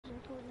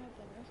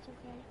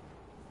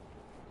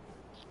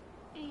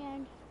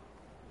and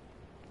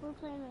we're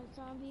playing a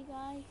zombie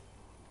guy.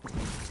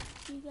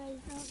 You guys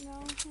don't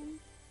know him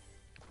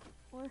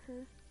or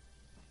her.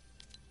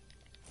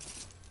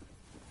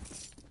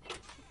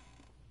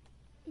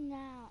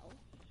 Now,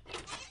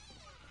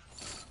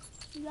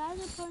 you guys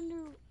are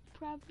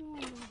probably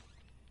wondering,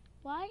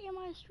 why am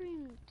I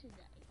streaming today?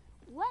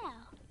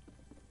 Well,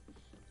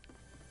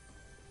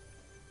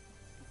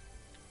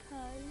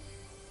 because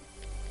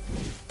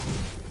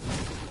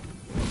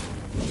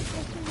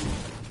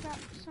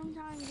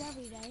sometimes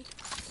every day.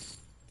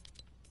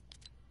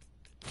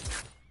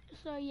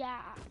 So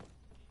yeah.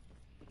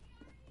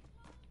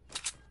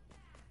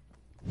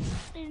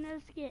 And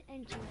let's get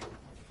into it.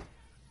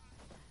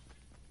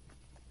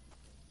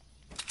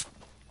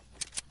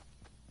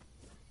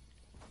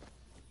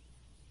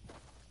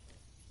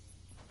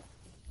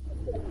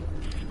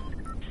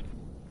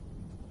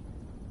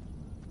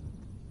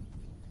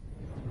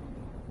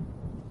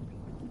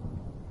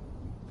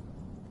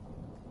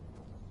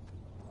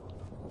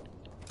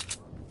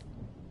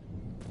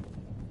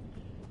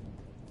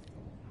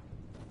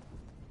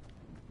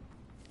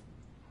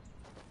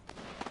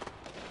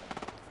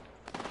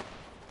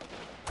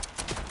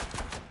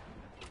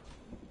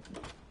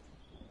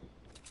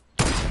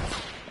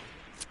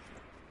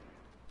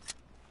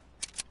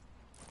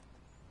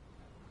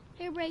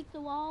 Hey, break the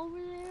wall over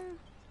there.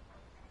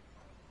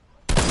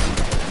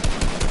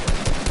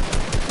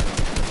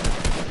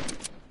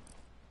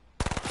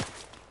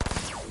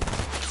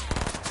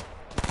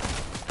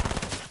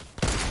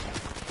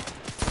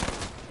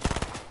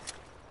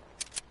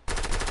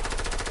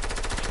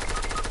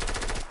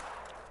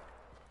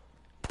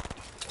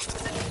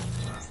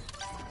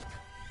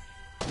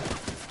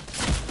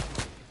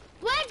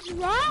 What's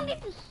wrong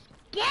with this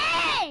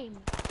game?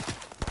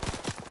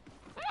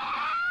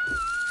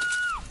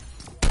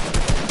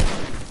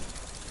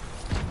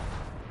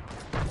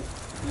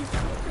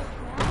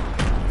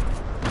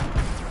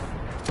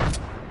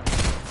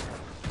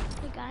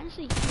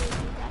 Honestly,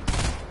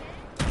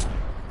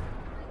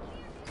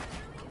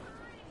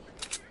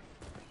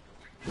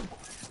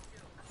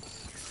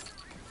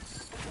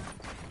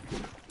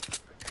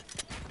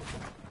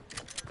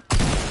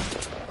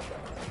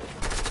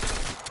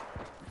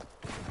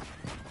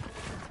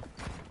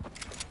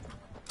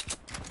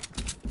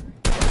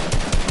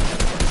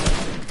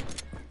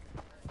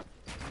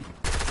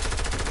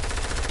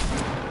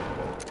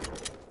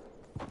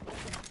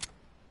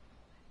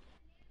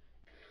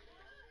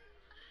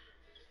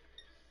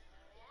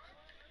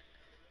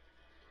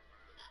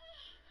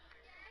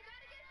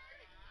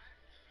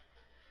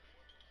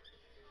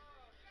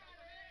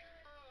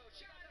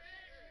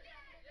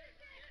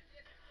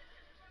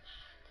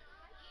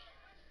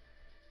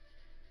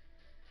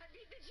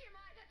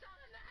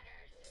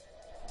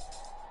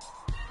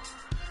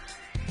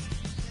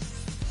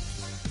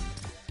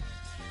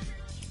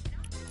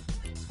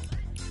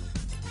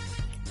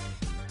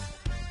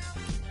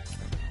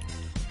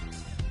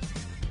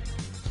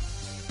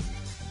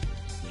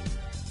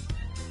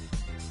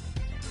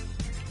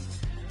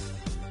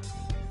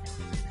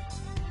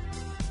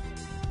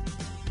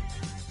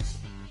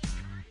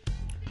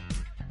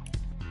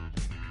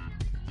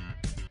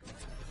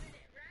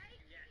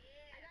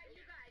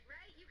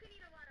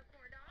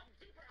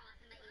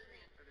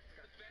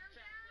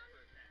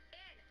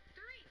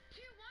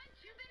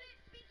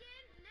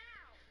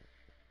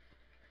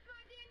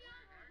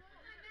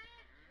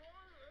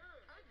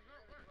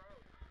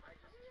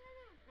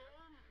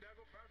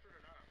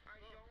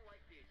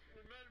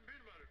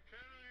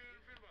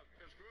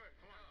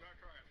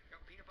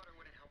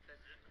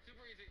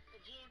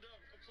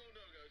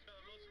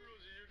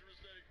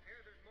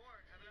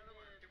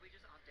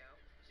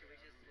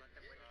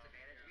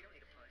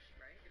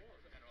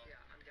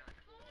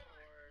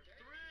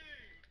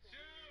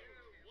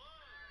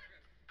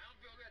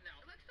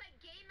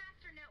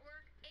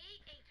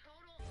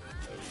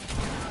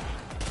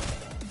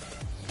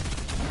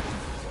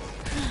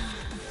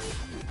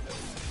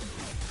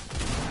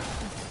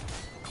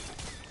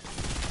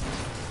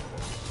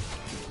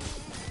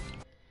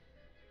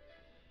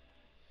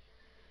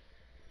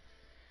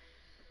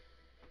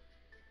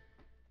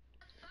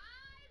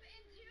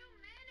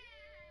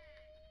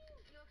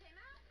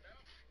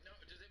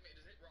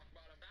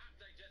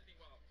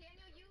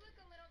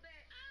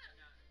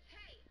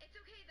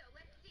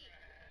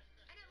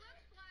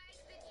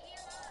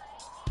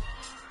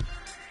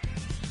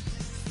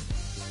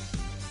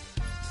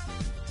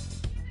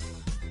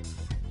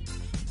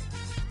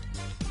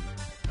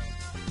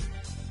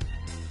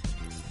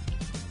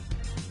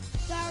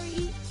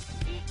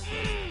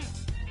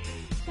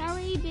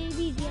 Sorry,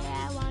 baby.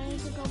 Yeah, I wanted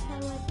to go play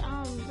with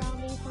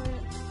zombie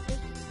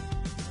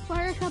for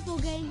a couple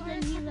games,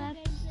 and he left.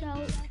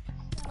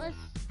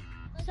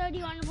 So do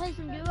you want to play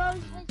some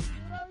duos?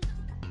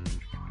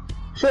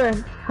 Sure.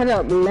 Hold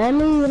up. Let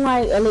me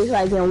at least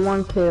get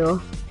one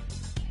kill.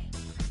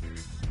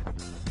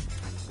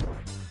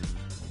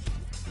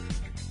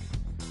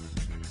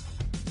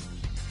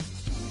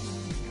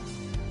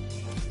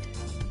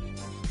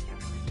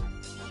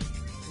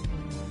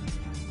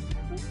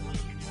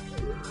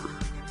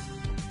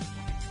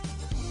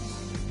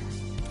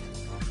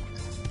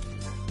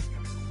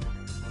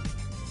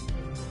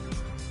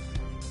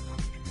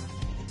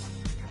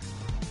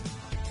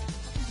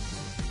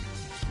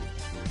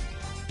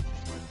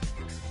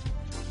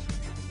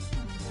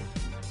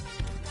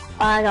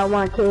 I got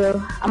 1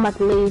 kill. I'm about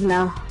to leave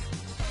now.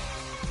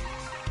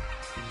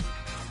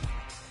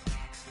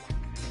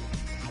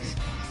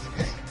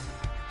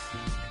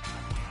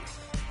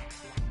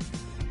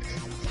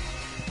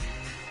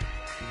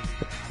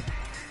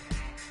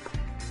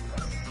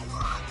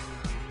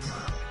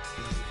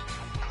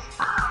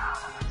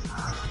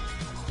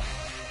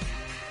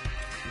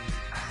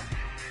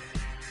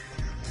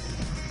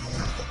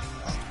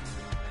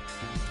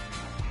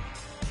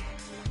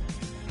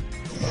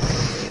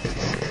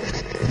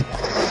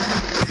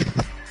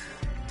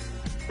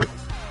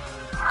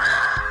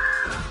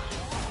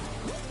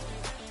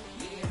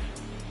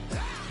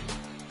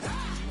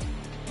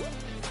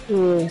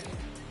 Yeah.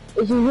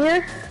 Is you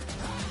here?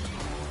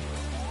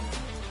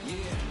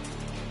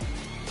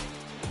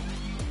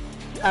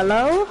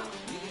 Hello?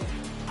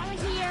 I'm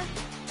here.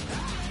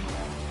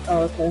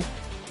 Oh, okay.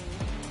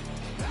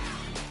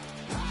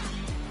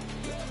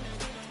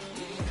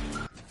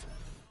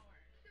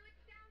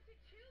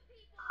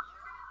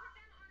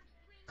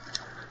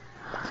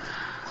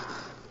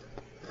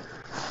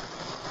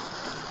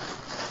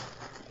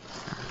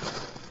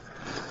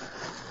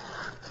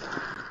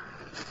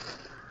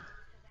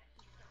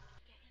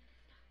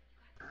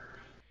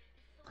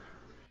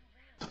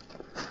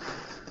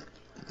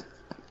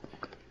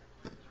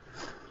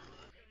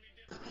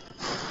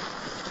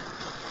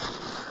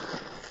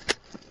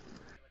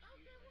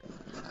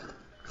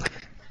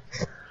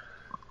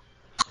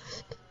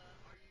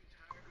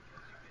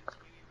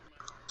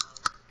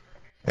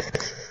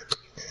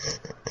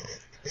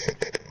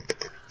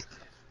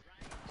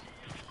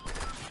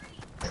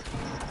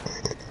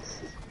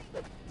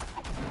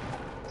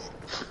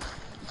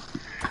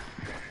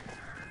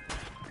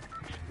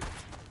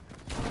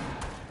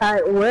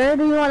 Alright, where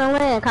do you want to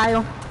land,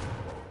 Kyle?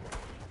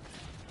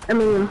 I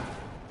mean,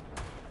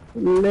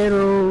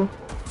 little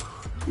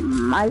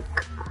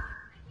Mike.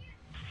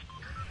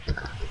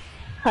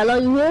 Hello,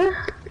 you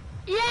here?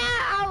 Yeah,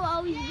 I'll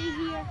always be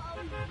here.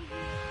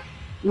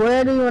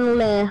 Where do you want to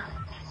land?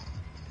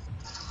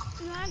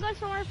 You wanna go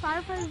somewhere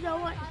far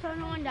so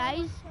no one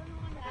dies?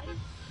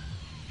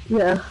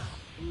 Yeah.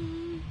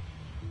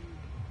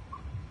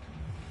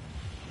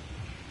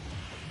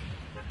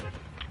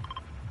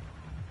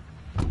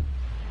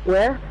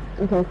 Where?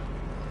 Okay.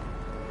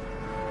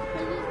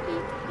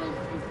 Because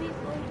if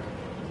people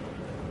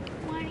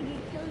want to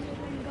get killed, they're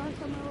going to go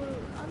somewhere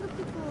where other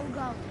people will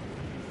go.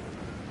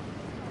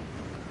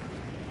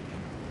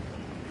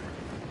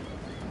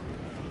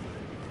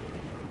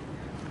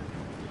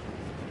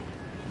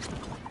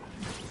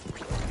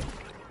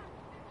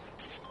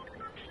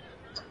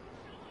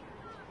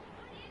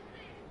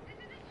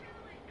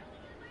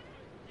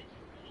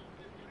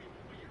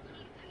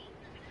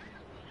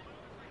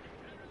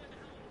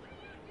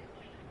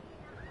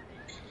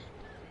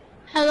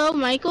 Hello,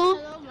 Michael.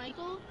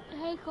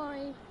 Hey,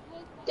 Corey.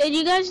 Did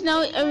you guys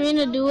know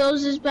Arena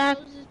Duos is back?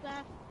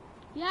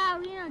 Yeah,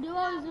 Arena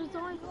Duos. There's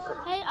only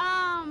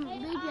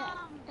BJ.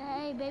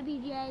 Hey, Baby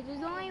J.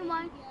 There's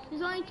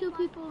only 2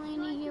 people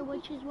in here,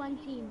 which is 1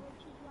 team.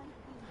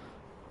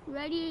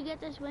 Ready to get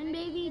this win,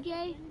 Baby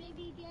J?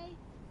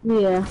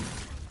 Yeah.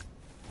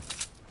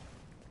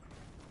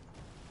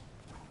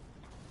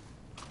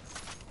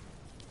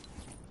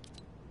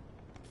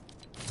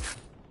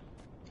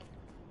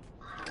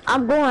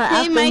 I'm going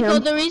Hey, after Michael,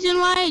 him. the reason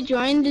why I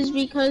joined is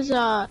because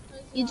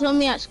you told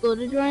me at school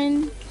to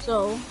join,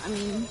 so, I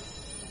mean...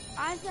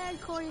 I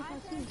said Corey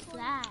because he's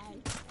sad.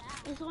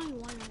 There's only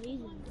one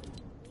reason.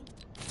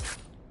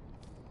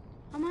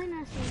 I might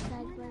not say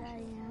sad, but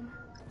I am.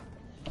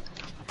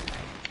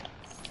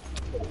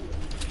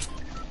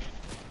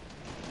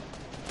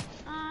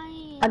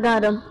 I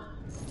got him.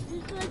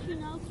 Just to let you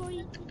know,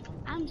 Corey,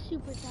 I'm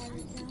super sad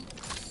right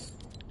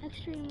now.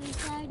 Extremely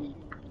sad.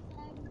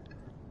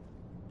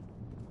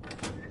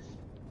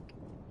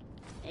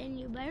 And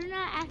you better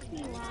not ask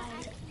me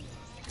why.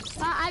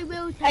 But I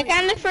will tell I you.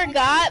 kind of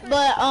forgot,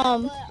 but,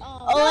 all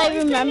I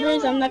remember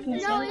is I'm not gonna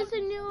say. No, it's a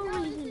new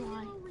reason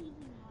why.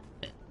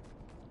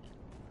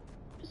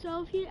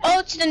 So if you... Oh,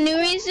 it's the new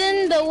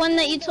reason? The one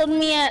that you told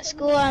me at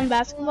school on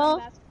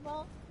basketball?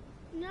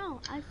 No,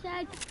 I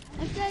said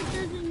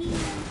there's a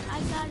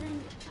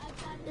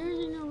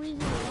new reason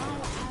why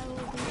I will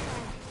be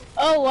sad.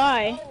 Oh,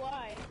 why?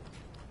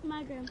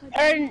 My grandpa.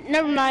 Or,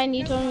 never mind,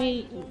 you told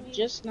me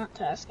just not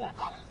to ask that.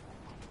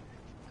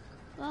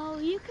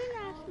 Well, you can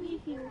ask me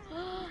if you...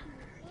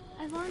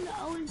 I found the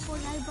O in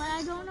Fortnite, but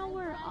I don't know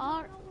where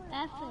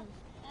RF is.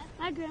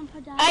 My grandpa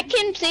died. I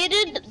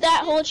completed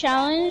that whole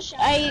challenge.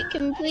 I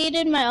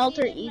completed my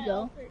alter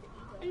ego.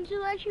 And to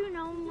let you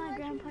know, my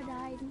grandpa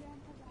died.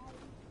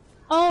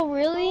 Oh,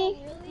 really?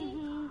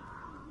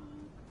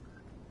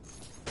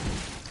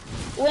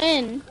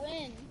 When?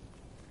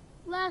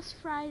 Last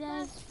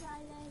Friday.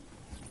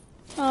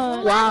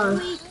 Oh, wow.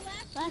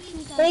 Last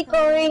week. Hey,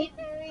 Corey.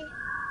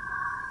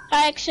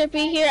 Hi,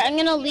 Xippy here. I'm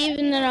gonna leave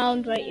and then I'll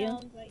invite you.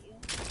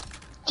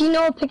 Do you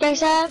know what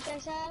pickaxe I have?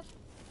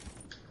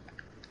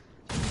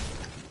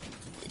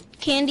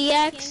 Candy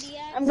axe?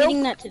 I'm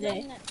getting that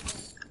today.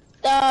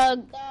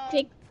 The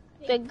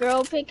the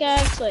girl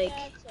pickaxe, like.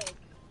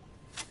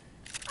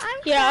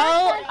 I'm Here,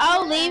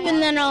 I'll leave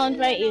and then I'll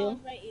invite you.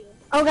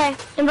 Okay,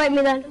 invite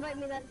me then.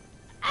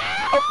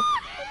 Oh.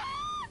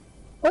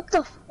 What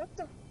the?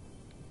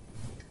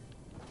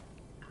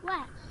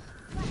 What?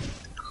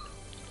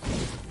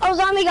 Oh,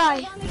 zombie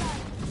guy.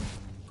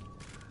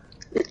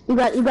 You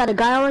got a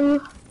guy on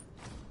you?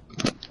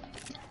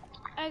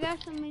 I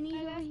got some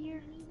minis over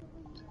here.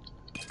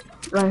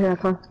 Right here,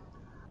 come.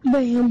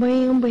 Bam,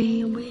 bam, bam,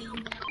 bam,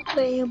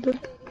 bam,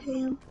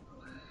 bam,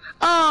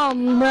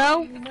 bam.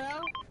 Bro.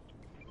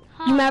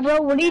 Huh? My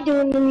bro, what are you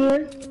doing in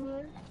here? Mm,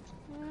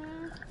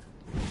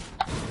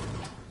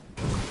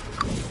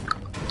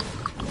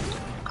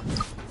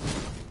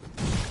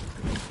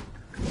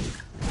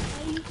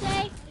 what do you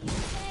say?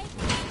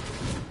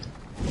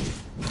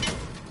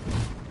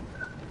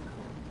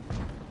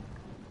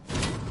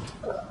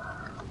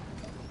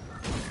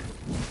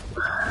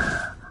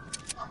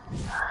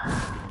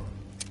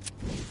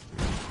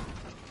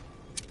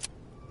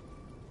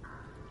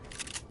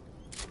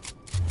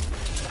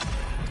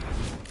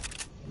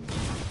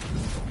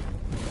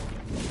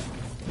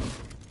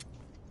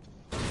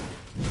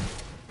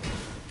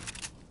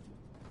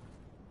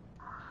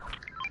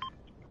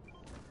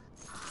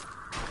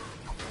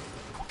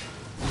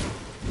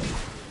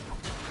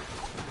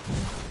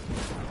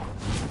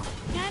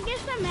 Can I get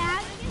some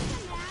mats?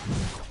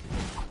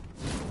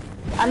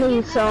 I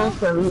need some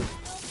for me.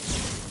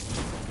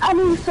 I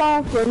need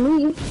some for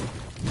me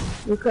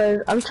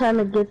because I'm trying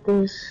to get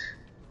this.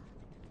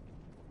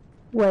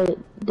 Wait,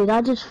 did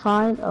I just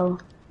find? Oh,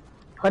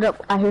 hold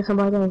up! I hear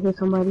somebody. I hear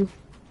somebody.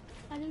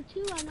 I do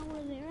too. I know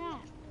where they're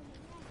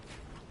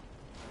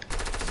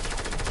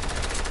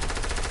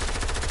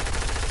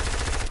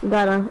at.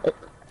 Got him.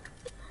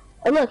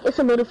 And look, it's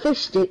a little fish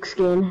stick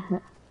skin.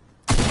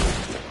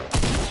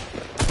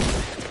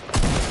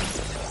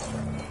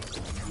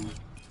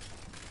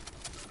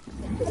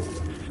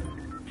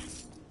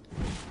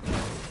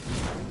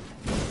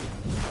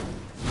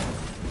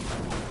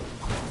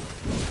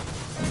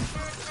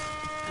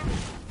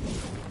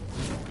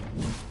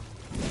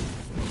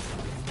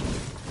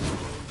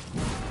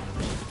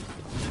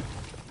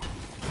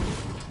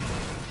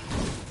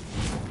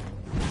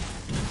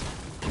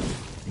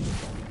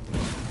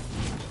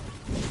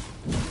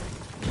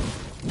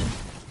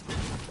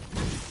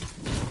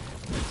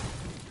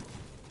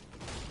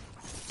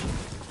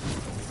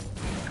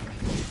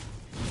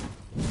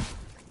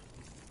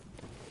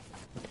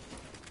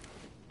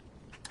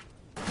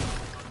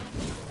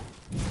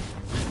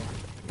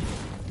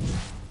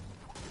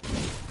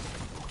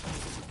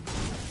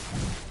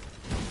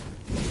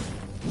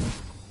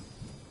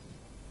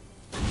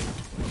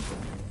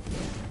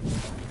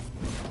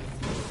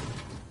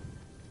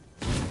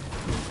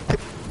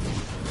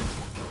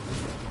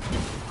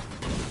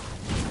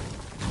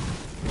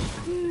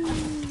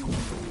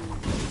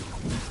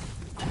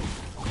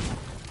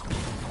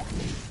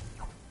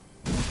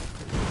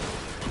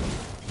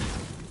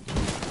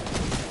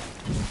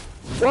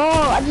 Whoa,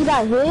 I just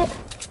got hit.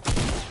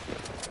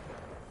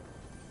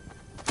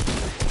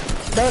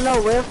 Don't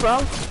know where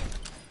from.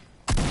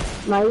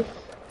 Nice.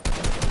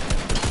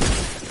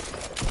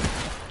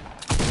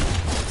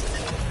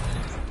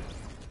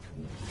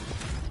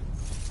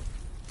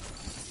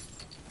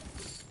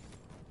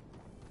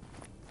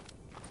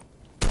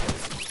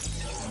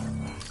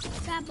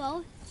 Got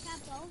both.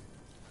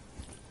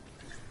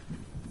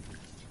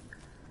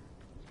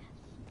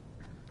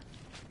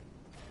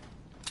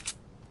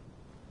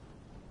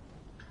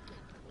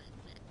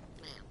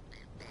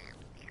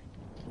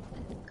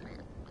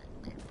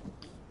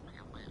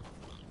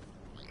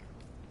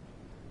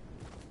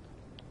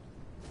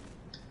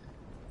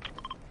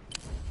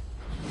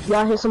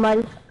 Y'all hear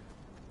somebody?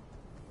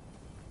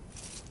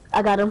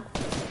 I got him.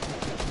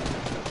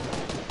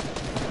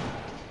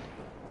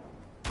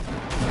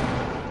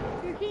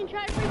 Your team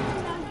tried to bring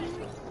him down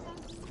here.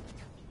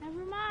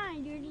 Never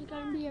mind. You're just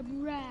gonna be a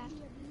brat.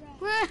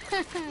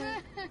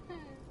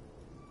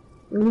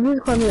 You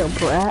just call me a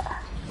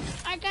brat.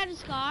 I got a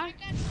scar.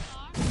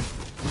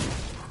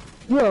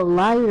 You're a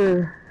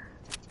liar.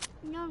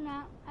 No,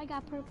 not. I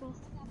got purple.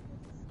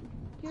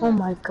 Oh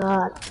my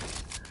god.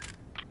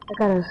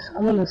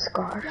 I'm on a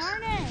scar.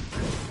 Darn it!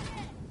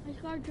 My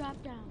scar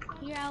dropped down.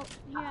 Here,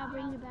 I'll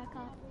bring it back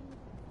up.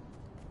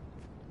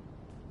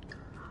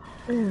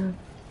 Yeah.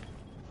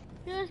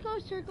 Here, let's go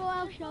circle.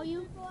 I'll show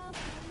you.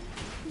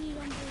 You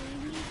don't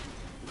believe me?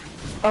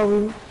 Oh,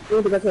 we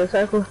need to go to a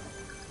circle.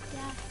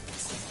 Yeah.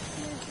 There's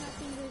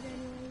nothing good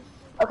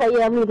anyways. Okay,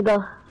 yeah, we need to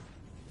go.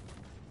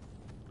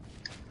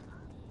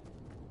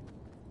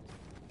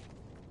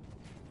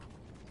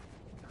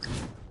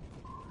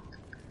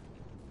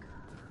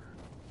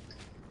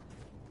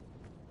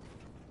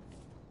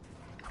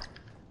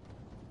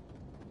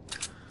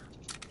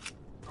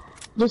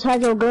 Just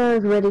have your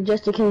guns ready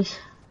just in case.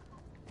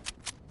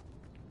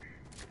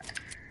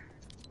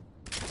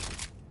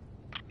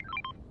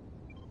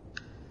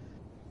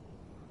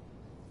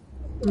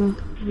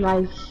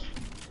 Nice.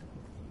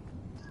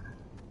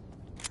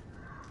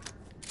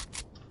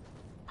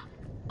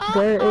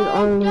 There is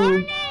only...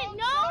 Darn it,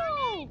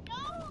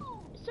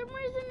 no! For some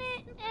reason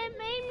it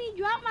made me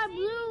drop my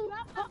blue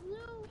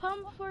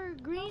pump for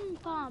green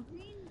pump.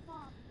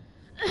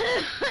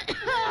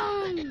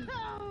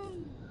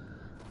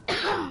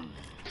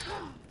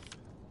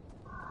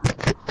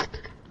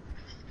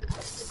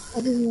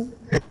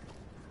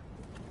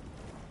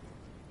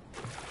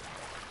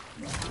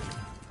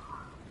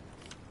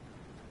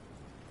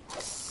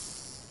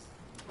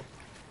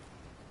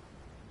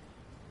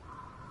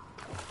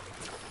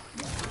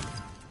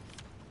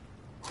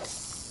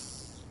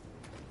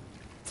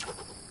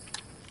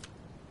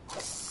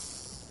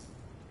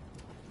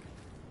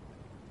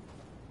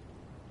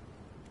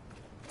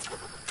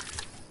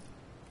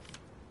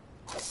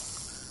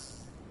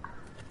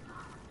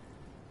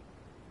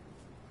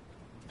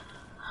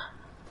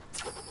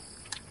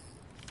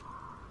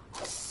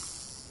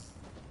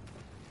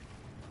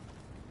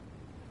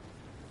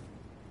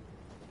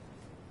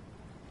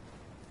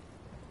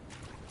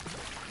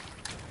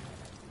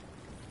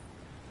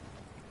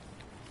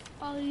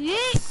 Oh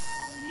yeah.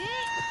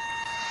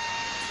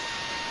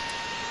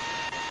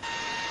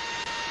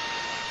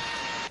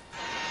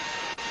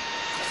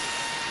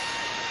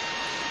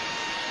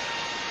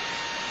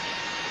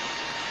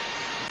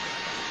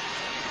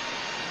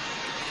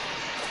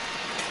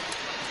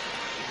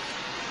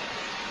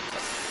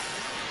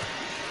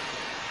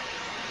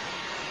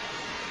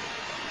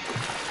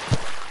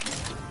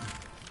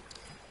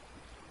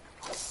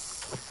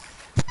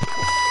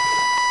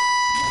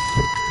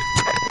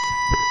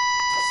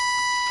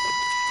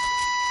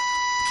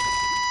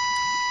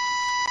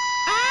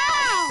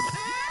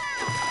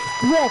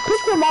 Yeah,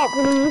 kick him out,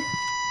 please.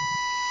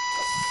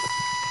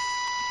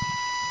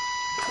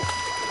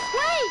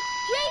 Wait,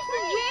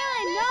 Jason,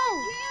 Jalen, no.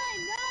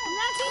 I'm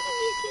not kicking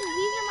these kids.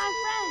 These are my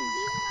friends.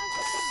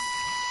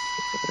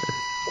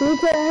 Can you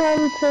tell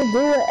him to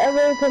do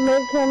whatever to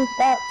make him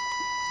stop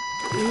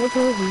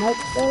making his mic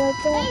go like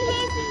Hey, that?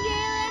 Jason,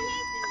 Jalen.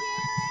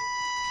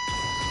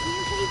 Can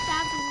you please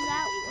stop doing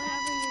that,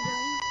 whatever you're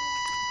doing?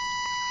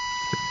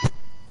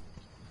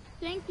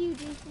 Thank you,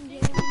 Jason,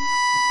 Jalen.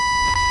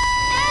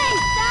 Hey,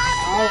 stop.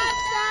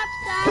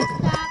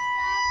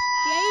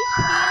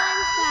 Jason, Jalen,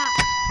 stop.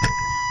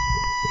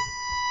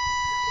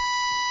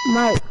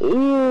 My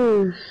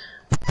ears.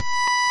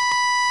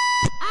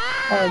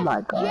 Ah, Oh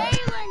my god.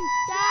 Jalen,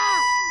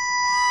 stop.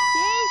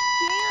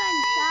 Jalen,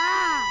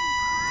 stop.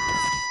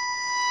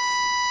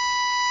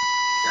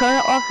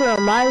 Turn off your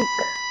mic.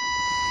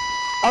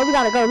 Oh, we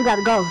gotta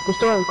go. The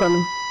storm's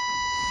coming.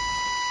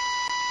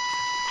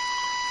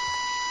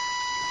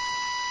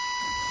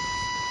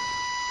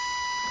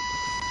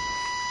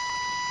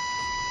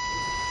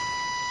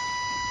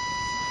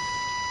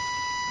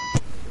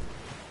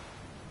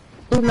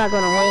 He's not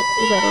gonna wait.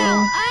 He better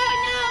win. Oh,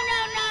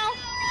 no.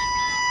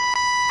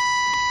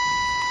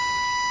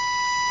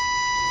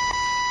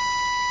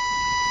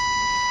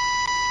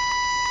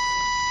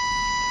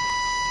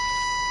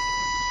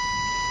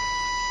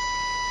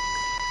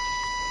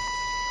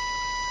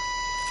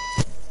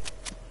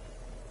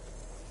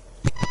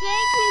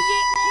 Thank you,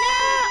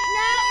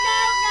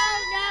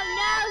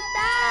 no,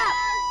 stop.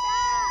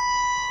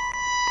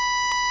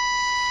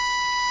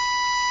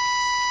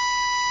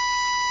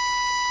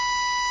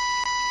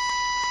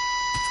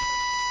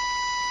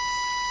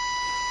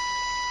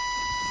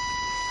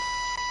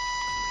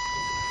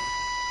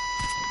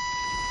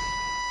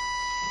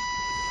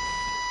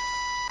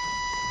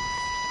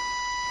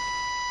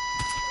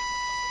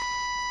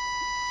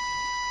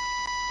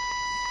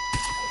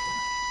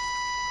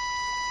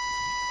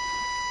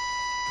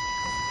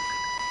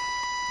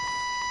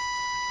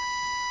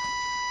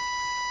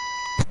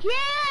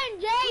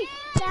 Jay,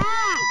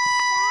 stop.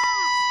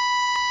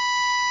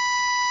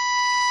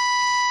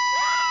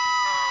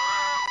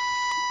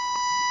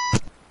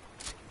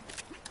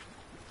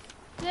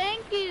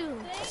 Thank you.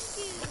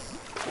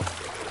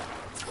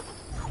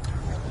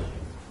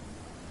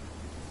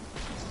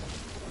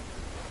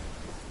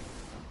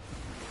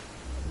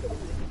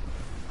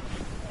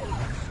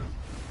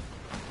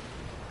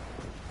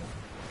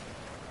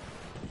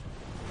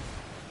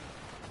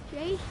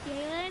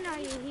 Jalen, are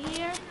you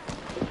here?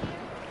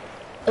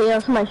 Hey, yo,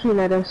 somebody shooting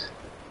at us.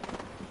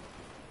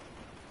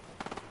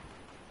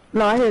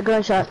 No, I hear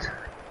gunshots.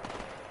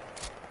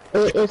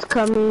 It's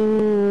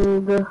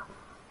coming,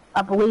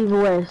 I believe,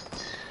 west.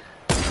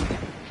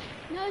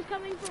 No, it's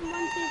coming from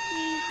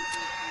 150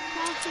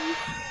 southeast.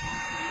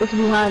 It's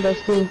behind us,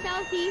 too.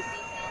 Southeast.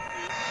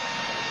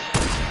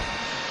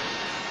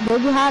 They're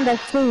behind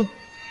us, too.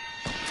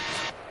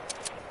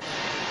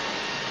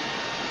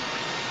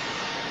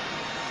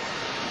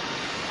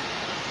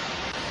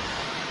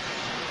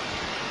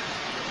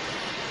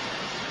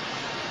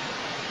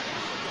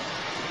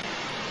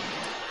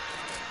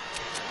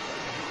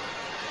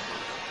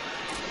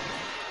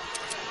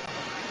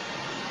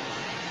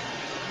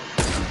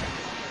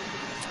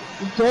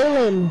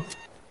 Jalen,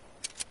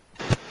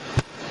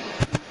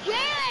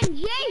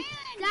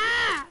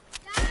 Stop!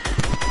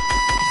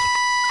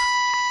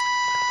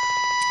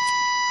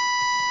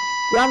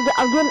 Yeah,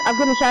 I'm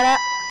getting shot at.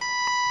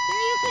 Sir,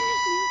 you can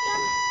just mute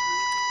them.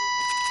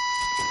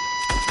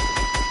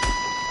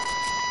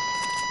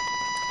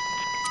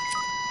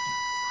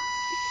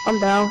 I'm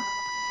down.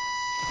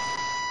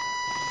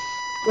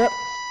 Yep,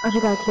 I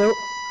just got killed.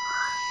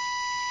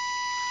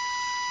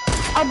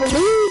 I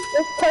believe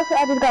this person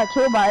I just got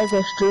killed by is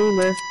a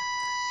streamer.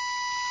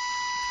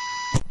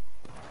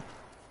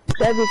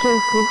 Gotta be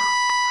careful.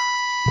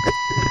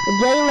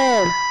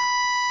 Jalen!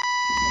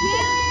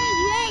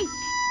 Jalen,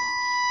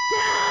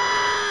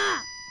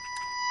 stop!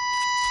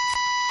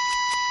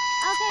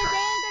 Okay,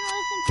 they ain't gonna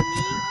listen to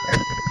me.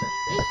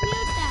 Just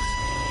mute them.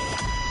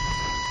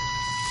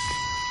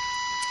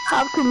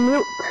 How to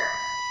mute?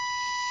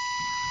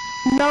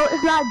 No,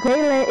 it's not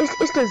Jalen.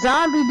 It's the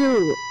zombie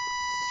dude.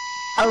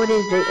 Oh, it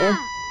is Jalen.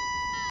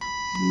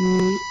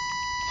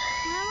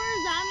 Remember,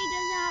 zombie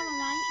doesn't have a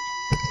mic.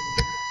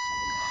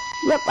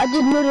 Yep, I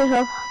just muted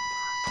him.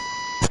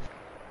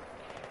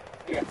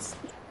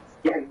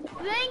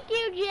 Thank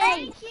you,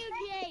 Jace.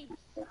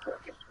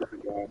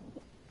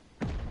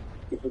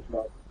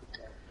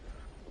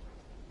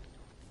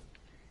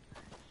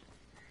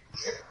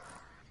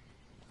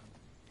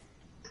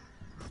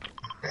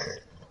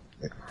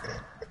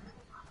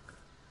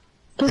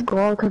 Keep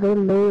going, cause they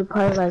may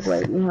probably like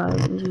right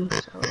behind you,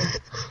 so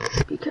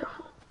be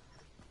careful.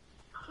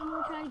 I'm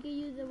gonna try to get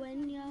you the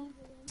win, yo.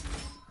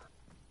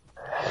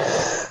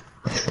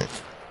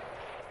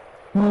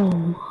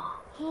 Whoa.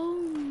 Oh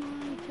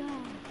my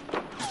god.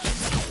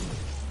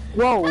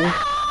 Whoa.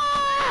 Ah!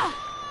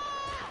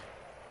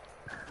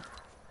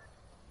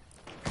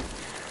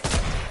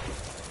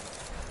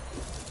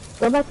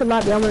 Go back to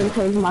lobby, I'm gonna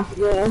change my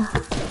skin. Can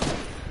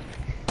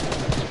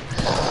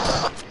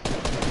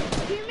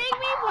you make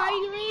me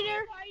party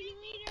leader?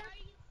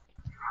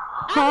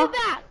 Huh? I'll be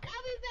back.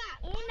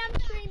 And I'm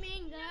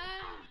streaming.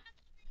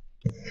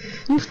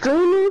 You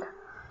streaming?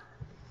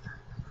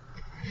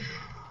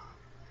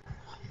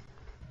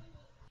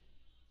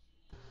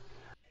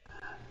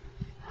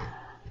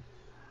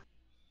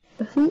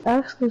 Is he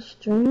actually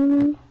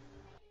streaming?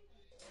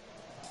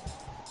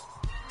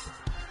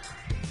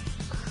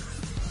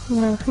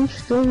 Yeah, if he's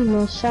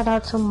streaming, shout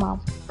out to my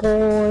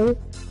boy.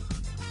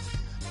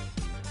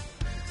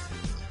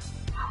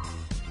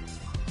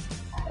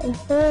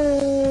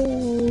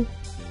 Hey.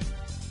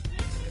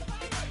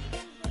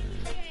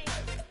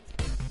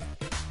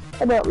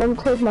 About, let me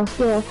take my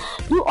skin.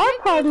 You are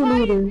party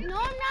leader. No, I'm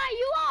not.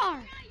 You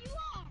are.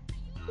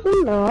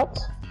 You're not.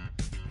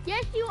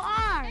 Yes, you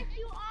are.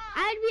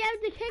 I'd be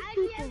able to kick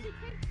people.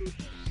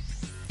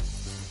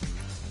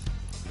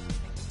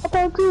 I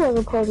thought you were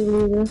a party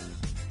leader.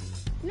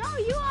 No,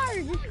 you are.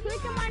 Just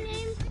click on my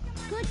name,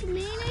 click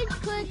manage,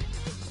 click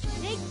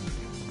make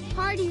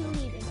party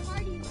leader.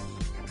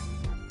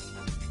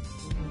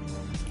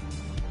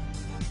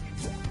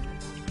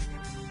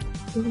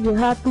 If you're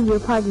happy, you're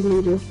party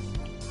leader.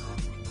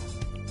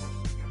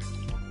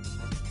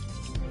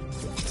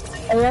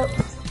 Hey yo.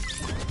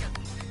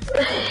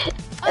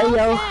 Hey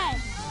yo.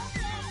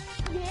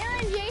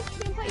 Jalen, Jace,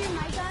 can you put your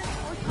mic on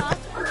or talk,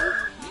 please?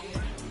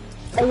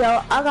 Hey yo,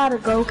 I gotta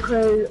go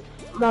cause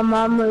my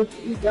mama's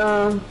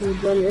for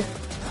dinner.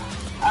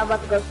 I'm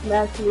about to go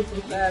smash me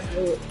some fast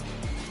food.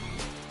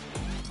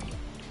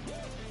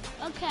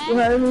 Okay. You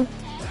heard me?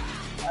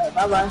 Alright,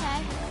 bye bye.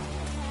 Okay.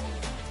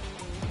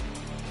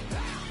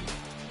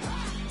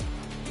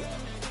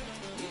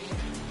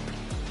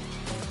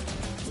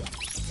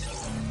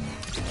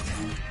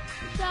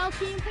 So,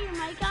 can you put your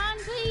mic on,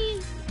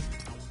 please?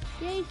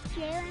 Jace,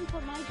 Jaren,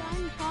 put mic on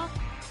and talk.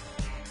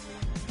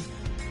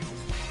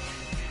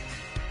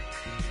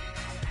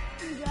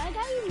 Do I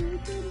got you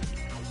muted?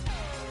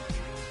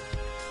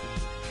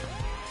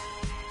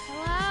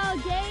 Hello,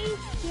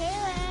 Jace,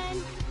 Jalen.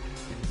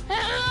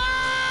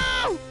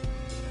 Hello!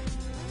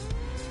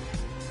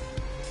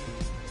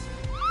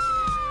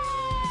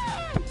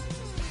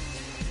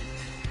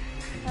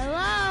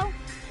 Hello?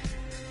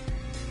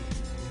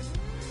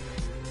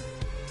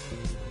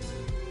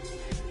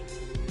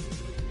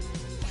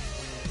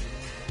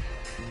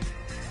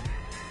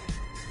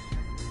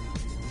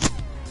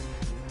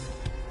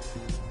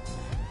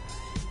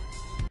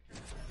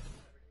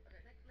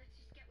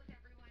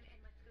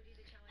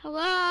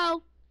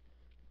 Hello?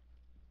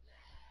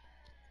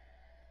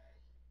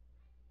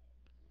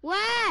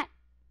 What?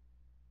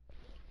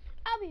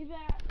 I'll be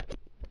back.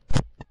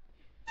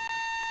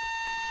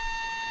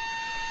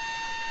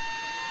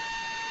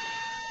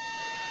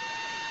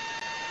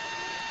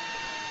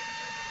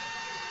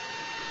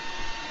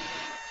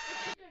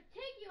 It's gonna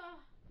take you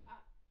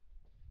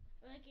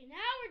like an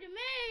hour to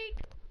make.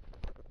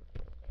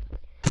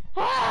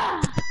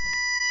 Ah!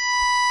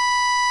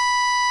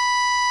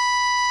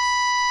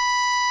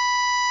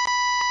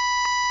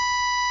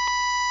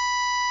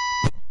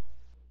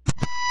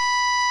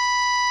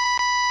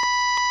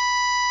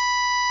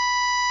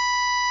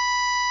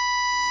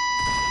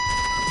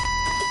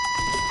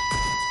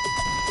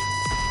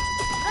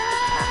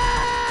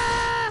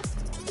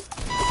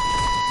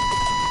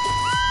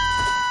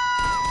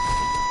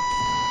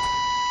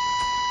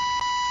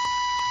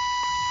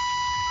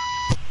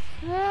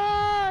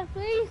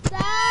 Please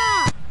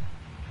stop!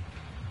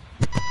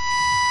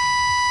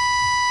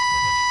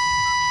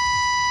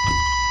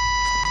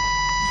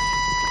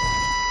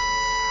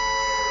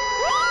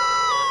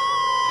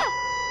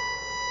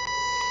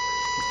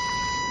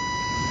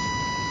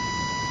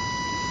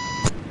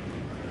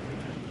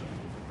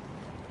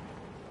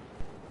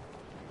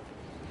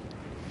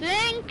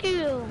 Thank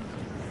you.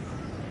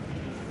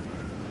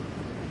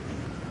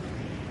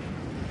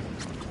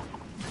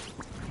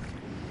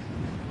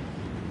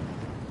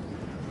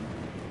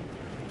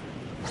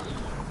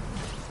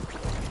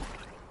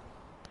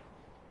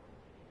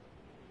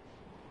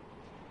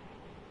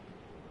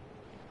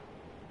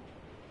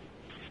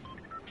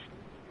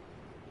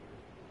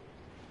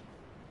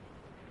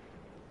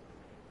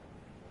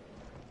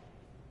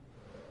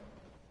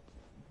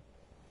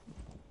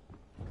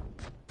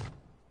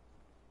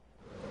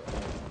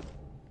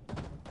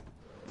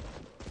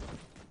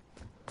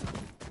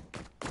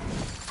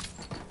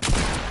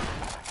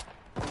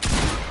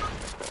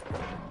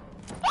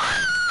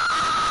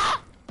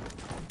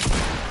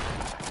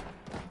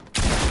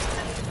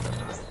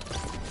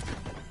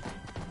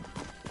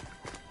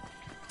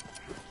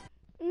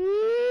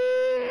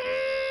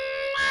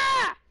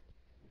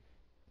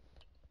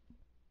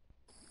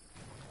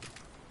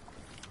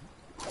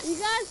 You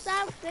gotta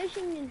stop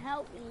fishing and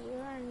help me.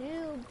 You're a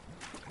noob.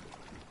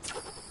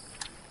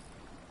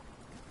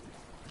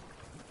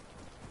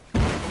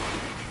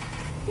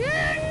 You're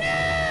a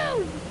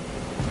noob!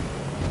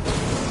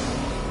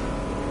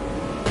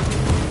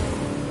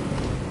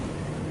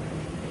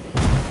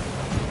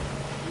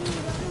 You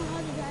don't know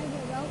how to drive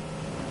your boat.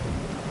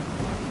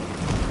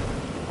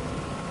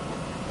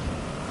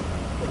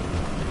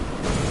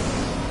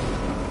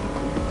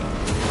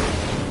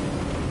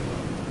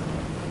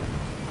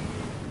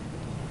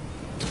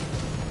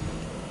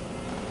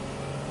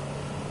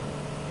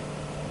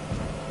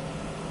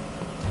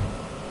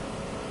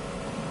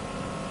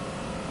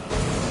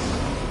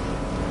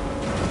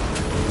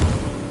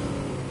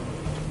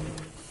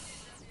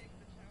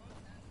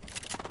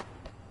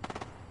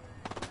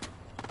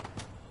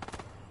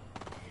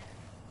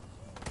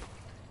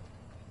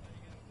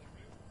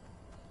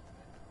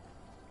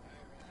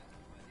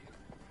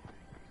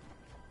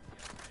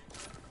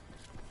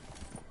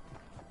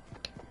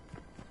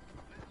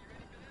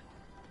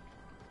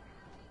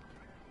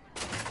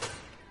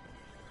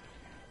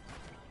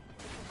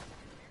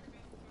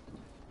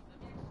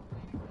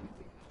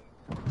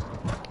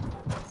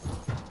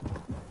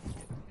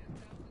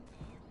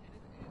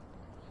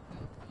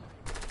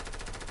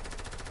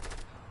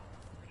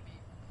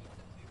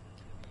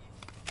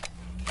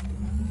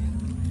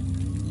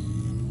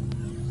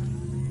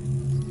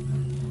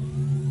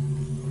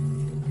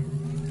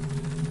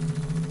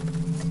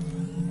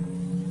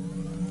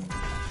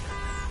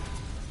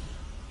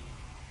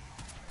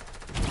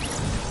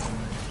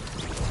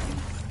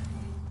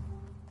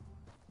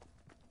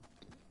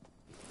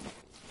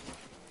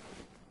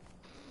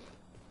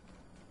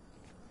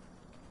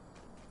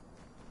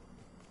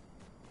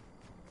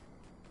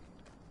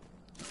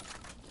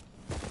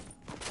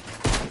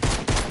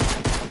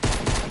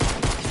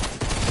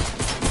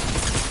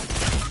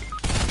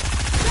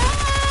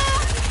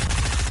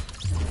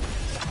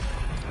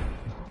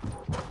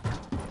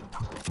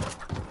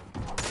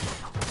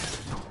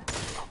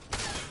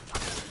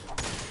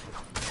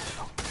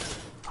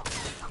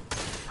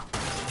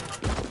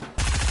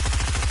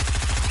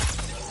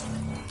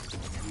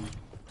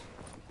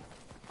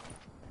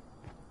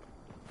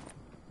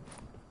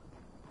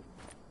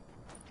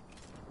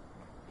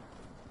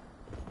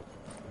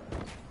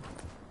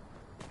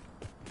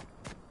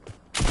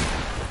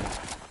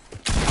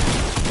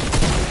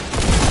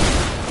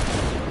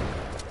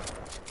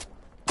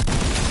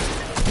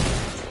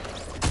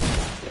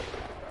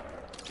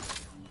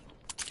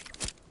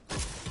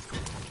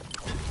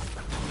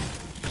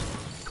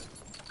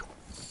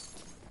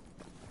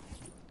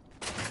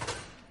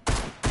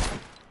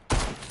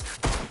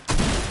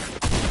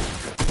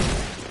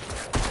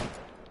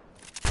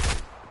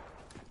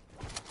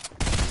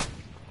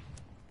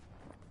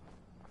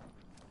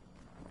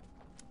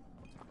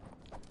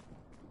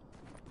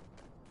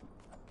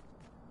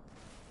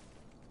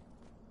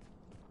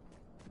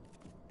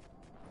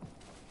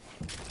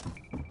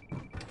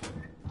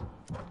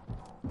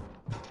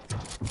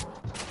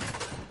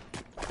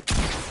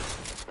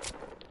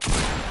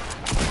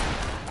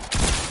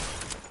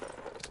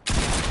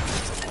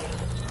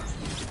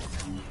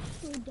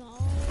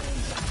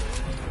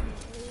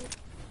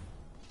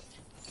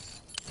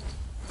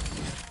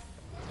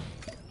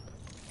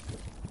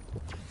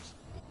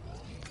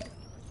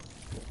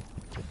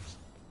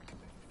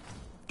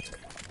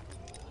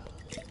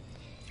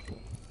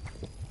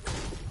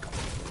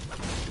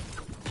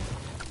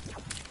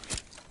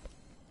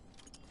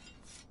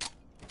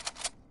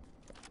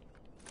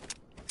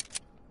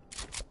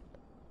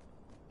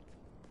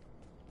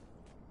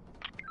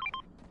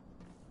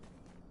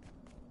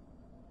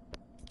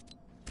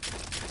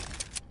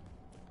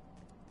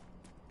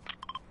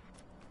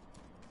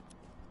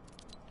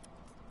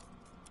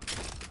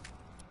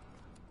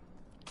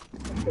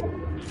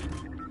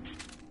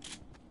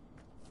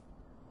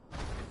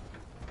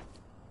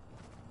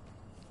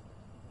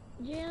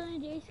 Jalen,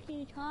 Jace, can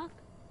you talk?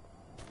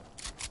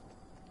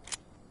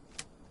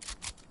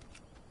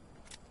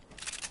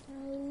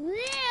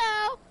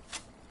 Leo!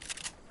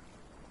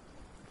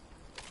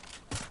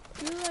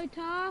 Do I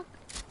talk?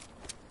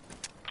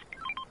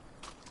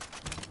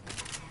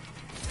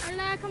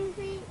 Hola, ¿cómo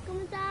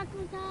está?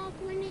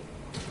 ¿Cómo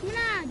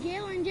na?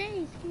 Jalen,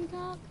 Jace, can you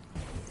talk?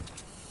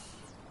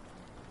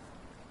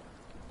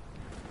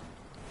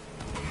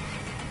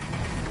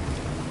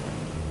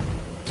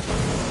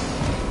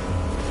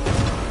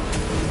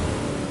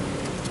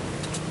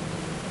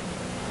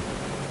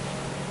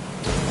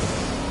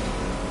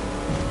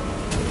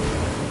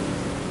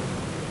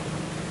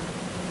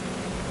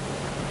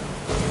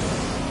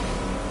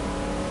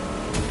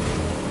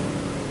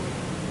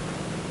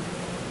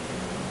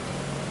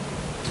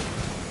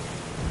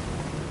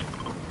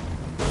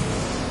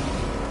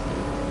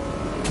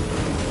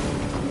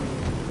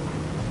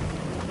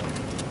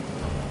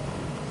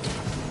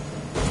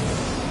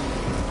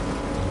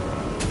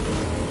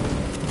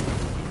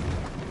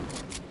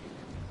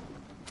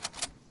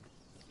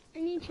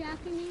 Any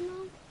tracking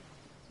ammo?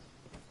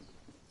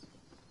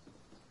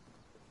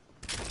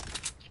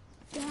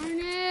 Darn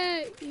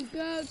it! You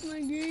got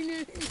my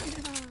green.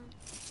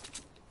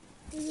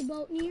 There's a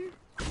boat near.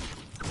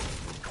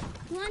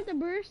 You want the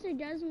burst? It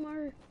does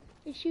more.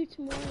 It shoots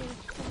more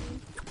each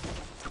time.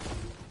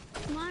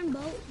 Come on,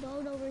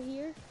 boat over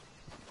here.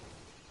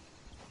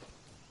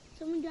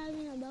 Someone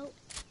driving a boat.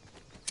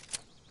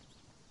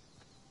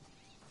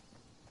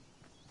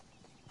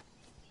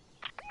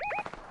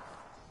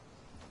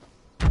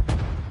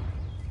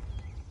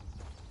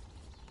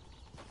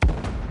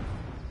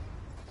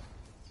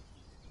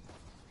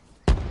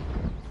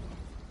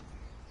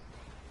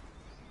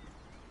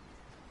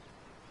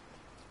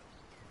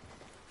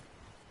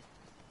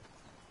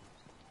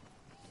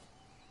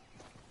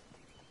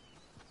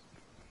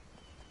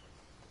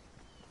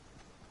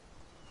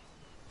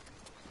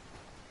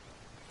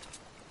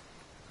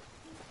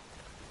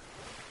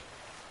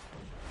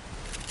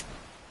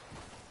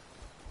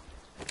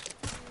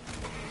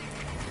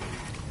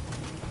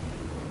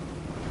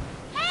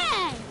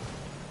 Hey!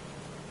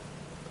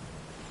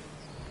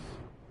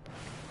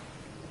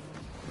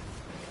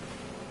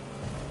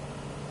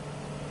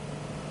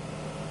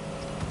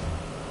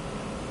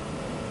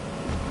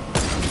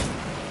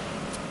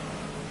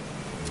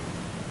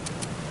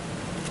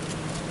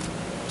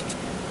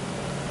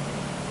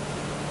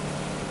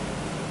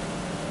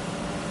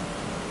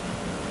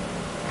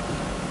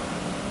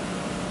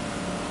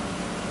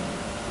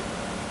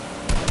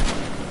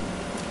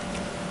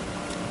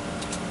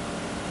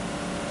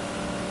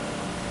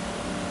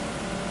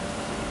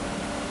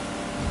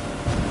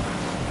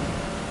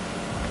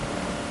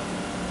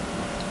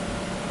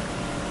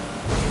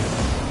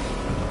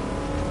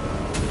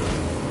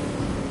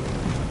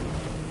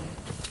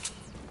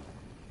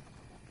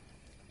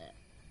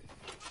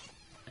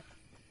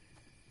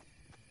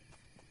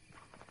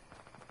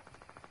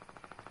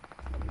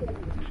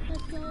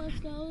 Let's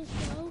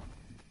go.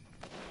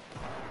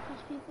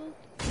 These people.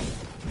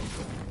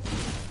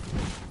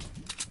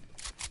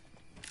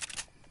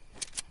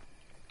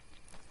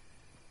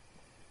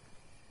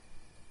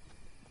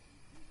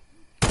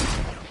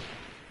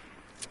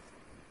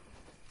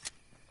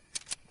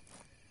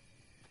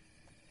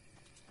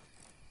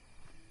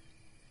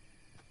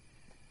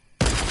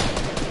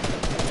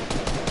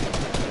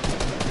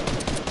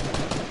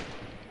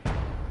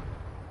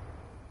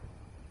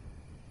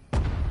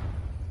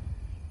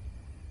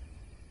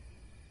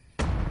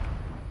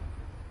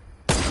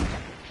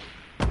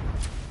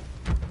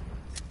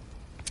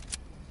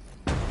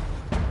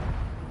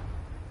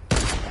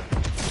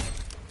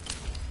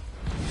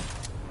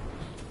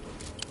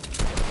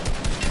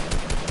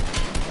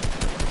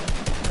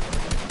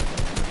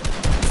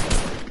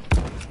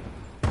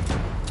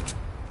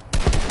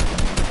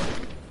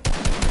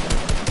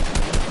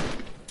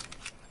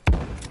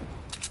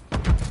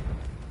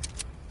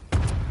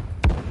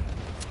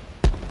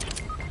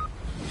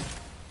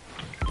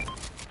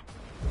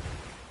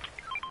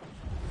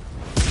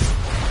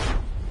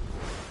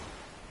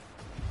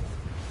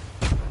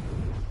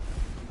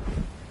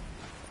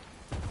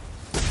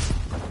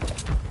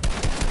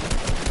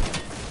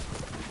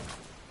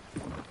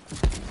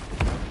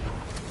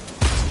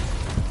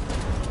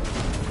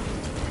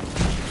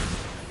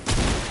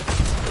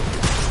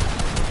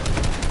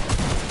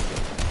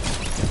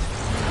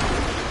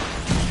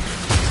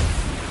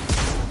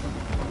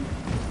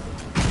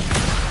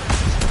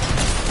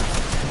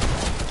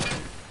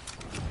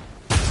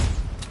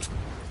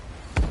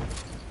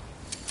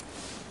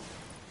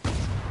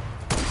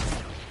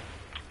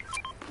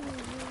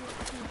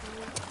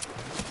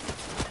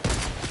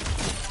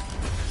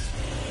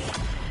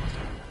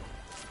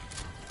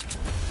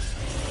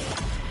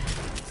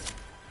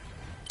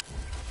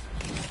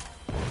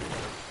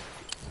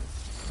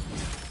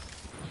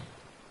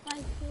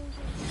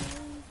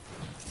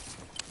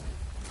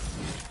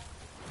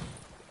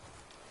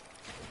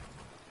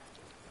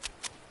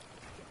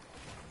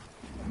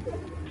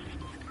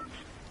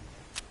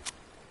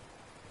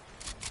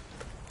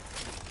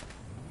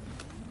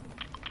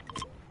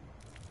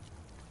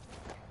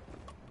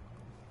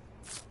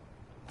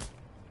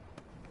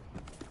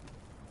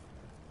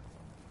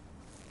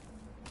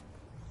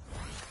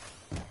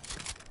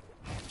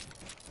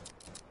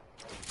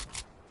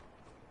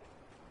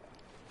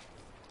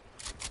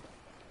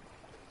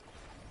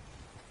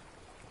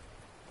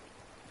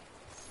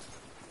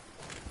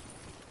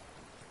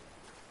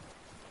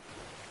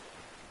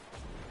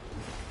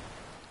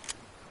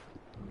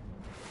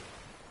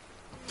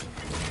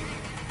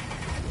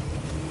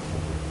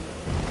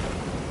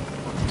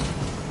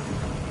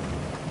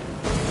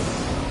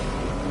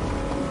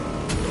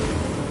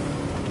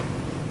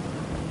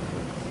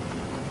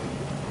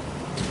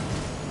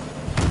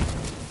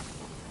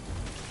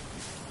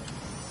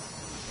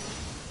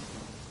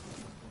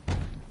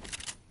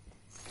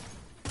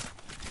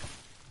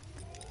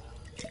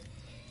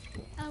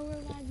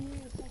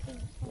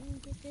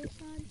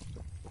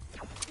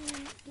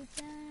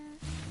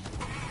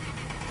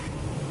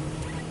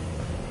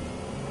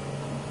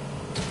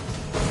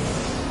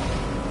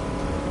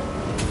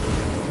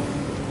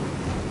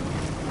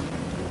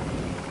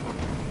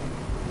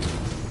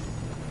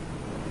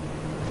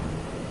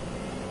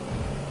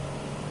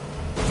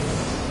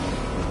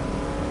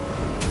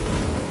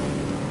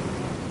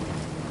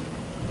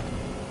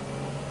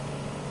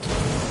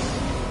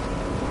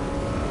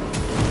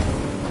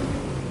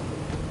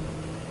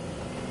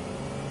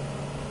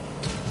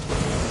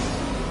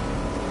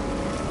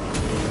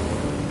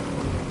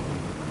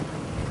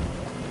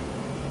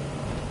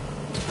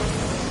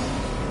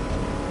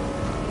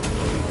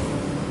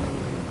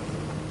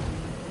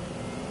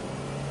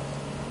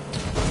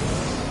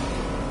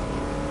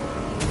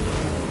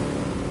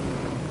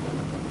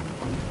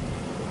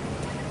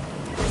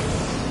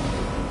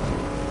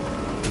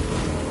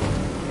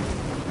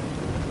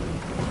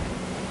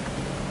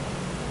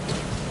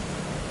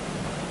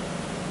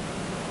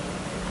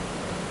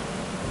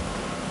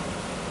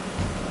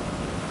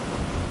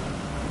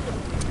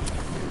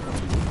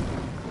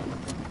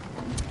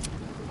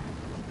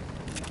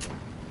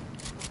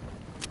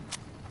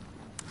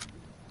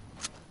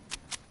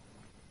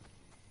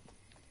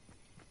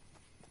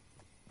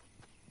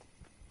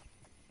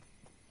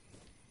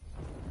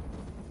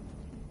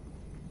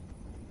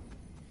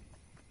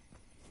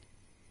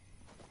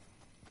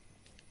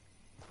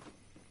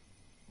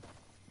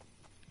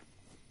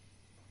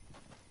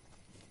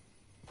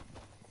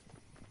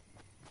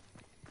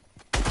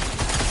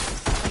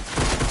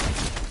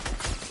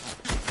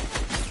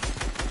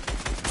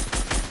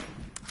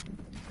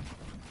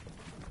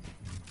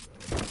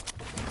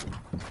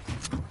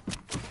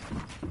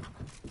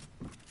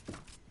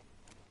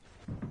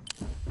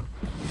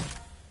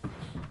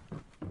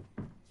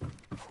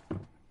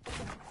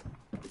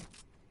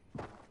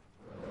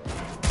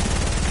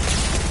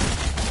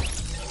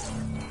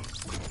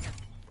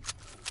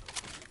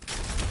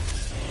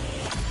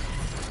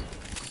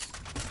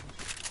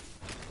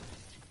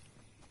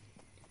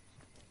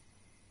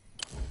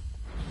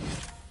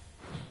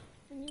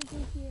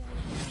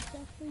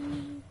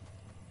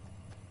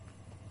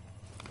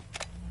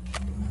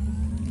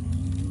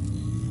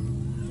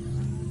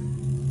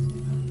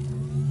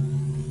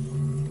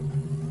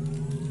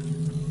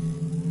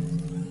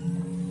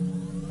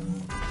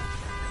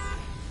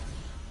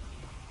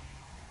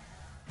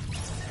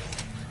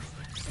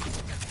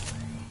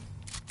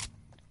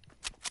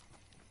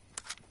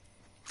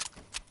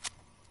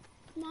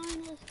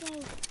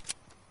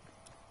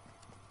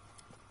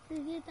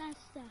 get that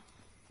stuff.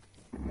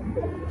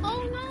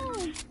 Oh no!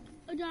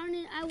 Oh darn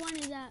it, I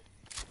wanted that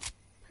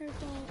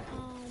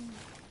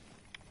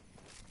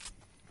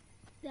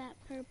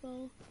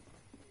purple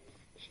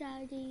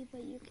shiny,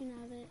 but you can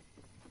have it.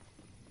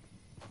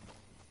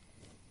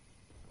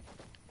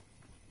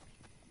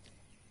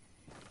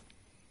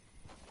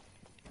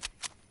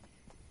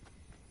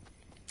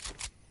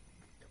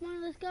 Come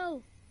on, let's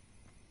go.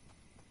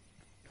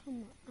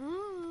 Come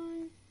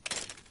on.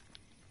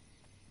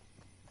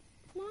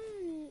 Come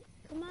on.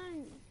 Come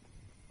on.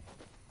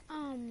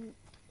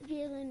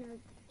 Jalen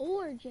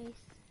or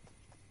Jace.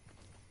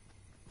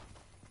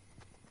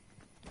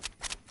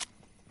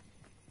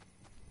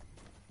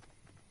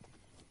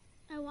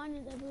 I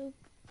wanted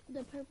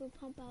the purple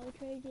pump. I'll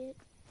trade it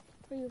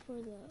for you for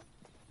the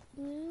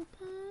blue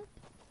pump.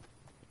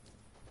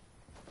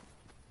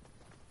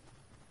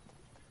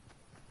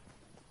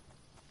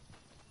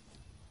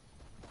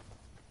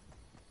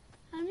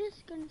 I'm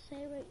just gonna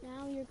say right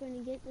now, you're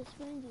gonna get this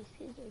win. These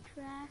kids are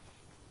trash.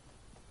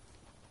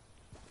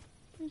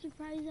 I'm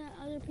surprised that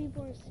other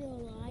people are still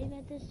alive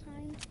at this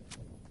time.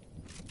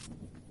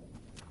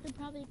 They're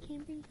probably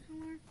camping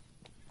somewhere.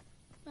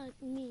 But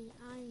me,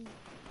 I'm...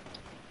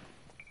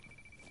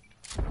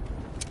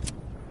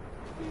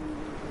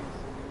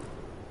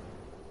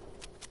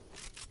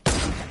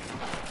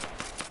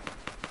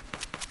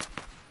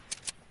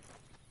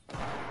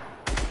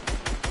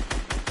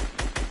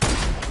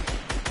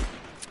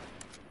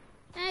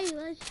 Hey,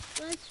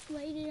 let's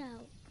wait it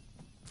out.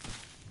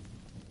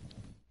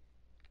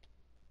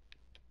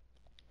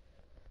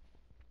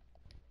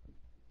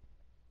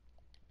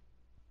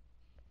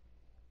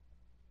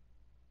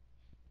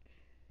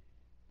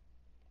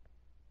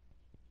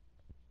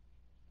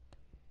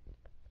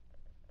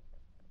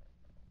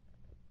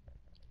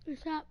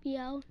 What's up,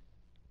 yo?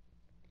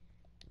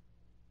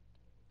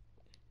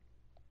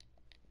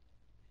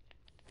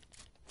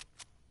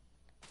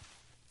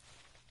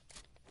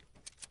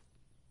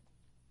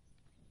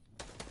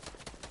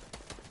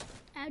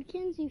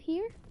 Adkins, you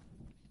here?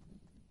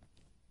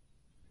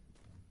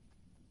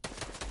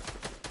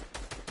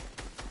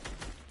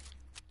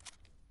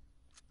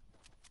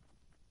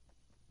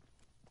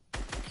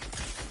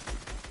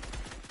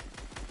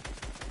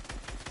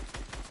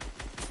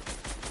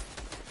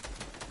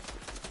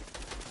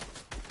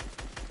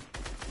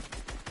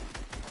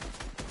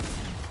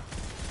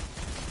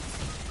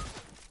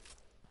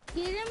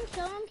 Get him,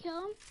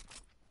 kill him.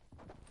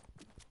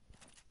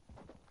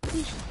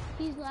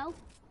 He's low.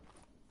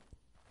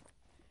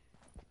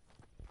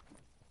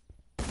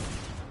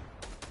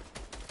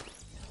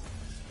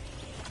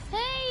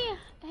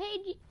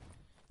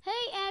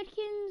 Hey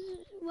Atkins,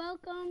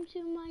 welcome to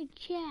my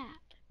chat.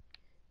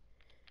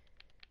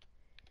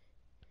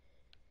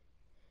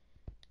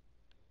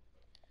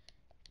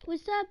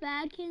 What's up,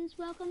 Atkins?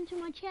 Welcome to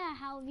my chat.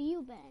 How have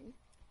you been?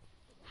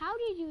 How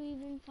did you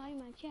even find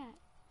my chat?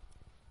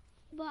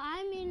 But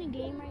I'm in a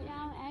game right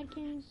now,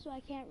 Adkins, so I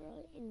can't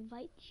really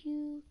invite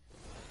you.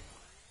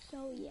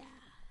 So, yeah.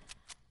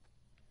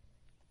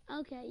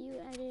 Okay, you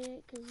edit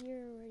it because you're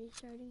already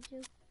starting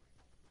to.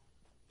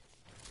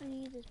 I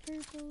need this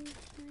purple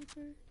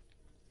sniper.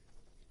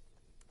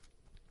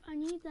 I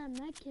need that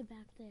medkit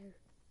back there.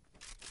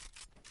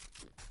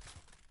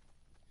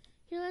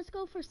 Here, let's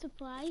go for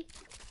supply.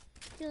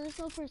 Here, let's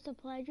go for a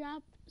supply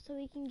drop so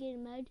we can get a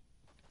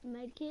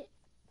medkit.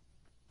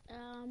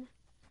 Oh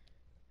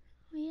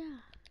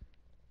yeah.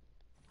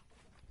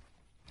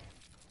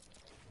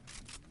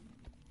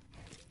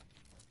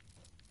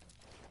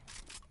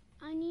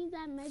 I need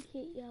that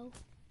medkit, yo.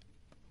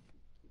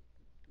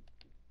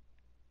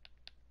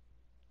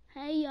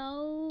 Hey,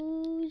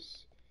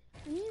 yos.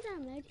 I need that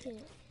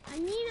medkit. I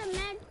need a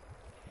med.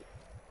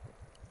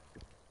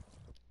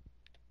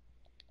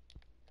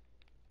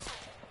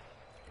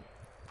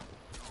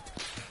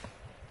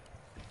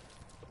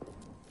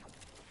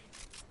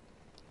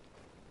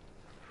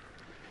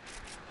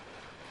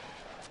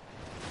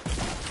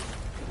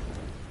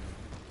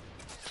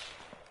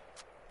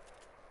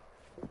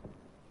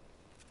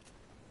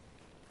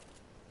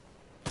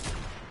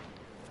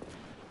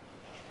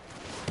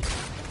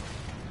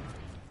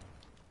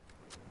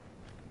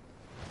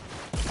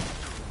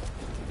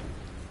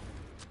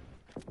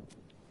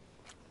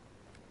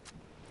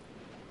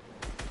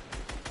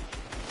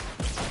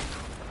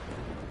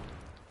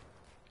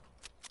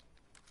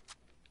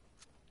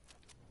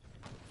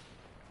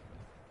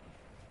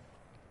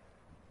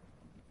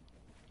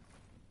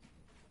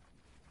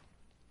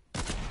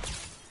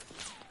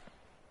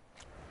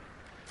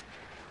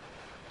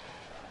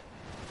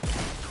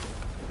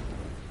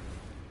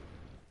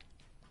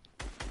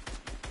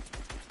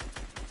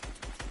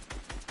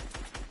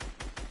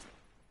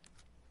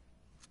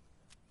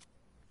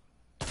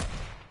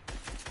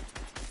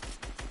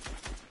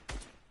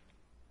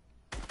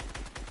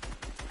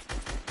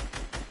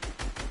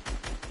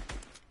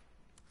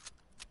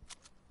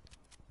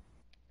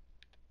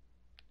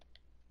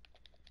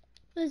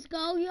 Let's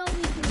go, yo.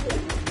 We can do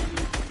it.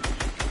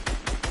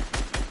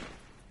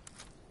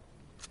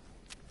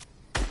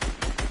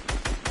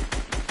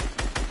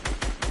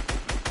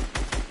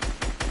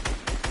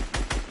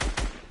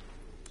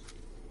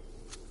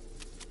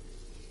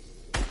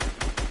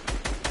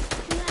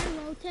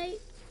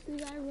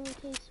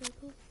 Okay,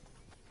 circle.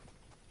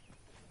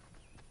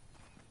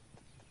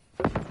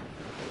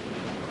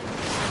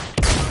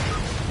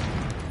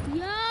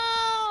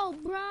 Yo,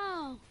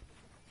 bro.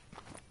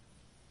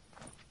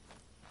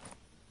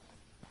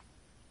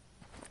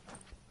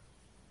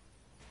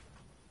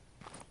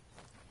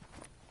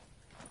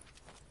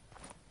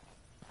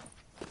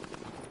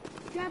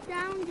 Drop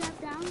down,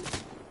 drop down.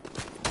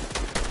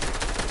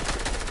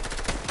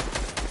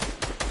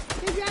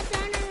 Just drop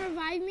down and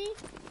revive me.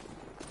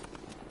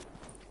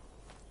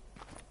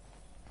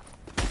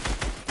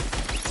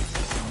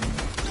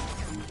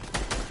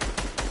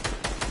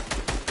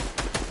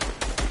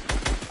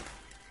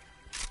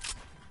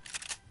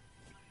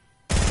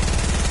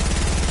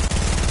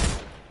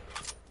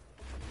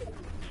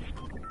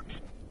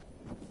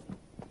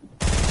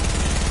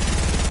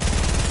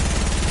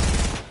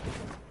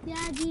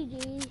 Yeah, GG,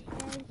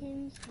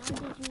 Adkins. How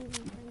did you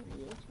even find my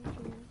YouTube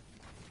channel?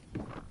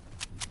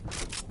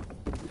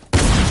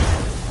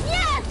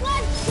 Yes,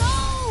 let's go!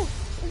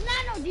 It's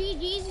not no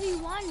GGs, we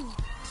won.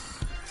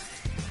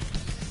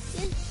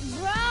 This,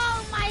 bro,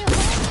 my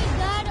homie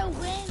gotta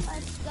win.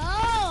 Let's go.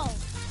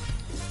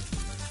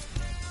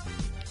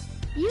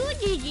 You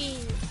GG.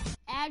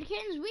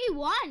 Adkins, we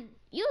won.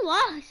 You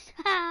lost.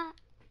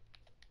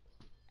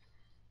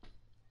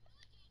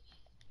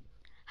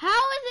 How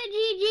is it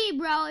GG,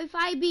 bro, if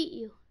I beat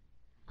you?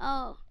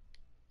 Oh.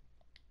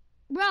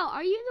 Bro,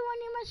 are you the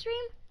one in my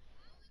stream?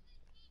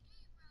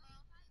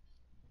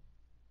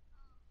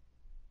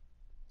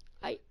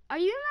 Are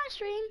you in my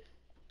stream?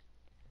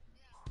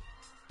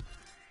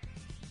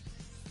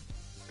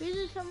 Because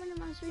there's someone in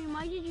my stream.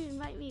 Why did you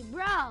invite me?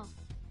 Bro,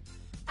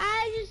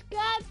 I just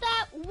got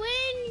that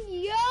win,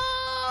 yo!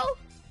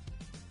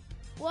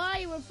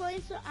 Why,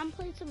 I'm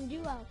playing some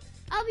duo.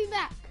 I'll be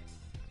back.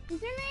 Is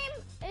their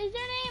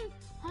name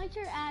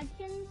Hunter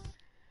Adkins?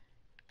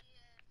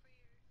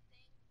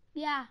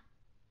 Yeah.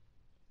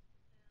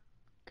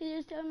 Cause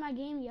you're still in my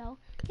game, yo.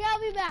 Yeah, I'll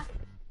be back.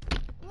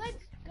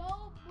 Let's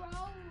go, bro.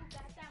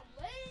 Got that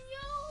win,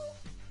 yo.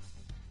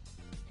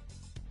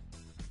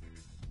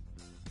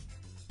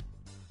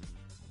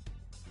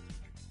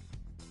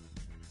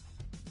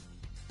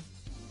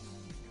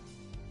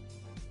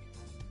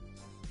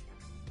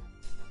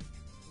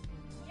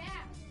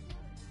 Yeah.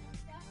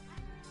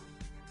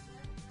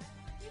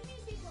 Give me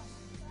a big one.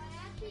 So I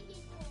actually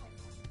can pull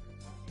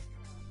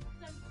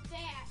some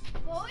fat,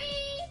 boy.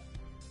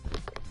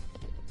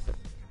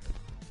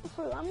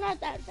 I'm not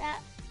that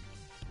fat.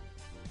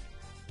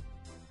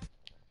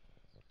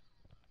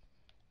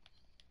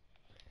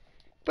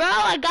 Bro,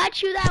 I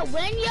got you that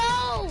win,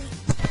 yo!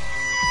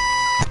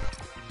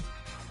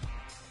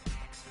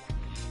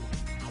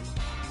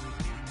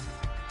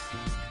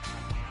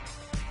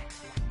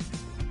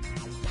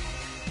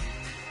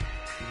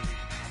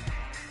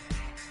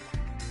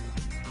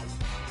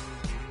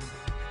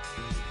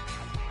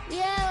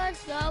 Yeah,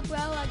 let's go, bro.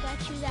 I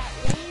got you that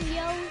win,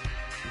 yo.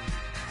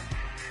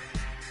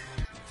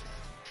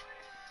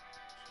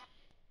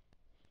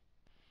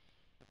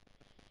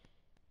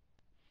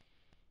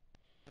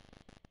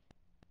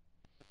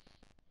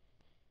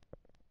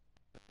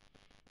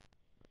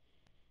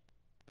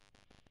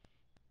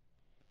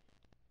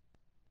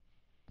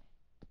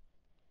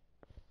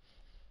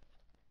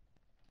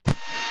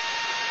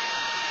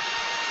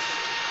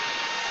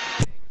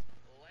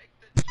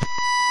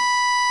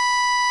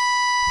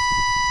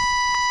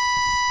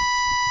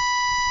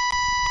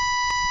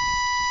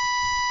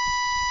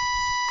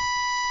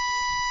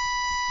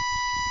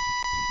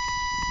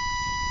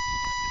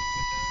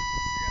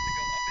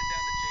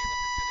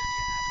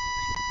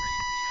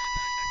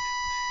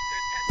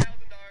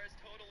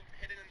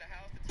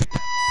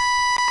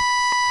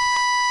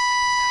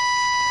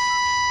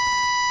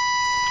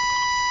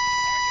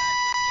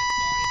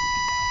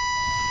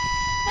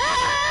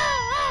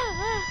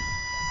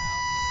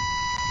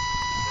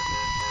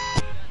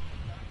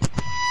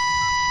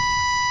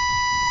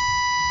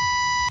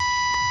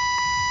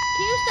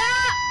 Can you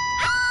stop?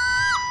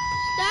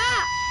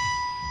 Stop!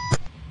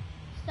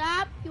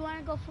 Stop! You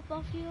wanna go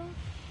football field?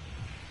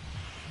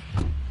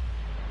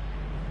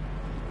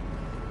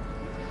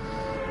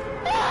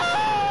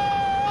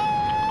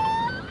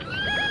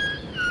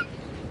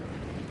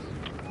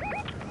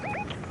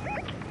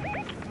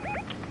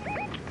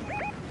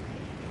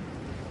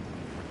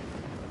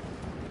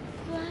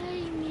 Fly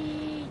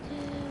me to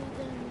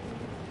the moon.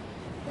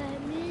 Let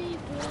me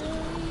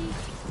play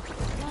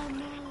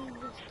among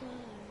the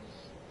stars.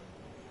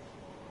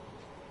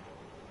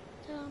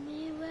 Tell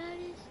me what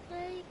it's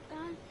like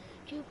on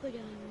Jupiter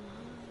and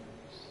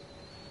Mars.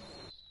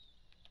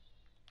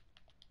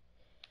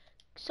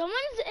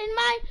 Someone's in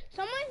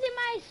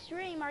my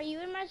stream. Are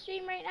you in my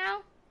stream right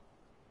now?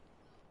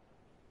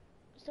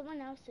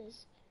 Someone else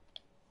is.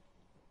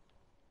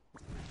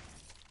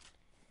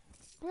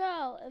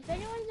 Bro, if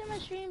anyone's in my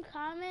stream,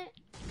 comment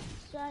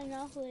so I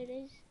know who it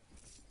is.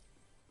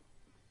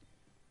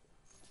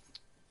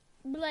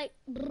 Be like,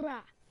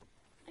 brah.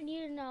 I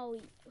need to know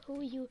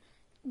who you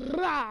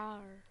brah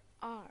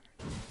are.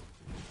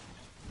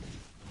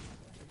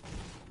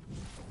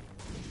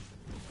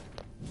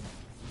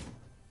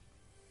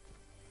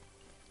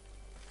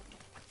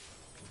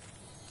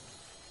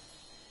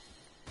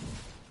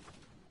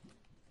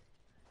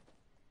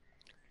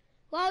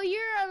 Well,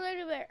 you're a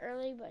little bit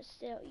early, but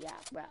still, yeah,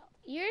 bro.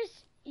 You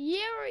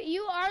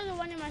are the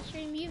one in my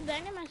stream. You've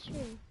been in my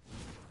stream.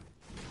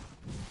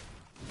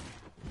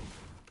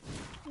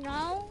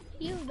 No,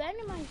 you've been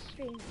in my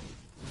stream.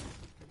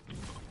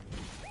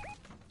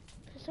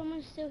 Cause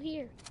someone's still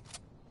here.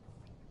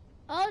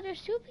 Oh,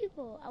 there's two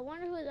people. I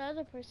wonder who the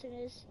other person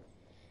is.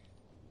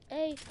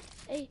 Hey,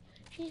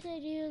 she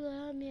said you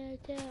love me, I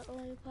tell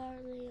only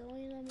partly,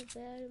 only love me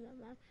better, my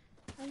mom.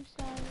 I'm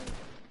sorry.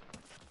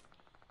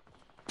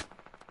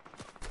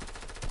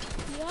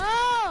 Yo!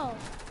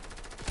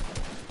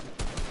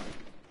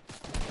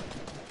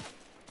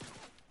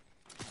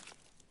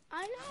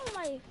 I know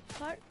my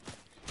part.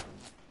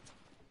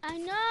 I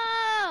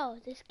know!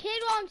 This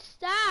kid won't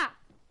stop!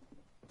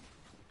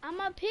 I'm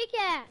a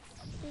pickaxe!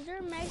 Is there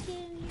a Mexican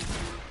in here?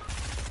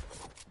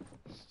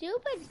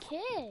 Stupid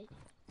kid!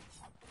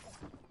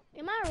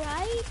 Am I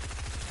right?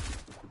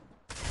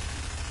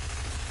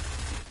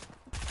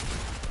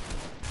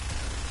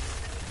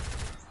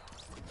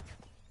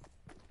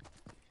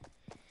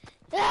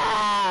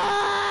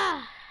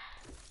 Ah!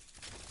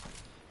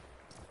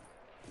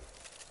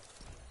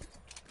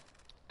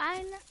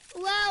 I know.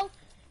 Well,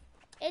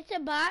 it's a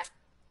bot.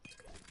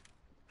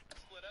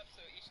 Split up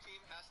so each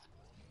team has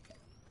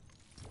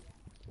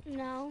to.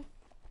 No.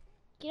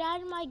 Get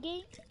out of my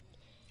game.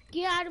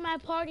 Get out of my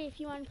party if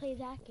you want to play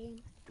that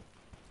game.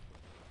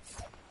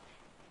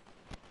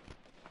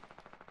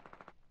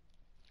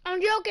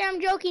 I'm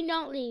joking,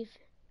 don't leave.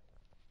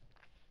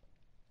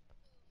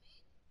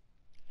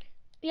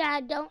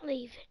 Yeah, don't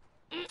leave.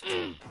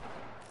 Mm-mm.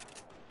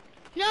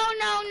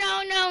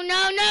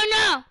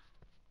 No.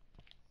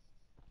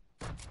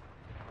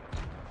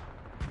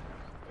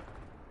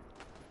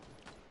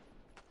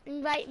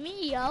 Invite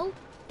me, yo.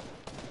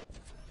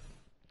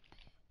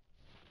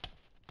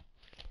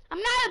 I'm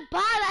not a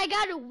bot, I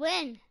gotta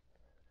win.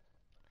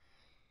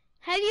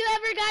 Have you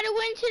ever got a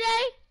win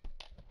today?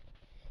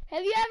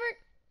 Have you ever?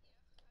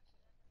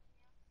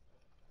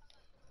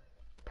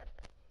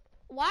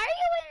 Why are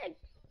you in?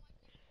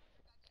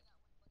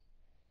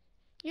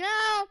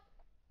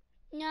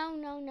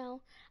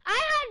 No. I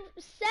had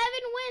 7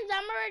 wins.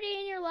 I'm already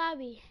in your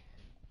lobby.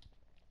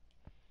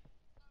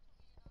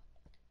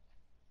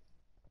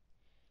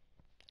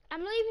 I'm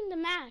leaving the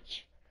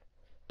match.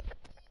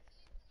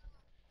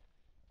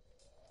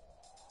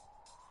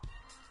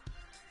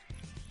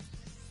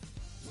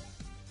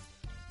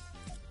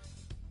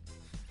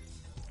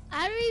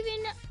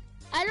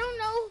 I don't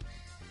know.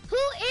 Who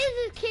is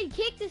this kid?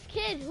 Kick this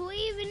kid. Who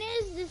even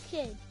is this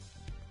kid?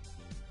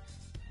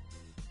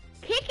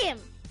 Kick him.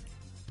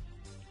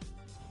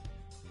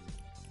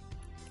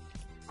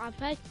 I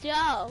bet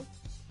so.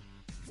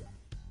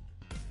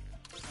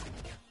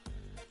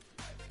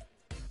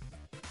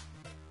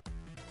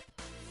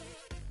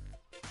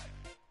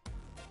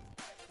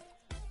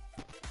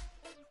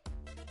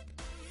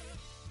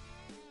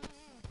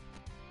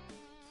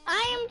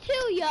 I am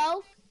too,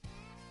 yo.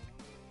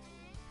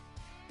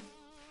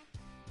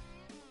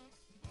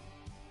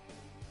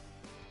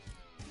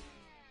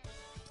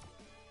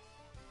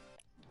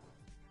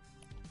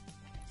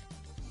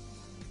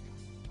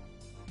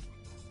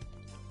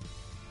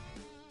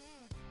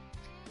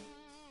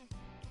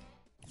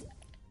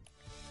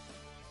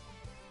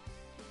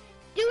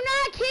 Do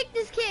not kick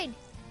this kid.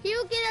 He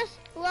will get us.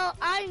 Well,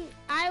 I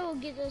will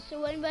get us a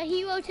win, but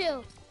he will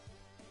too.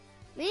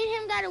 Me and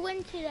him got a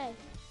win today.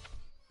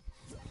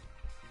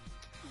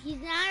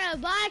 He's not a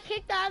bot.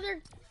 Kick the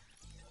other.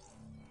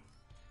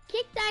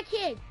 Kick that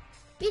kid.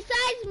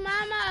 Besides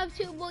Mama of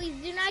 2 boys,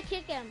 do not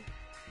kick him.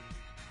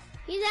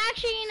 He's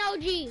actually an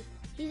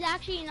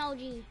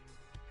OG.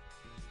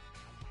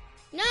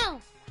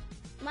 No.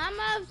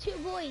 Mama of 2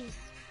 boys.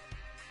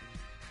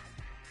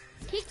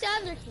 Kick the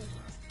other kid.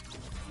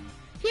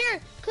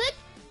 Here, click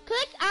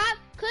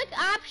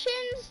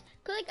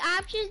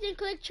options and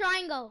click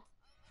triangle.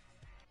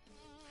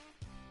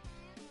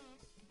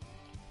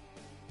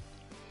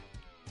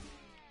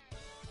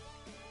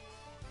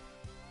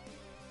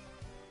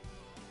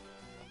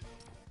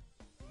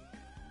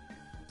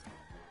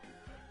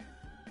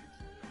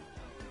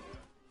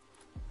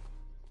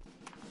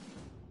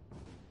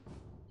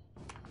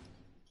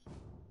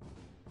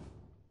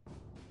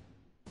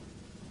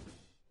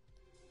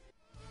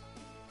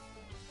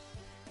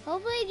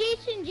 Hopefully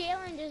Jason and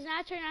Jalen does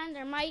not turn on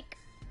their mic.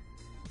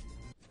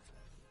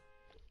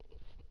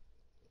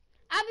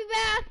 I'll be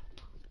back.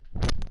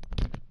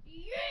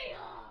 Yeah.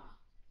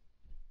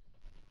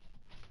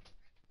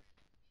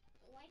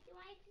 What do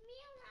I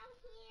smell out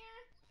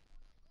here?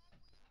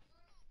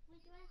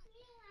 What do I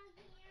smell out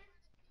here?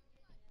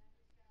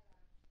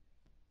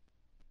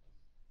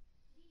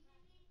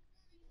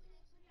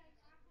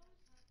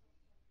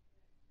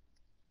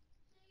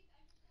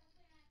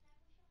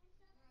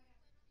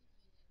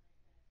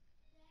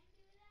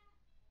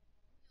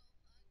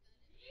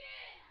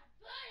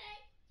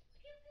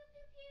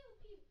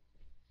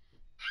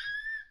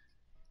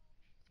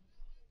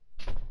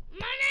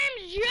 My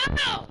name's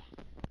Joe.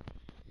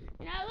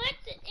 Now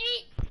let's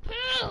eat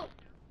poo.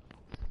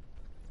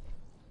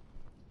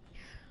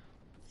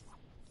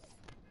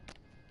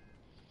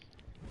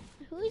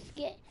 Who's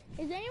gay?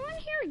 Is anyone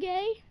here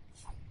gay?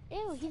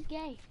 Ew, he's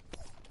gay.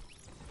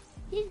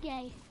 He's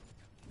gay.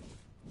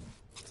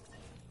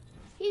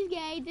 He's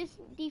gay. This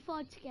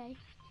default's gay.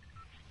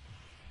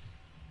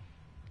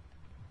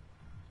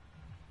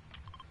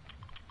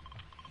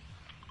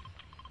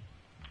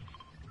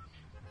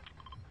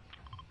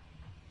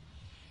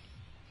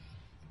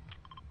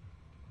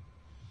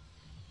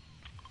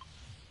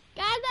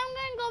 Guys, I'm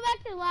gonna go back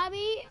to the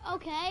lobby,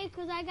 okay?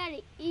 Because I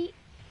gotta eat.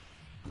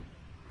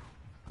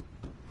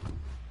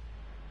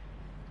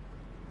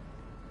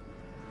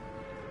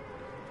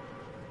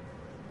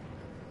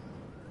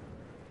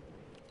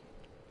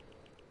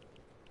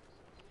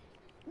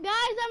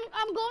 Guys,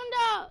 I'm going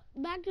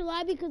back to the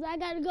lobby because I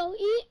gotta go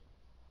eat.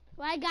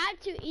 Well, I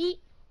got to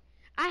eat.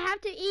 I have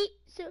to eat,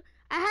 so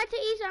I had to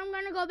eat, so I'm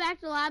gonna go back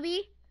to the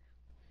lobby.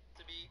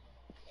 To be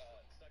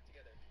stuck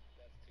together.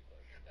 That's too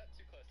close. That's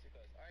too close, too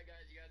close. Alright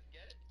guys, you guys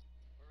get it?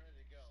 We're ready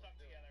to go. Stuck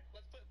together.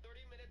 Let's put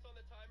 30 minutes on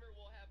the timer.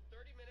 We'll have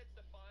 30 minutes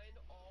to find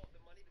all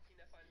the money. The team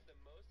that finds the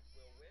most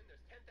will win.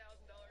 There's $10,000.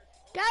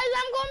 Guys,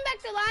 I'm going back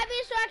to the lobby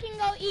so I can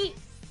go eat.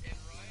 And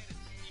Ryan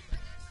and team.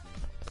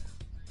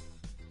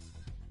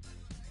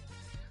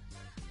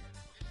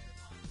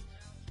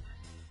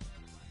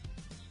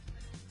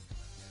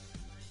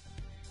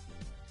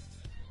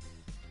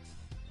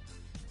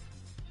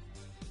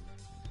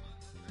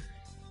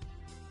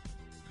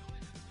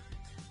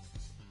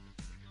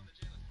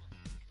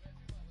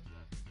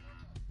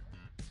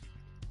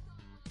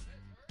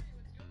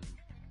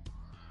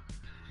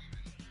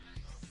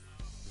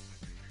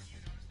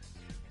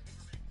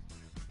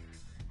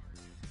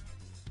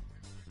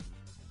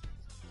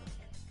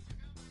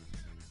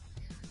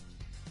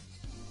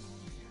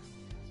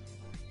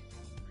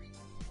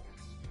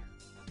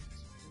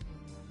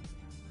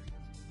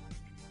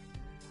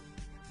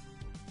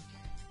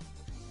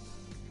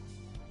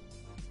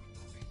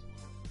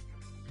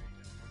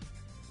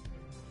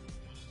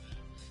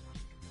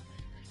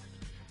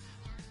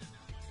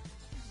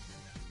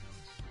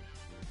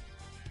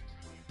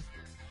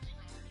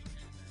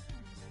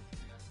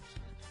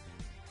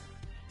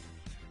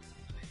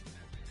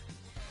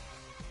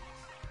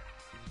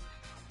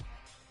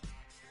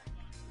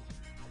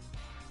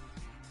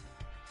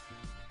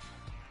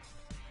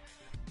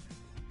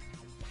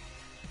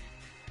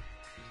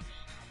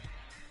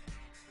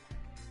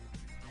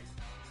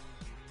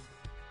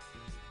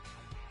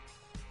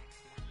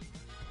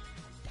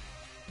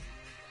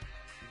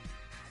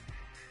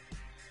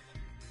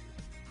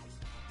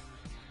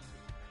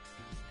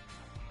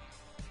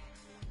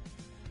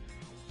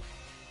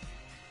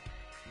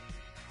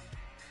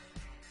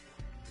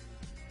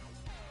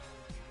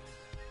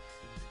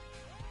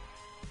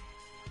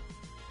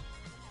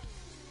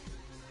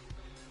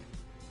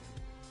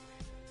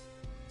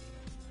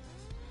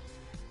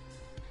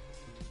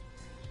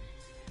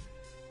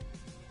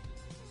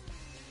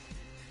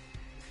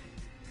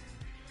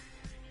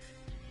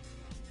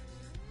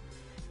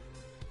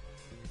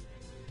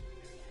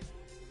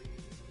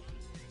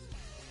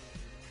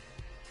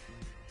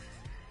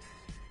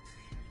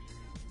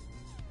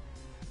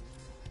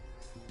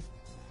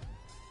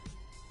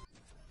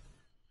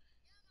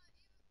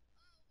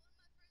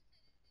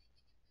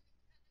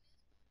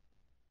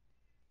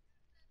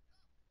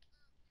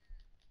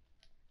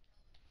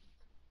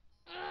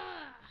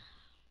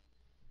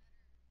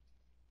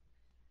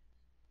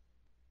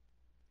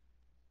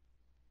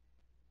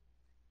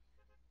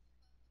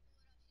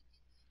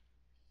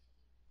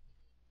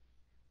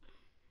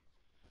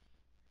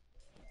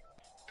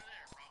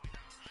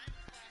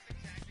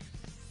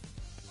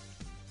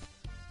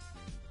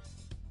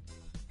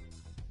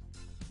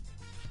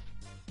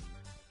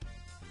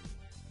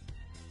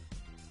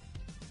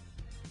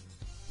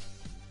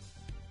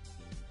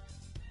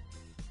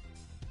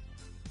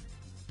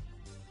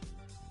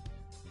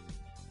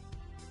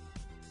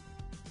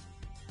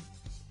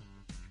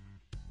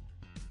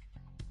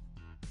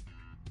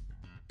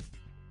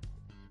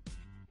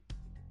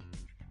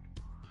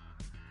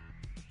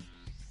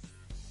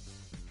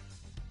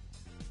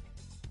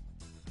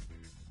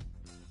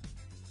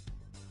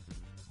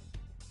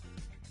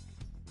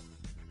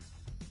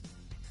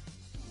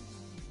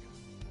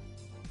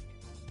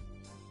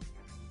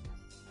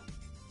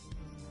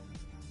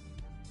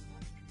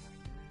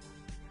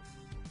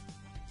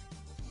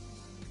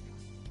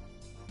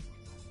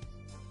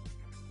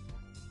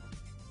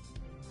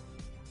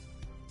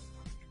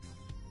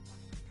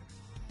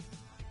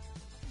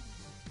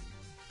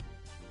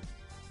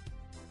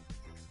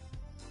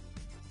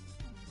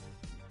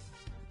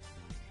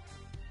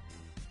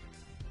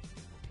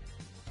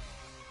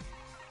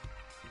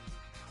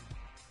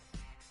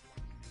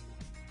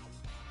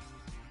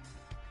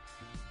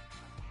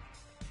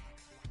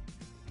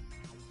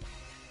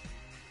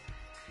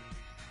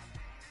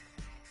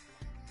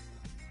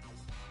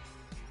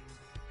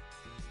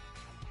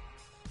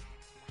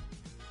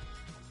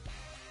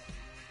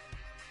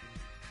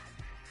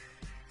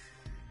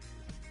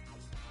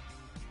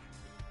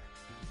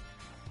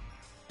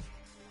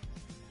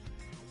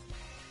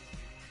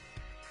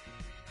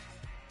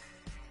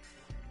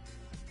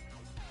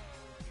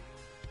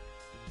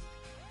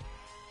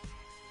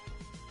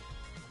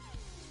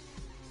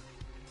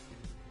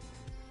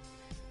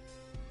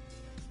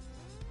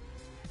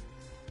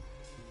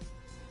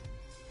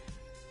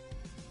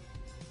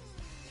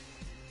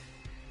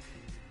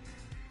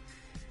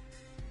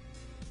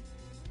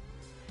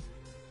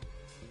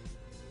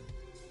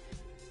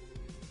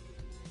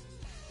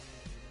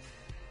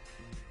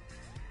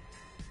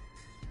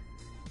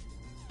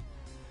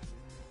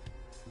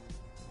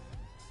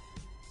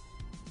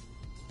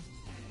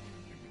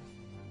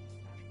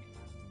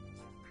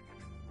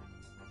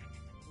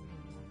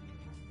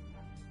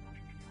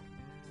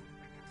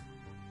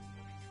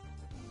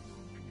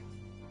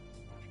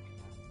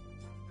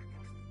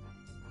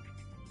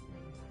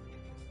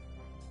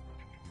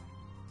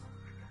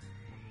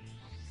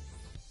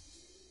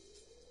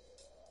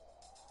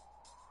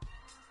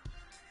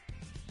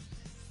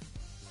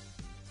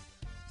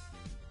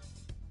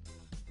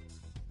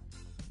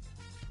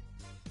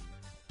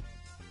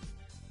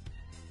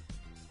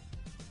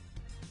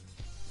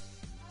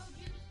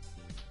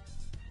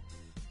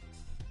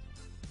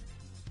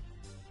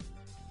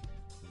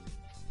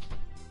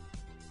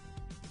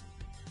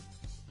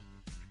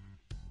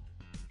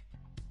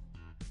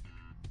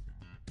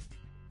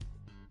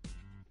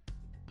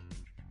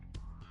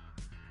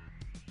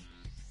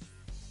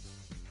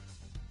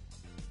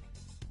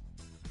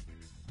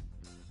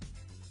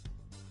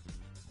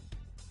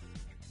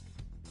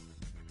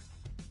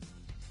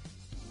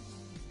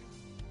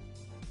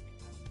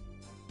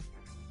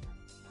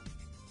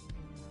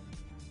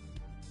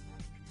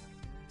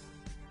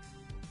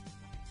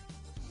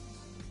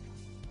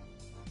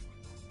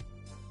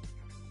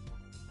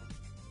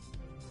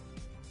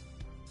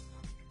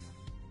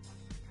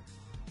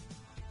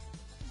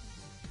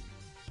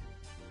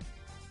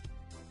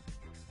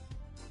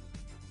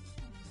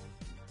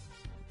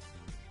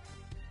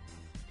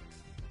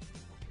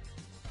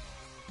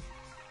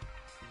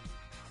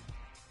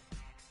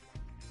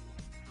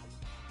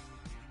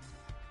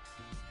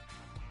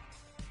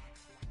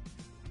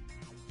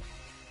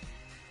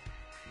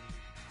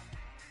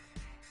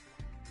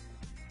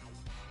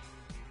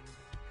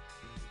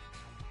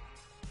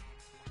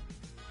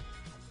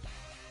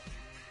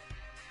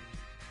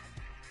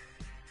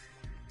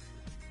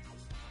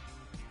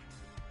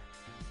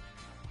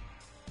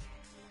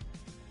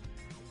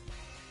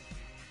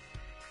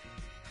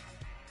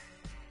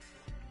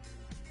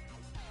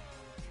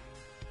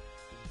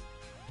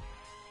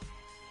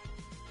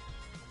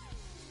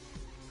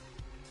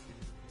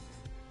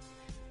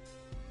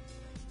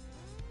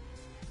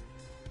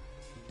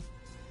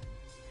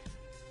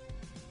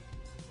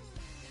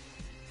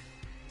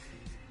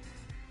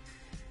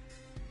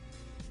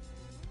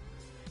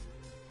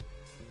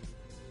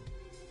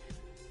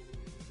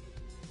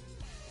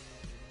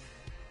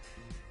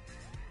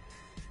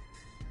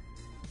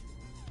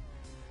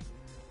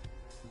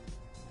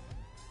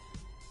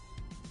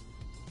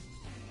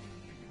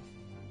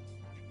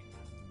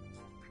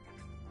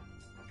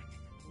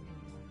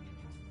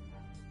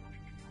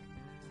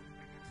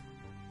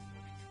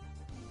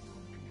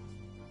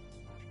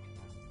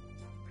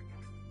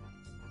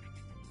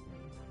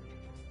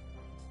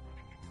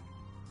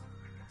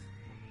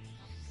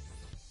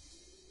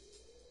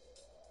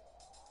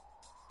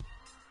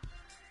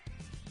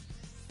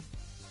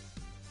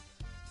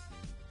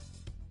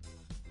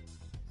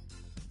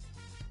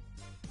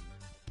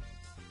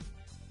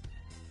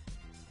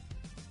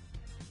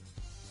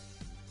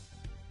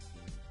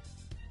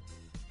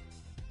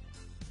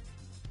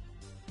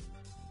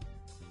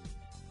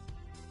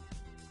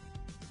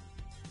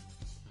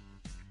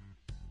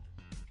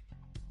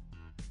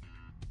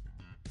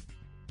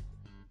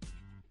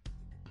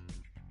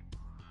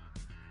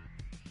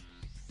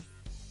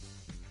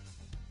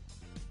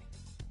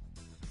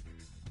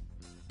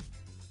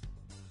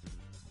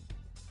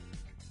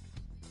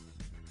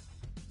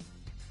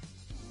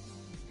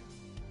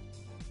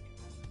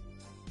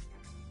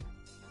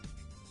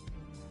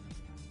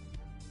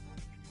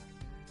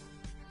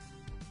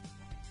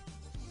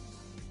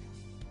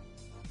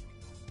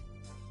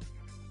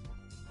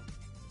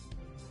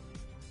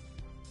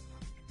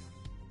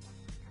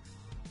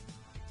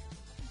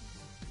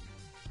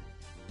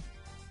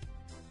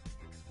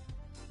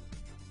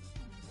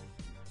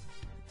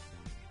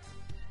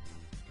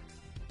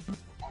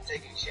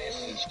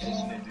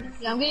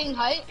 Yeah, I'm getting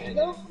height.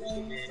 Though.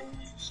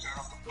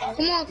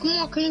 Come on,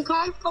 can you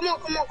come? Come on.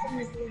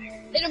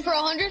 Hit him for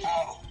 100.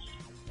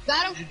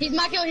 Got him. He's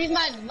my kill. He's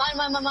mine.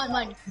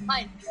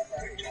 Mine.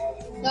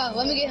 No,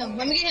 let me get him.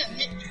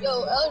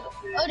 Yo,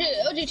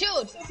 OG,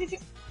 chill.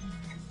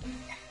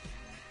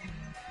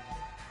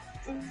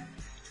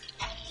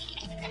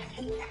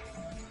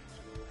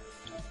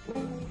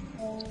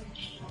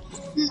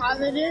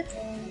 Out of this.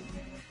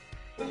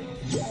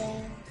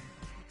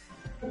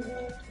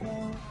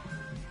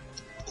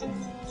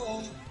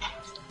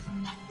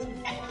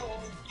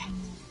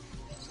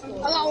 I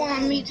got one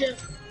on me too.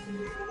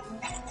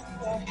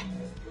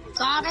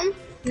 Got him?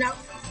 No.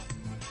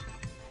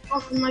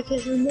 Off my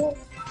kids remote.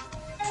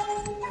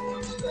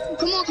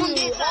 Come on, come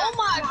get that. Oh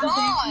my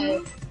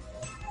god.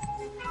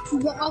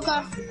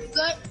 Okay,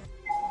 good.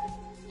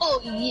 Oh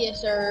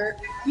yes, sir.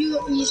 You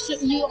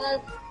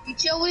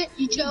chill it?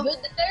 You chill? Good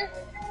there?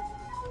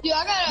 Dude, I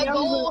got a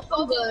gold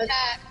fucking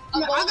hat.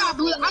 No, I got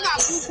blue purple.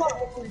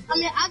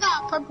 I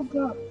got purple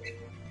cup.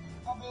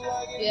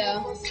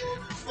 Yeah.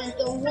 And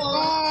the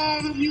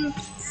one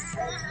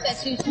that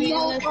shoots me in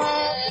the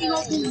head. You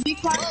hold this big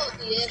part? Oh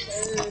yes,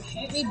 sir.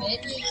 Shoot me,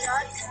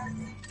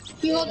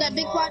 bitch. You hold that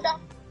big part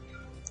down?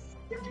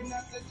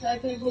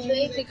 Talking to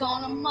basic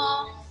on a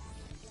mall.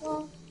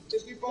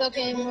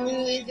 Looking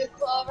with the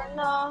cover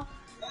now.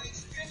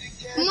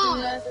 Come on.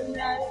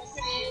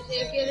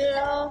 Take it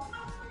off.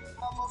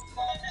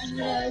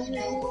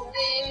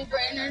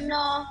 Brainer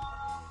now.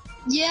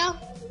 Yeah.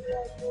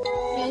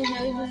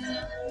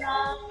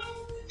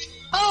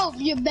 Oh,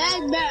 your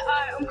bag.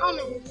 Alright, I'm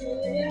coming.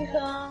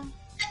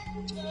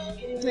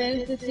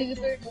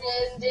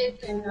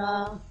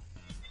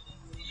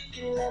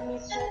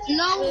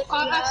 No, I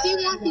see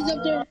one. He's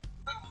up there.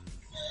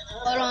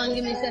 Hold on,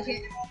 give me a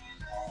second.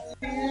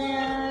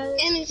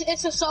 And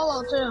it's a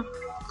solo too.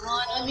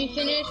 Let me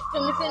finish.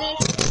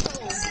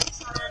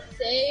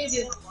 Save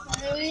you.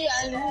 Maybe I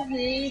just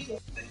need to.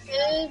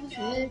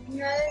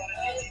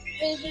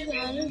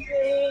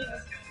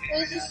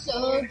 This is so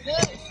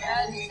good.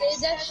 I'll save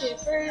that shit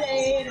for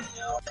later.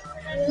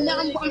 No,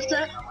 I'm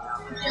straight.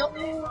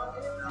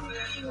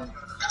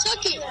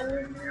 Took it. I'm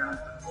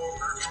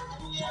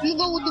gonna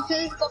go with the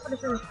finish. Go for the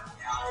finish.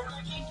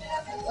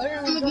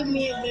 I'm gonna give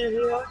me a bit of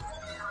it.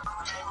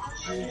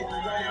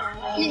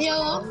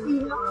 Yellow.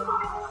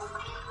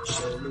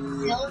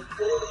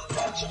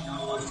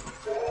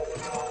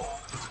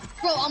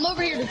 Bro, I'm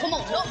over here. Come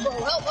on. Help, bro.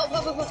 Help.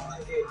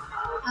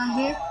 I'm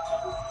here.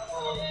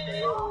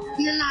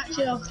 You're not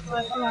chill.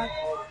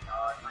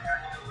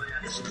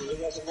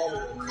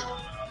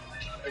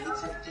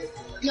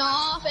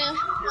 Nah, fam.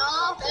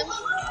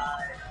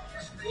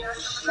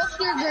 What's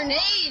your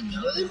grenade,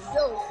 dude?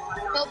 Yo.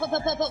 Help.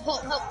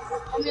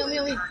 Help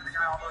me.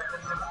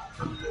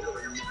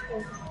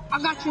 I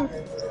got you.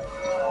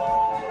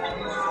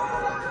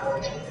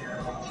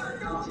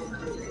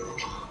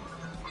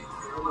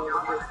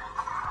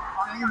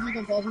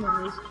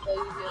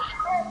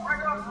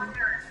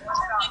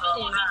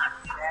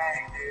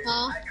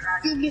 Huh?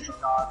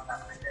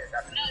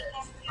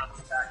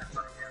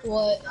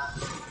 What?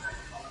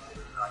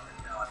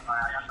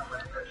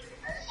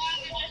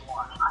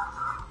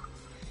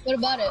 What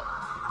about it?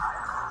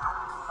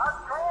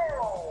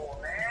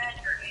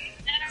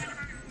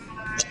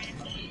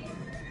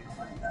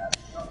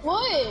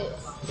 What?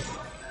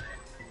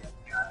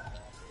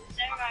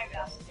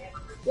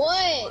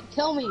 What?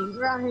 Tell me.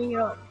 We're out hanging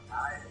up.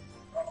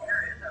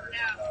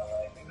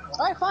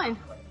 Alright, fine.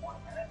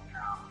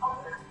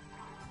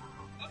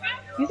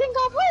 You think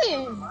I'll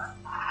win?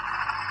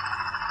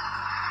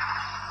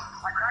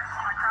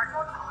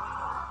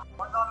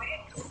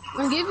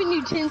 I'm giving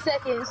you 10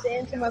 seconds to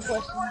answer my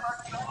question.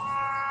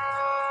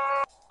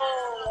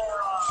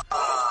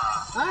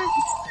 Alright.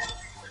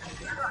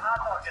 There's a hot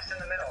dog just in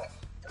the middle.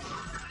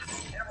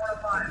 Hit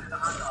 105, the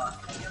hot dog.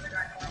 The other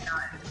guy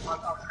 29. Hot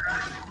dog's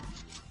cracked.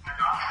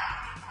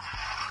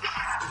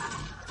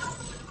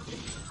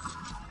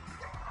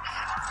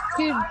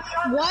 Dude,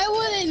 why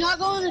would they not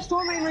go in the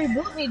storm and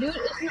reboot me, dude?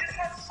 It's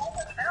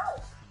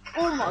not...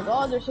 Oh my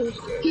god, they're so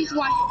scary. He's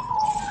white.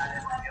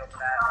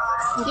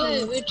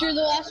 Yeah, but you're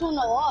the last one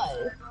alive.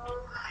 You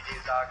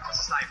dog, it's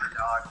a sniper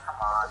dog. Come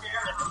on.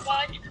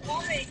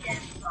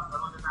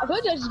 I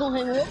thought I just don't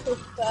hang with so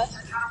fast.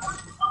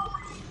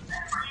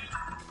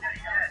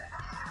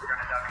 You're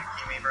gonna WQ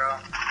me, bro.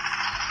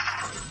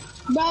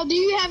 Bro, do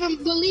you have a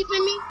belief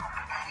in me?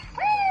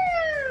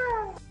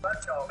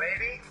 Let's go,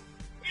 baby.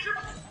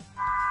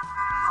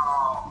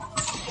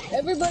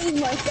 Everybody's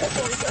my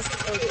second.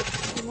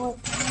 What?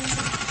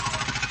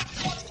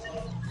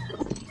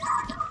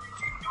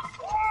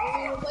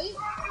 Wait.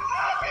 Oh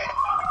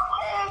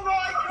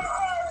my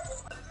god!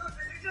 Dude,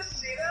 did you just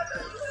see that?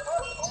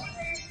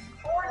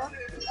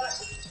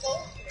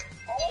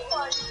 Oh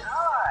my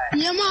god!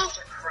 Yeah, ma.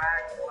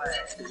 Cracked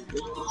leg.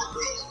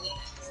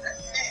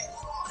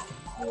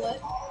 What?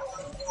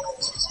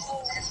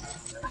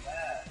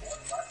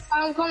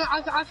 I'm coming. I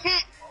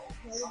can't.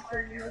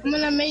 I'm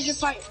in a major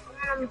fight.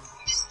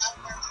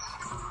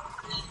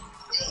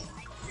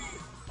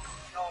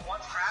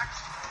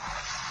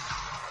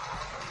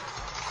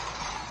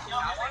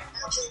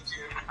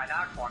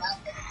 knocked one.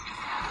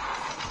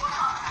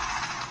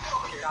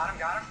 Got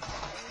him.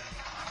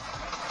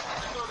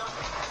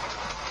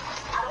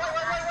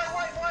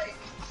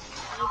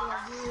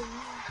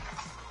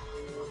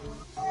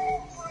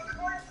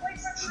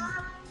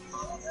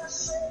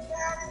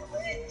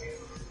 Wait.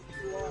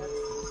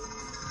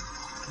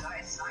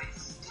 Nice.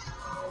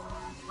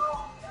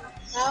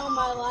 How am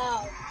I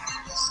loud?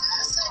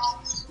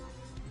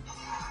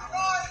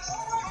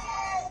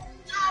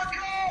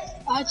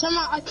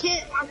 I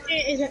can't, I'm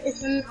in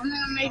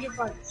a major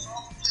fight.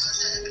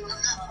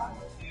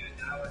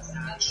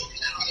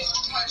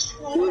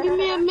 Can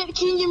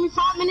you give me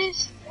 5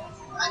 minutes?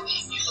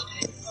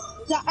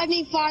 Yeah, I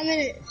need 5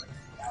 minutes.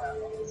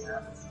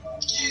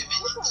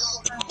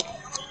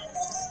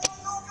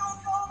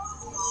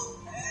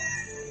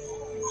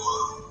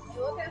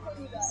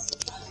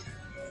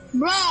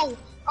 Bro,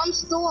 I'm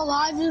still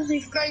alive. This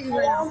is crazy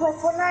right Y'all now. play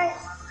Fortnite?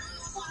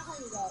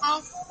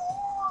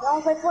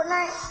 Y'all play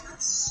Fortnite?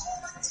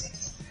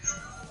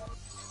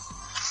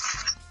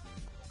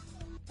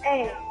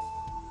 Hey,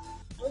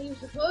 Well, you're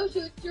supposed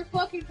to. It's your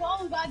fucking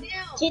phone,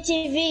 goddamn.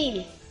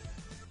 TTV.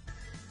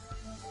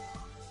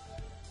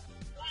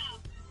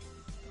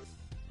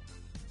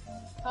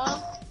 Huh?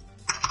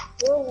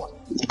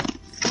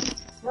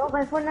 Y'all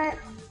play Fortnite?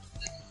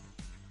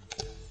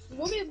 You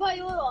want me to buy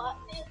you a little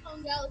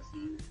Samsung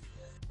Galaxy?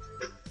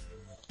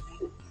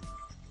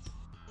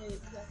 Hey,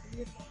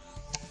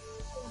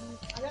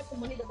 I got the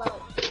money to buy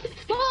it.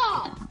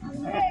 Stop!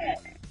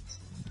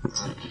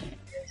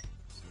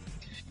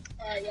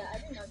 Yeah, I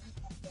didn't know.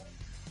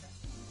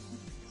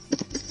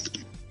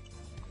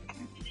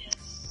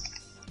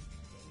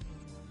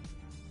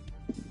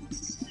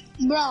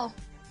 Bro.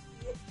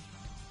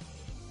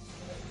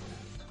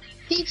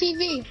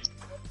 TTV.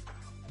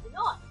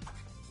 Not.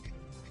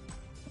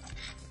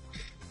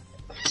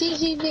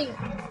 TTV.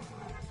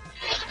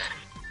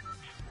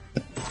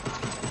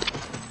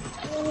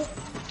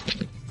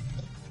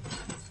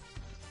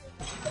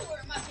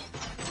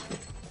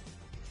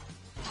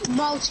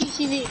 Bro,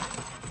 TTV.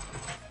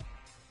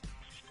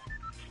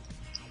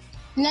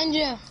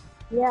 Ninja.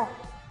 Yeah.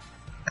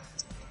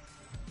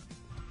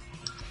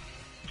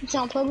 You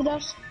wanna play with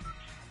us?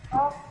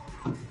 Oh,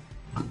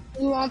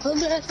 You wanna play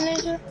with us,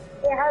 Ninja?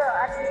 yeah, hello,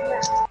 I just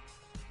met.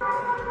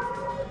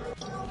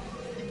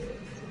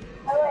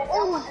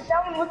 Hello, if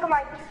someone look at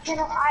my YouTube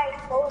channel, I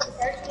expose the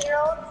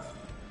 13-year-olds.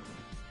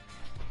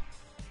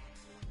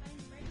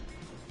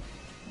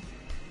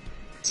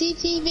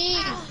 TTV.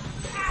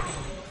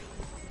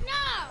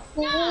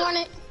 We want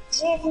it.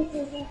 Me and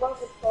TTV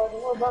both exposed,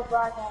 and we're both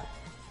broadcast.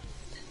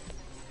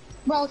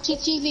 Bro,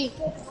 TTV.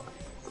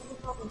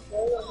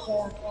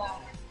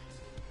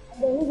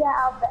 And then he got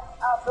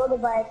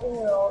outbuilt by a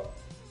 10-year-old.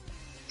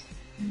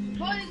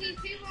 What is these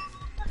people?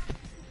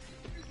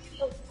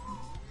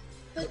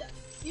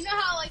 You know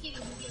how like it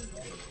is.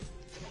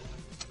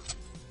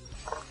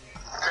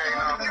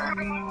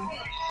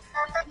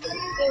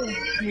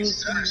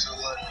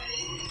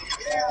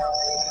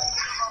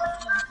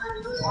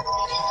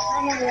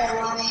 I never got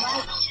one. My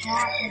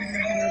cat is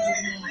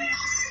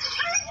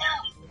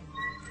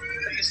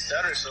You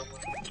stutter so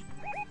much.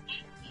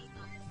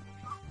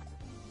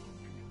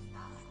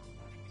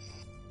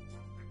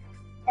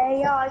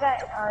 Hey, yo, I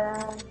got,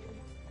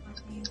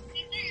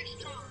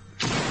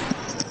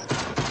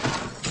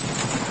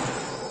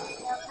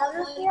 have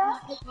this here?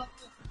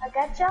 I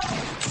got you.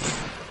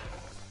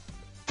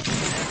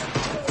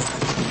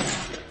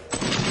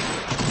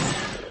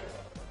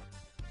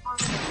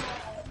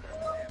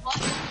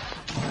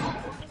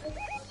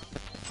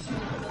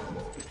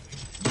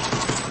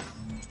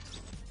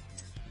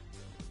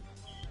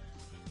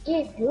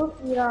 Get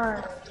goofy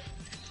on.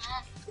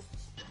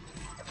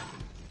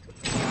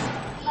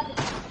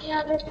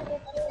 Yeah, this is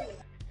it.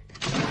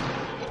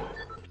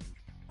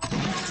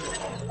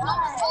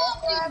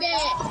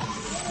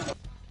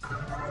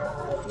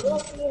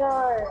 Goofy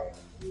on.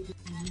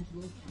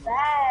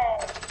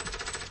 Bad.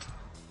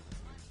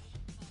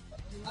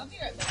 I'll be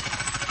right back.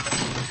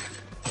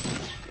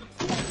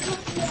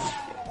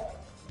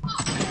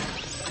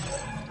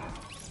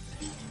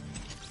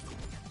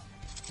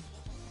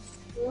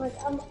 Like,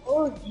 I'm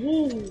OG.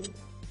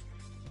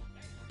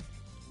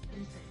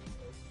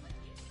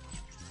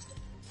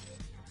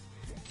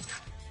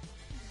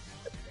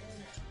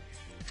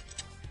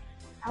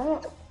 I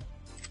don't.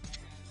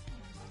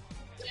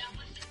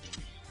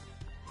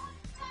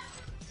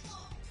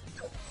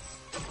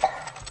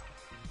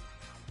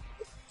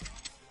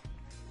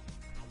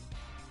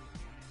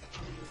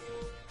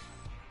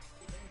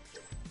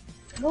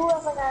 Who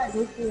else I got a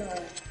goofy on?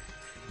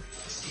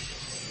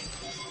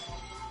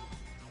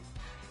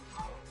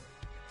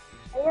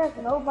 There's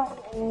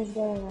nobody in this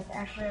game that's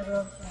actually a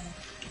real fan.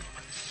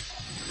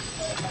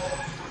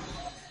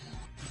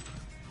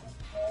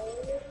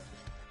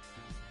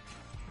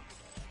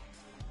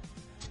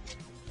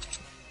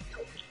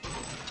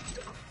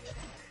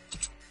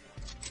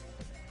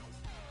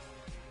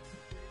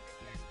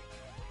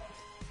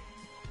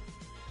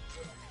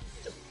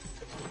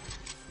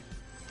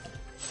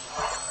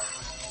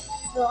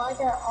 So I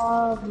got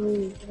all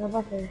blue. And I'm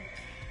about to.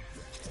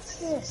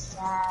 This is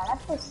sad.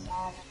 That's so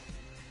sad.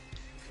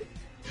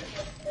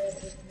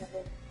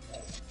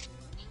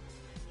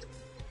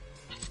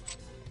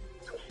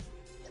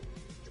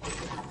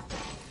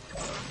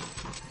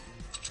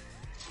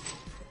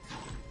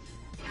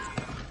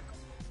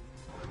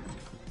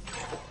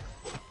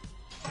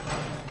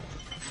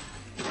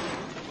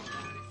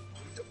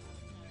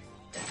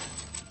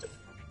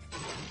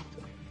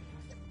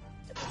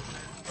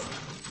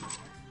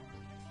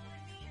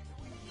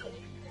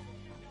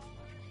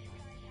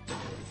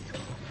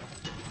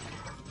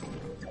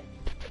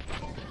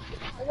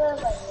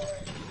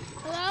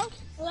 Hello?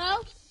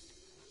 Hello?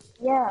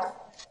 Yeah.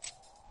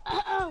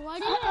 Why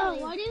did I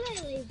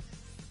leave?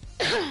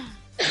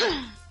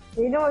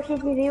 Do you know where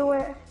CTV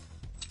went?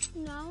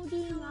 No, do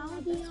you know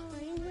where?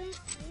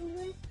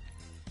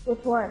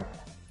 Which one?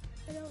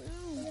 I don't know.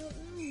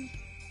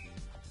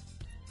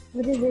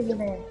 What is it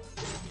in?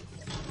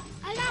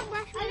 I got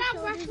brushed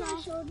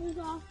my shoulders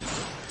off.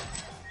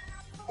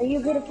 Are you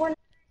good at Fortnite?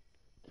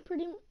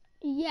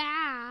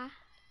 Yeah.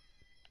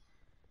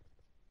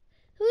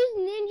 Who's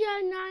Ninja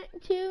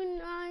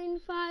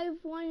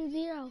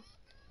 29510?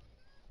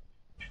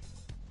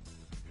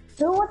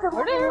 Who wants to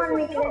Fortnite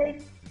me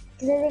because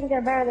they think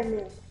they're better than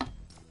me?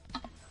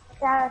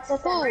 Yeah, it's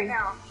right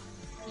now.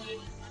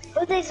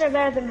 Who thinks they're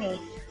better than me?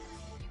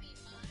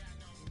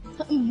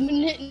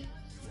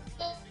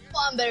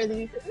 I'm better than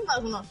you. You might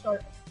as well not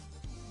start.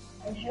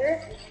 Are you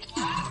sure?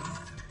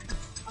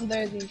 I'm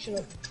better than you. Shut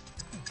up.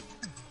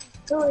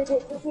 Who is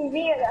it? CTV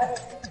or the other?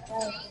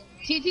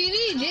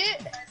 TTV, Jit.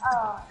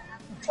 Oh.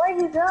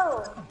 Where'd you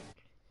go?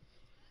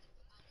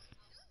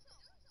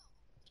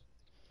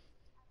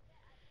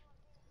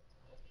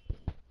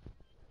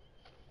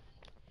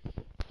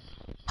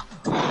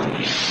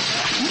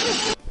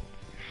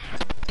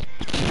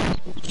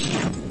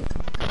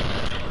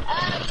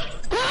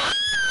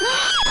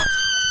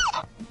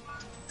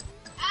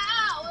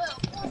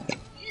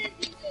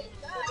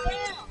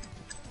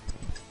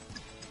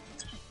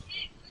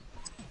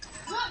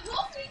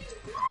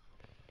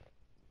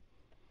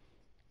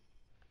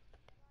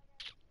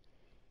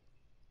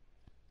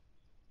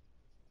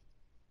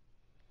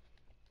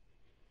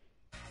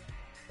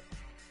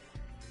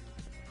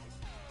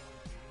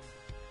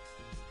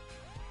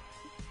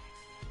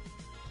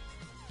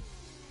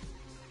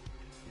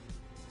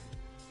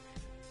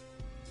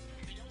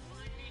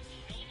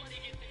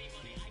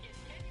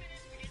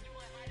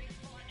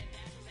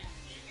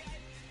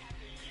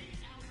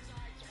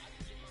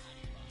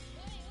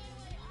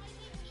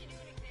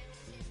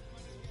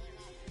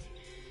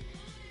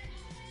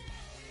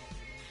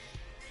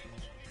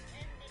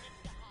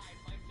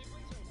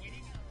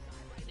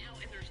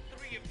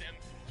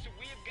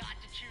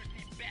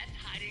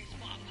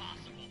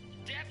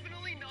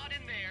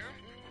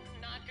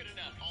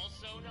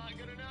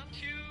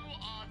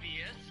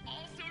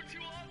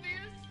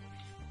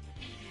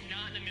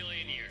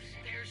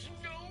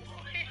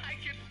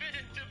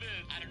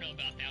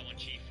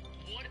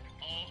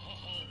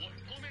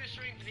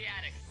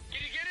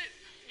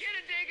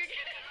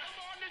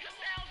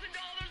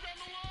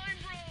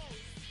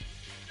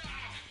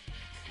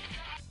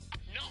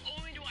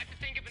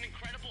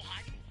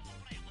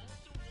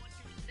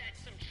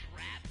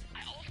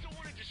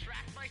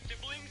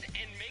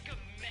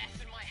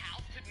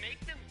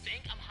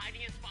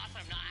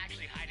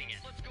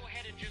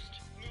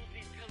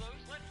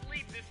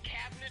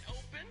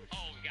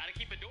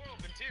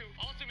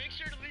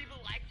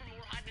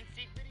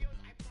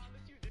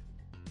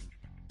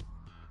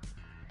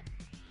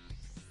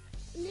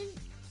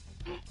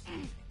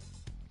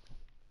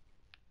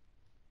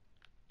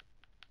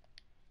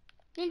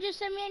 Ninja,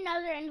 send me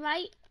another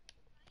invite.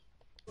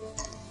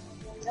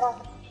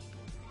 No.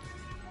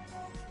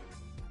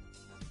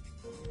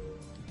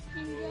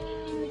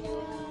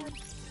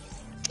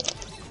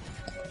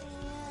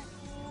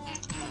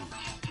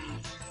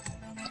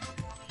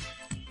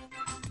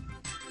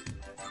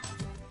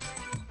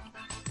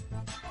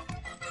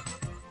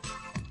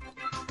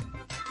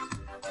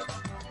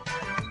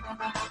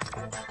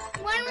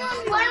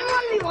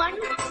 One.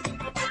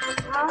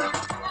 Huh?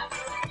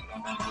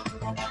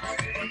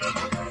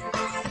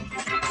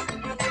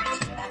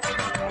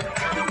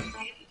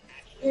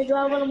 Do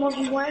I want to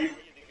 1v1?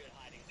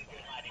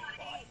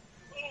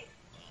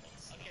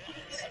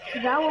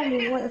 Because I want to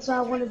 1v1, that's what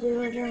I want to do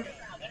right now.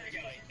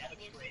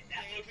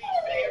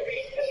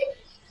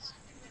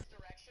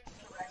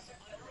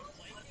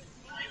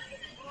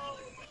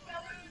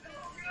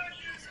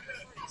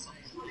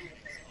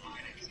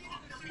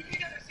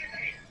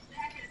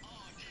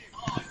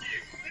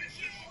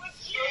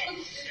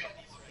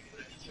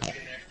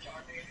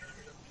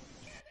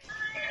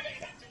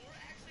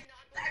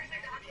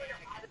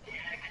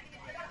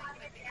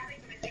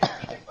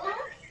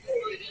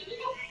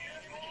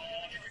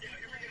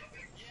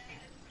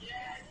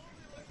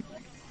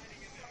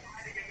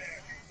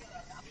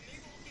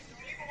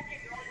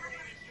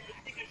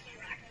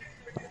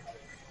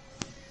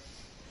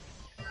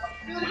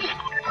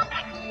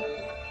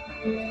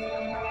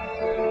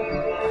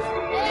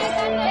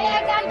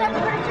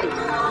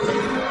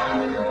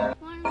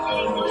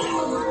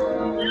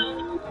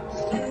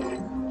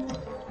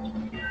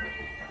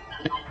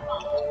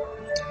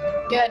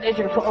 Yeah, it is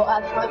your fault.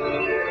 That's fine.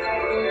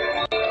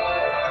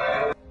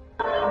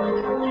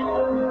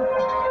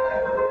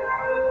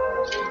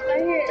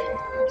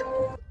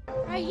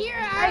 Right here,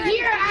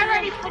 I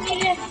already put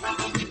it in.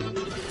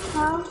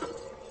 Huh?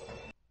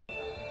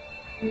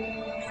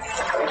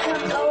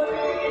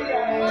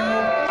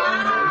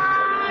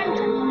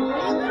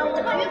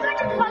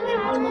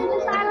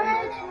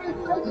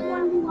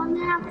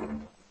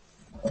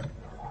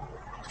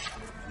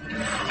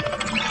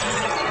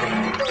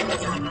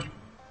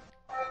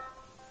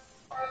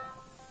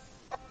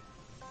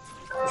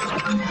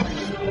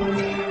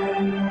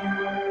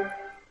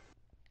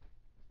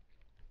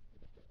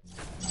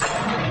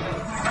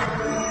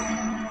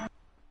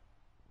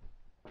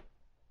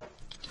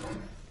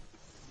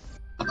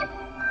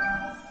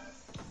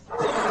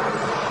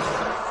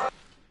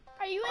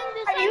 Are you in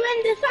this? Are you in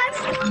this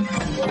one?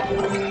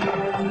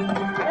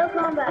 No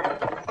combat.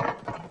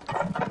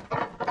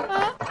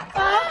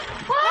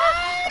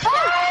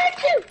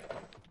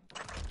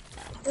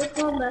 No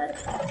combat.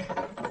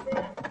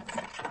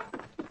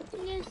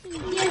 Yes,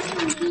 Yes,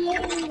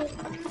 indeed.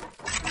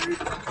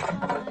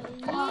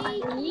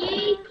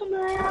 Yay, come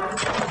around.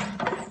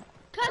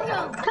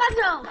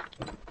 Cuddle.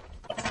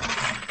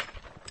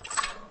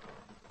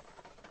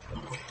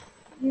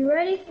 You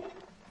ready?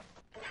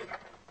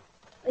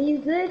 Are you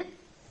good?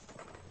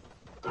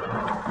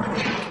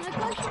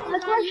 The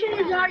question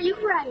is, are you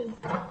ready?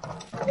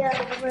 Yeah,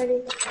 I'm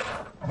ready.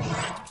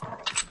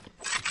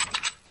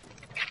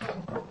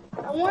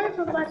 I wonder if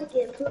I'm about to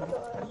get pooped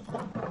on.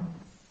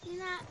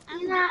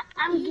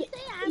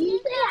 You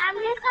say I'm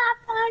gonna clap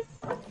on.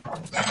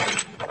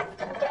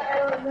 I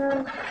don't know.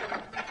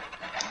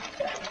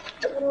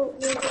 I don't know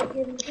if I'm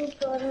getting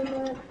pooped on or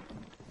not.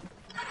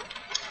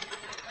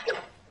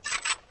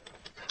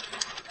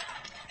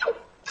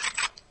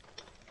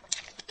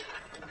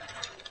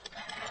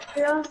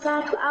 Here, I'll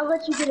stop. I'll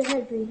let you get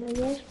ahead, please,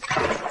 okay?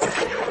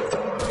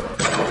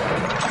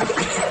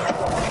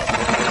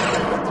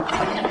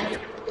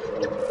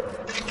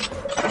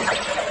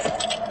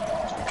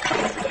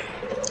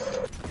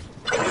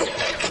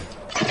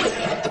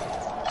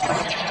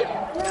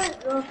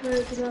 Go for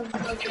it, because I'm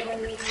fucking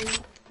already.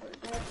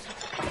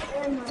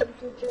 And my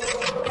teacher.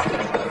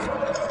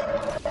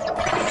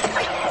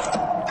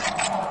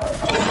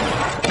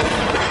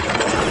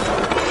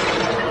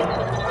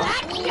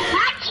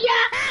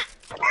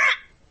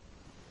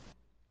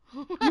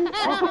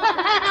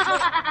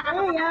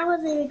 Hey, I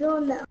wasn't even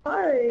going that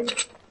hard.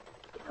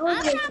 I'm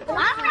not going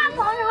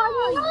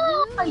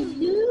hard.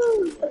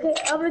 You. Okay,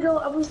 I'm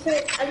gonna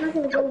start. I'm not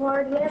gonna go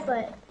hard yet,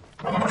 but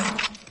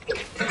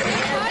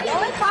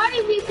What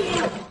party we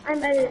can?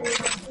 I'm editing.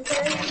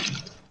 Okay?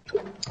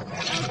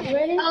 You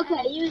ready?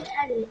 Okay, you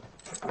edit.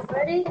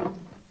 Ready?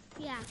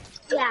 Yeah.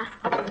 Yeah.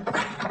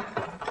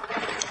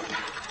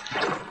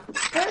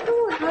 We're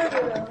going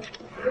harder though.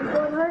 Are you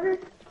going harder?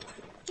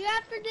 You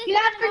have for this. You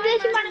have for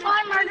this one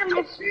on murder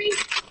mystery?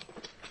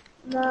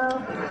 No.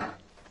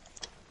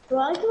 Well,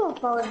 I can go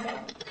forward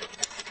now.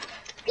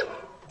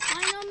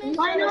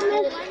 Why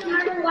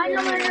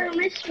no murder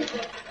mystery?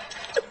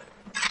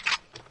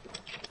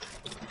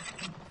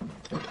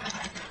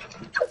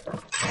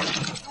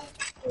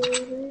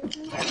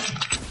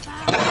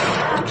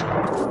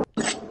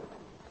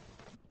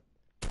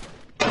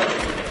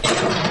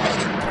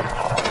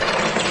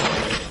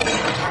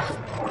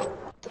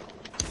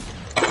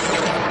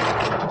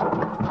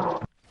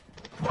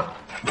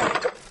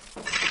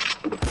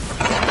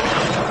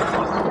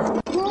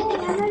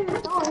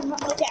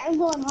 Okay, I'm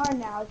going hard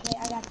now. Okay,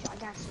 I got you.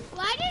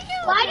 Why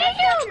did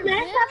you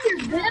mess up your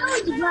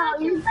builds, bro?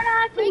 You're gonna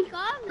have to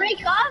break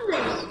all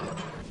this.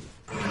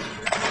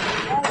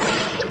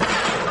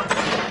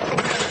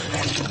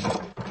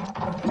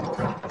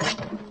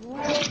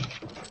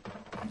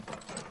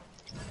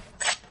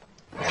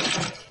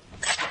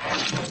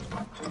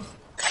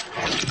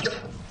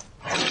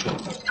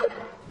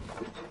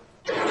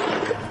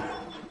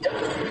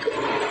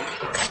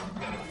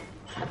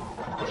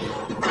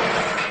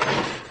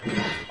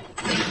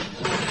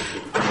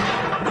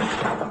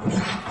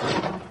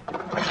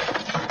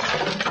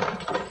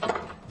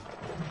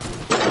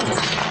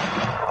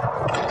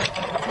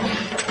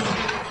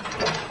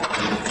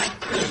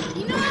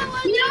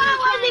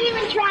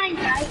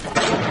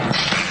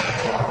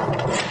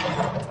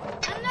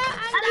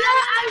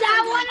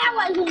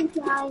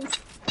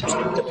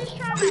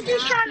 He's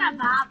just trying to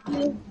bop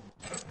you.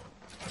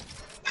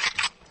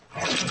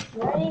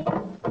 Ready?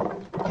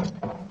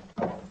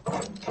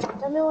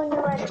 Tell me when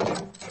you're ready.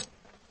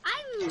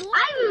 I'm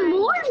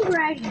more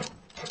ready.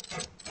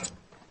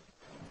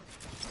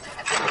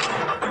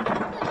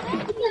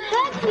 What the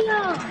heck,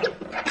 yo?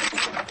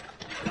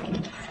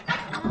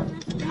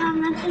 I'm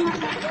messing up.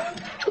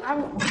 You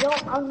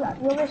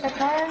want me to start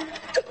tiring?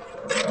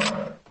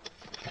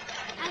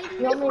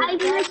 I'm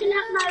messing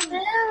up my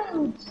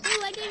builds.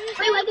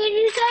 Wait, what did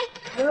you say?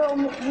 You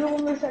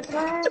want me to start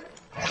tiring?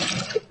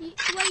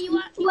 You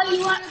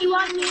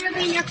want me to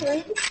be your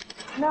friend?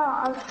 No,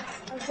 I'm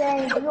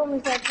saying you want me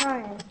to start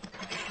tiring.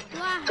 Do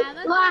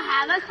I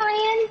have a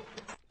clan?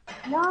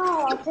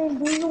 No, I'm saying,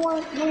 do you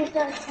want me to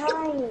start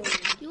trying?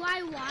 Do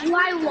I want? Do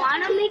I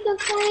want to make a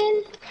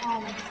clan?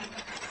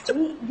 Do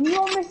you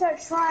want me to start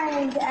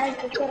trying to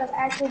instead of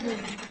actually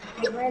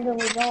just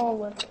randomly going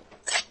with it?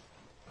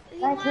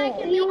 That's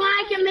it. You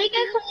want I can make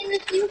a clan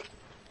with you?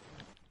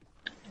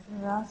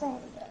 That's what I'm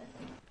saying.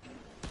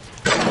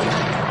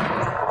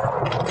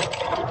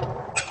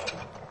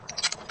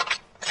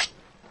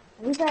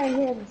 At least I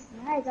hear the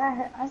snipes.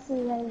 I see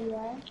where you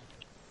are.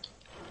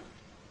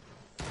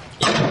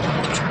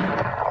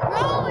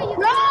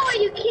 Bro,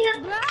 you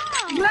can't.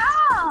 Bro.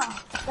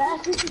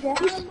 That's what you get.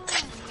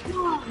 Come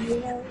on,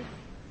 man.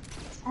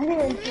 I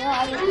didn't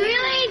know.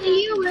 Really? Do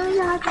you really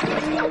have to do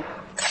that?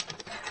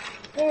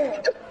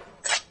 Here.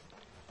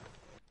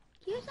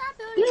 You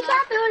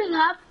stop building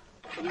up.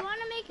 You want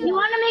to make You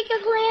want to make a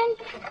clan?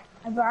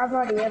 I've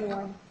already in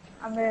one.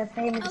 I'm very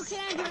famous.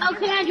 Okay, Oh,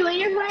 can I join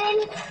your clan?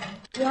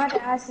 You have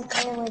to ask the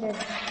clan leader.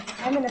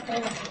 I'm in a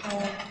famous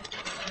clan.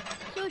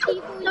 So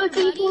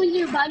Tifu is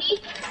your buddy?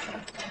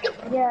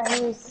 Yeah,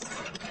 he's.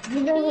 You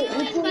know who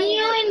E.T. Can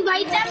you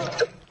invite them?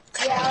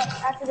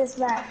 Yeah, after this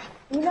match.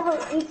 You know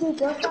who E.T.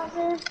 Ghost House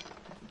is?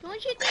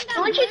 Don't you think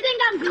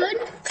I'm good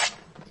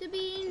to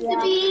be to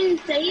be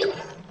insane?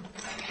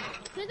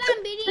 Because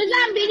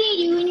I'm beating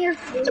you in your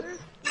face.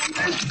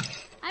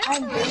 I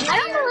don't believe I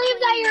don't believe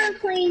that you're a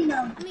clean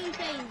though. I mean,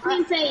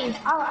 Insane.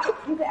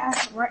 You can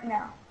ask right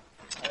now.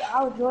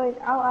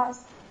 I'll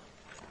ask.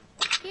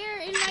 Here,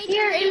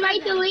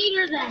 Invite the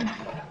leader then.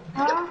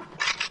 Huh?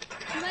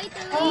 Invite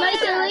the Invite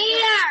the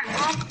leader.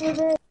 After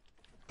this.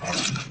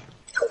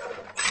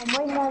 I'm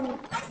waiting on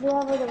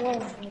whoever to win.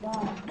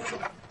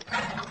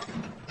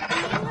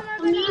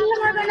 Me and him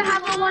are gonna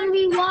have a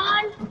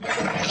 1v1.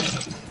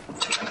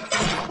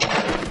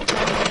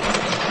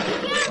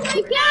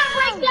 You can't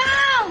break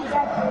down!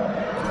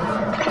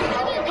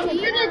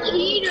 You're the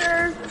cheater.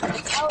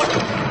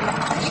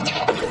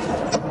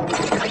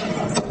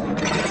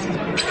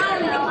 I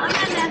don't know, I'm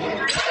not that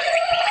guy.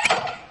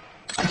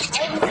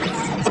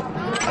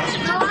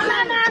 No, I'm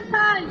not that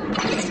guy.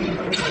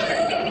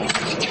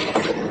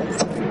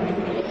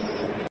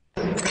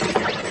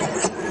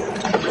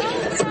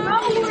 Bro,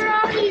 where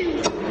are you?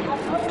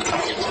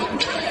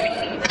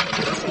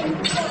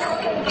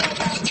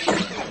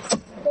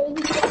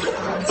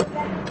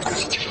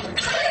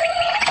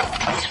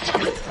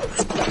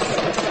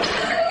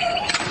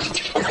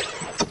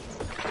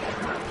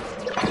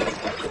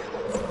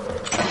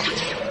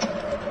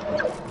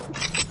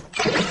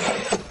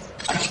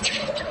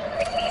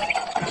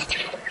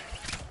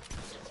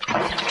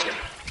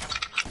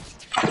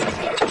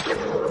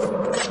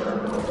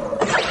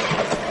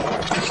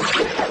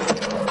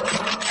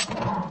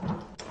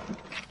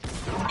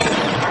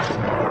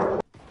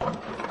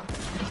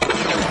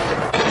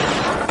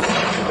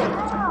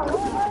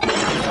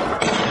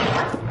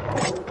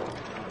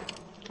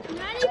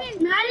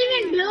 Not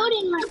even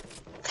building like.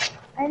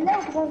 I know,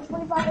 because I'm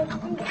 25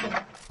 HP.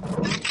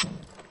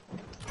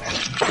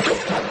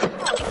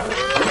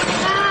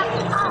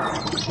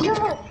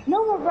 No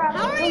more brown.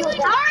 How are you in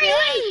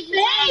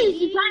Space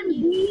if I'm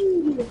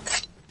beating you?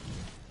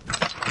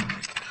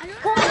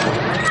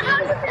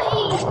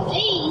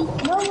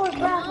 No more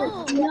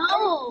grappling.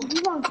 No. You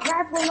want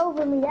grappling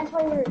over me. That's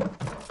why you're...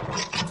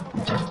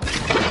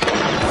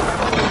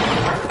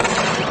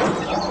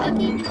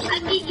 I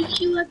beat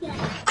you again.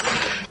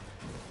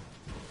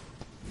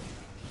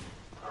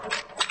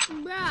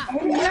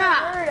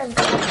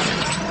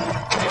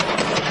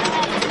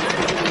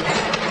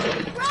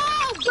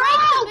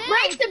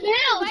 Break the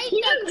build. Can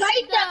you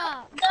invite the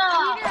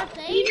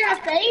leader of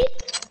face?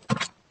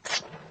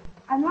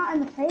 I'm not in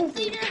the phase.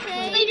 Leader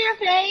of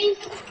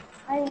face.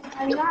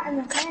 I'm not in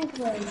the fan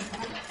club.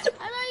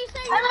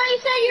 I thought you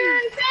said you're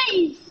in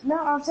face. No,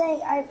 I'm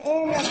saying I'm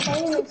in a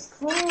famous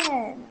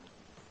clan.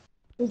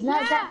 It's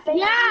not that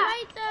famous. Yeah.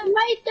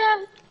 Invite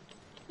the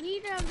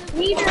leader of the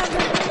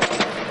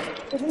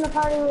It's in the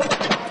party with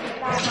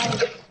not my...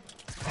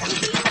 Is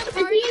he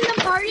in the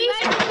party?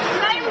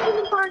 Invite him to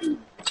the party.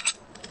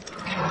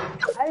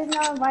 I did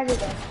not invite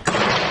them.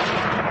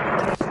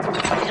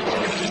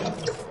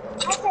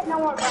 I said no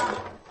more rounds.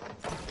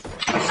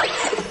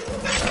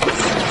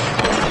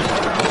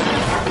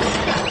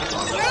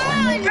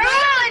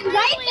 Run!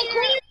 Invite the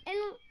clean.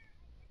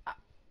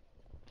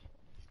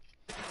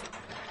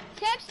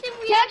 Text him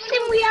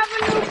We have a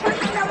new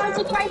person that wants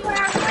to try for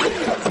our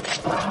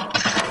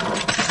clean.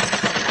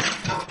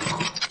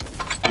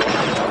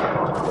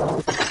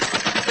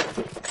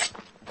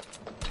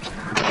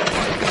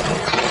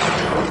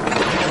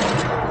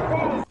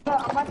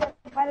 I'm about to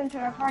invite him to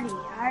our party. I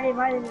already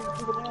invited him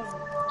to the game.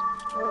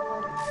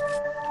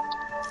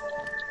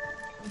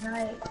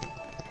 Right.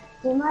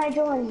 He might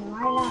join me,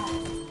 why not?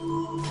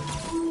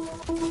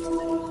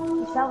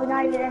 He's probably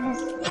not even in his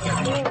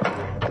game.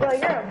 Yo,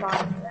 you're a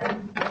bot.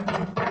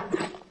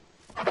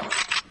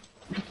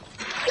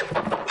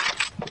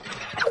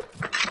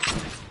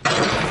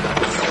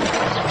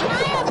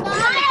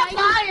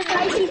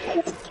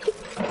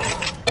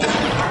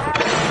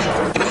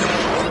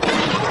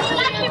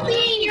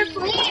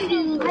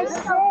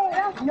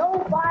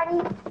 Nobody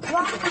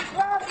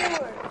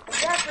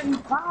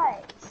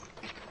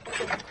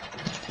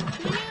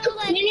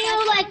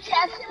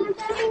him or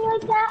something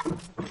like that?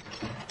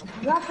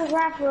 Drop the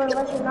grappler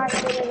unless you're not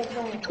good at the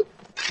plan.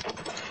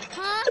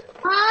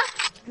 Huh?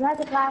 Drop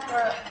the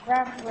grappler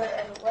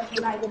unless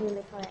you're not good at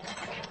the plan.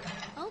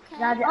 Okay.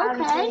 I've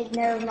said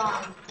never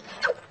mind.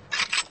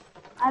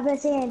 I've been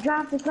saying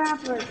drop the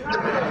grappler,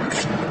 drop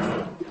it.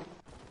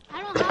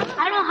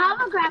 I don't have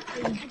a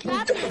grappler.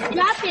 Drop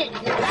it.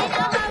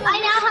 I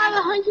now have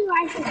a hunting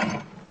rifle.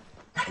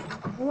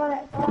 Come on.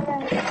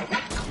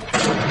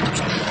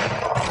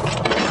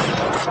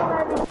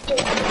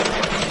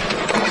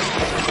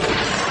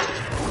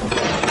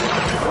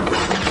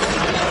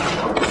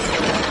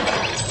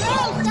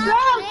 Bro,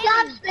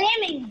 stop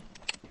spamming.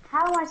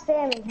 How am I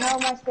spamming?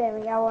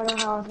 I want to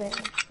know how I'm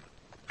spamming.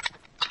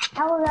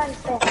 How was I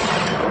spamming?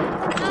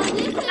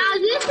 Now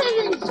this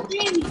isn't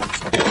spamming.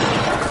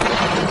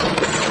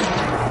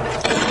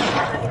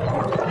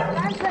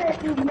 That's better if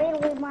you made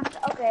away my...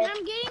 Okay.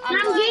 I'm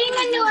getting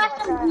a new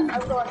SMG.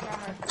 I'm going to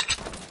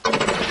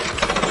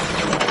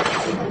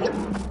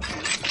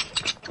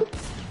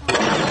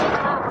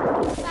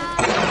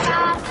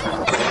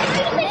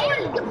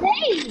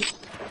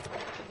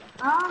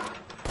Huh?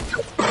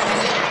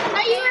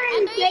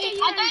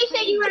 I thought you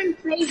said you were in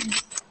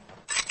phase.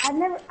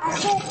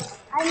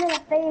 I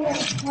said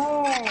famous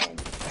plan.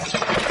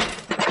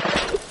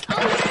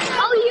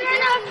 Oh, you're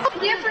in a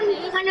different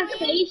kind of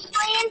phase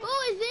plan?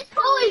 Oh,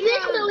 is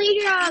this the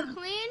leader of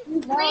clan?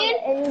 No,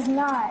 it is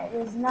not. It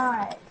is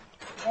not.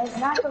 It's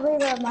not the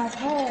leader of my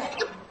clan.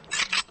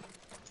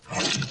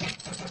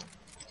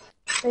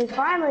 So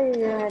finally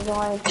you're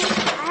annoying. I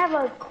have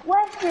a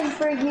question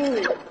for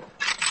you.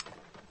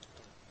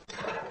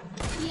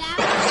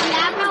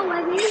 Yeah, bro,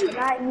 what is it?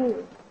 Not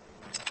you.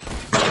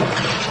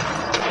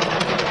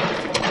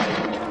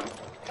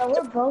 So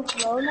we're both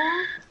low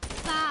now?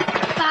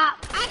 Stop.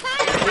 I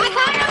kind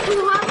of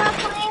blew up my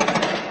plan.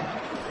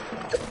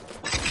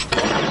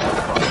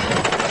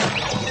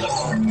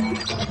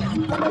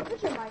 Put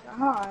your mic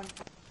on.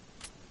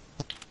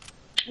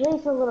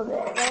 Leave for a little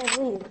bit. Let us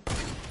leave.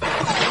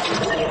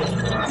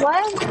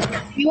 What?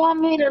 You want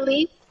me to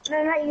leave?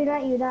 No, not you.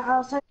 I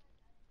was talking.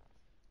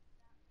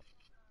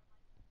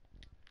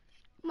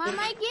 My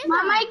mic is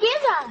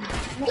on.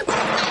 No,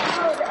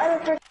 the other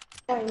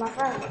person, my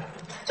friend.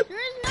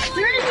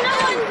 There is no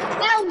one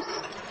else.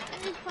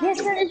 Yes,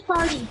 there is.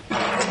 Party.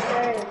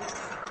 There is.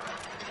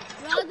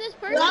 Well, this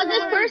person's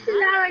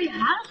already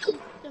out.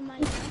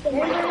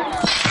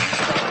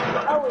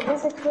 Oh, is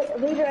this a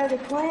leader of the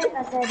clan? I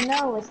said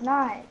no, it's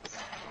not.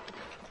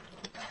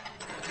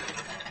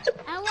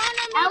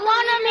 I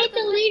wanna make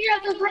the leader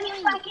of the clan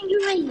so I can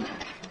join.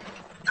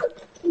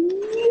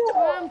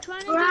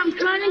 I'm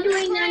trying to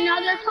join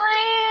another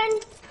clan.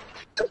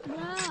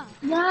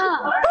 Yeah.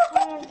 Our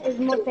clan is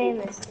more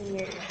famous than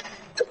yours.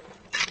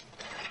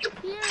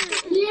 Here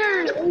is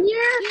your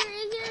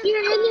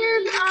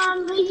clan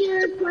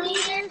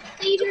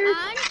leader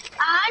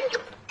on.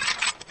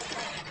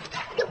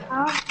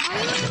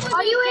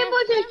 Are you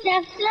able to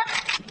test them?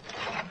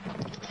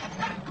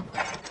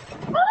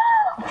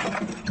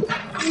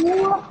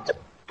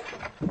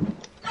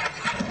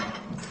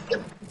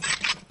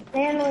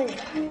 Family.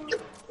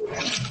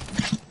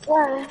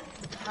 What?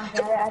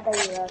 Okay, I thought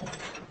you were.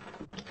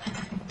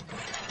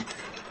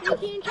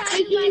 Can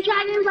you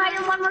try to invite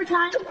him one more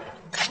time?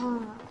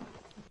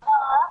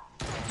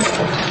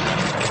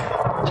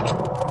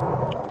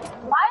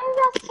 Why is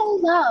that so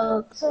low?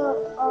 So,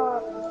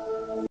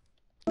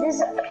 this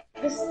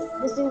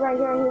dude right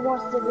here, he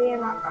wants to be in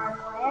our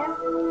clan.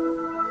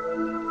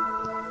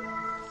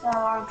 So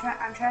I'm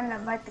trying to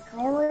invite the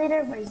clan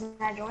leader, but he's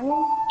not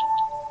joining.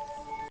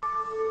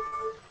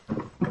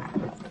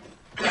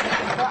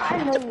 Well, I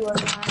know you are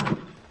not.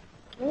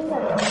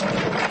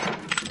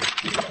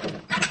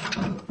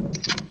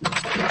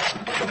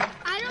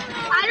 I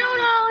don't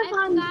know if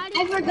I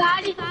forgot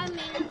if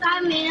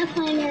I'm in a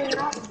clan or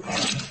not.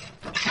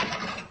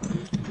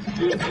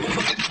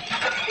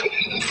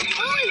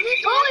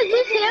 Is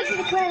this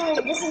him?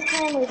 This is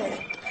clan leader.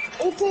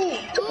 18. He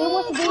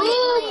wants to be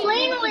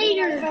clan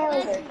leader.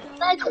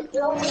 Let's go to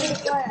the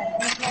clan.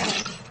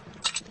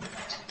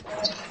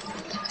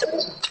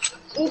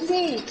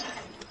 18.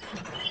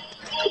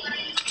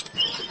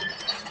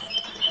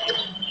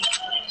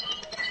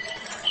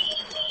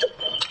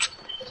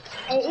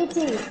 Hey,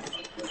 18.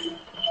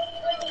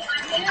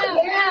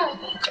 Yeah.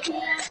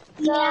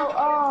 So,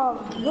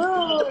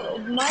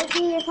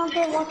 Mikey or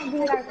something wants to be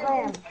in our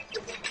clan.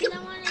 You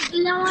don't want to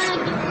join,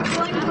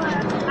 but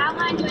I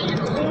want to join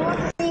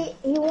him.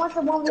 He wants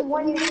to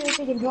 1v1 you to see if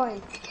he can join.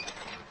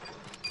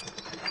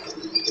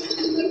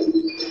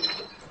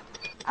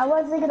 I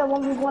was thinking of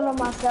 1v1 on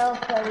myself,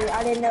 so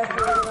I didn't know if he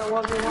was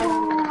going to 1v1 on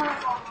him.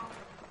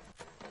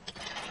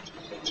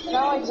 So I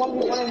like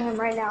 1v1 him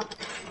right now.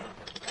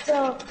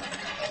 So,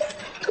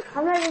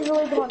 I'm not even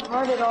really going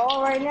hard at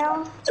all right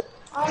now.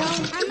 I'm at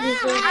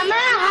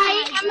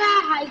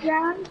high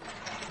ground.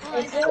 I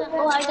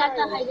got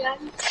the high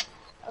ground.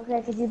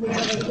 Okay, could you be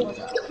able to get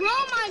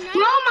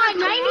Bro, my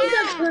 90s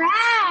are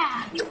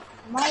crap.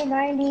 My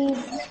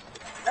 90s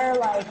are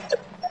like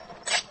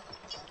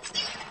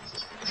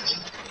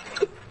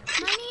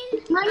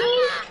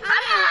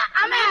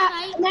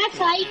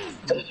right?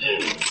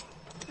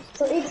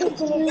 So it's to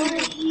me.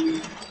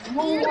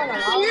 You're gonna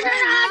have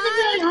to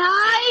do it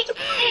high.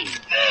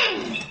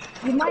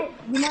 You might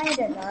need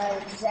to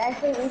die.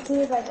 Actually, ET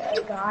is like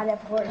a god at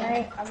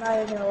Fortnite. I'm not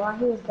even gonna lie,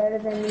 he was better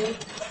than me.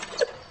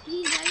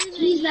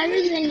 He's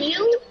better than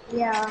you?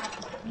 Yeah,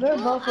 we're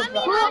both Well,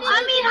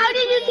 I mean, how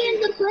did you get in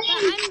the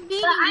plane?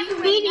 But I'm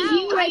beating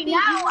you right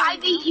now. I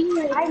beat you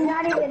right now. I'm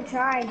not even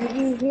trying. Did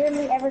you hear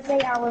me ever say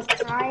I was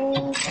trying?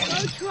 Go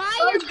try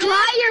Or your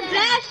try your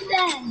best best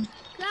then.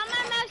 Come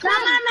on, Max.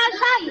 Come on,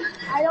 outside.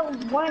 I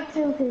don't want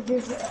to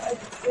because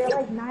you're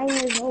like 9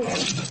 years old.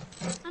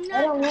 I'm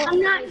I don't want I'm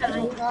not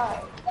people to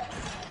try.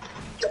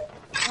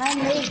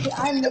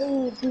 I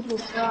made people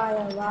try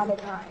a lot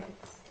of times.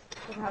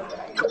 Look how good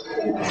I am.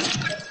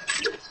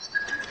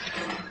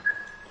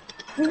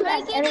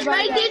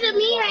 Try to get to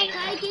me.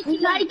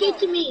 Try to get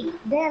to me.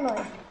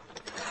 Danley.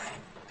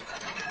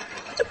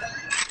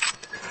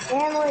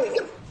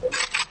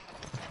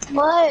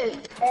 What?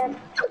 Am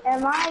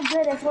I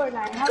good at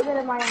Fortnite? How good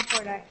am I at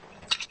Fortnite?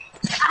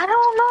 I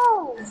don't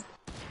know.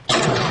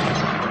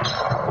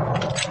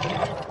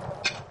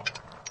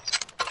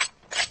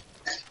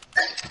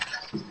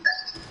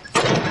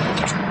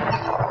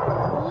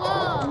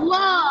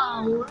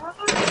 Whoa.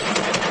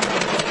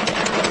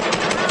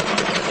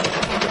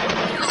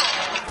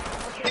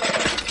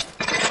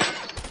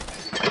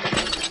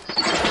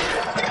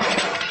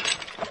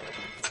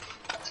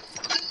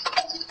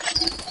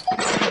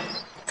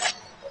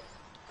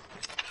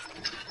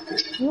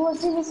 You want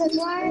to see me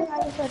subscribe? I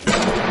just said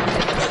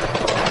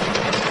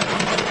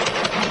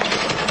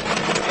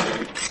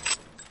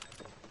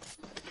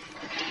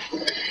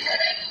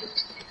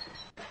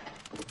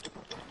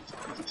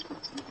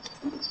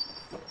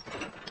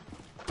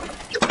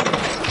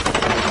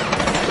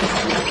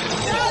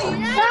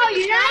No,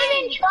 you're not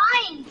even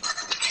trying.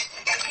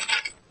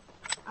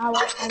 I know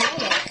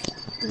that.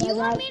 You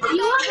want me to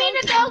You want me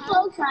to go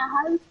closer,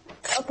 huh?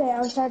 Okay,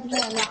 I'm starting to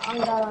try.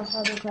 I'm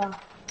starting to try.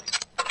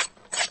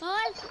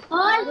 Go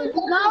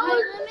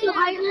to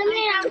high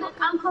limit.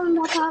 I'm coming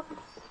back up.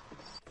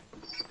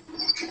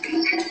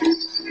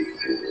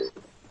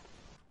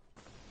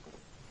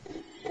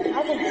 I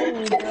can see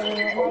you building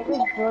it. Like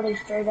you're building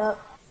straight up.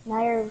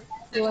 Now you're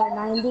doing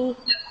 90.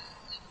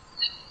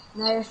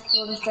 Now you're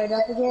building straight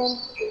up again.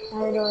 Now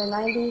you're doing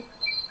 90.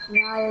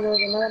 Now you're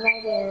doing another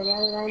 90 and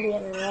another 90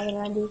 and another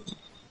 90.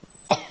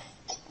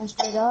 And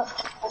straight up.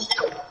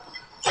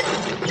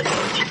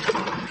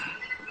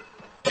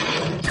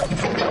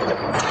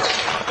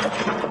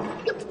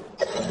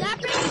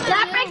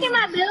 Stop breaking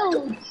my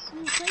build.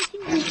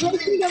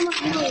 Replacing them with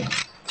build.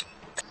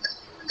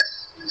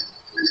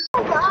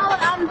 Oh wow,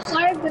 I'm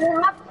sorry, but it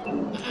happened.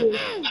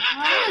 I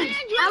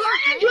want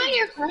to join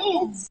your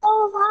clan. It's so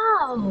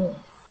loud.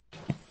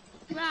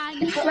 Right,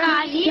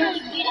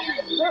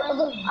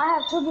 Look, I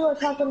have 2 people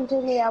talking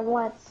to me at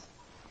once.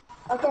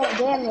 Okay,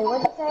 damn me,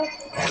 what'd you say?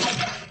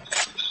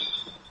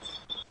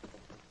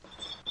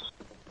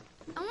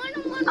 I want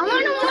to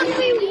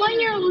 1v1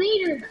 your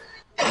leader.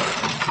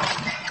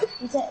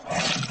 You said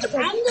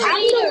I'm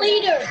the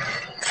leader.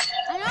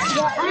 I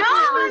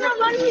want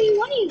to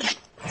 1v1 you.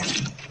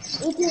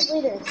 ET's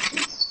leader.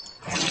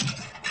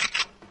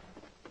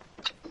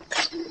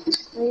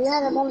 So you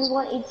had a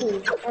 1v1 ET.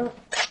 And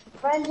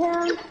friend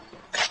him,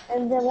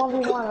 and then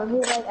 1v1 him.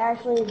 He's like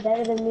actually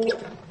better than me.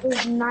 His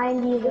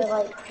 90s are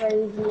like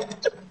crazy.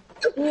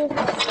 He's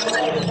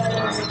better than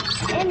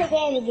me. In the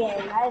game again.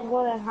 I just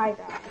won a high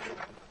ground.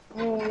 I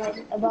mean, like,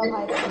 above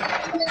high ground.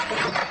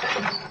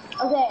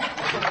 Okay.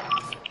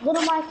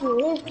 Little Mikey,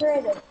 he's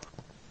creative.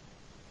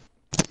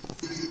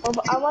 I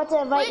want to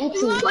invite ET.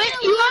 Wait,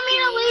 you want me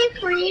to leave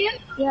for you?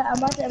 Yeah, I'm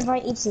about to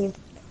invite ET. So,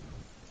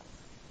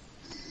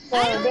 I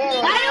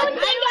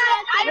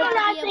do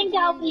not think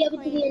I'll be able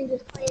to get in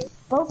this place.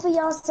 both of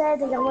y'all said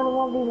that y'all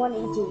want to 1v1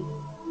 ET.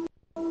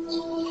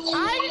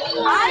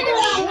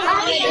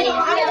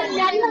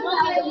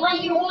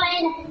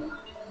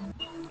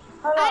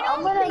 I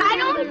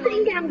don't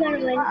think I'm gonna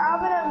win.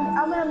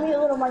 I'm gonna mute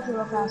little Mikey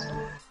real fast.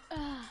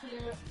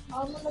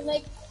 I'm gonna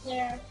make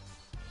there.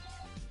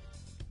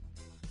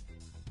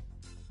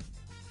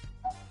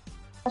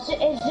 It's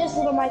just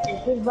little Mikey.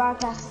 He's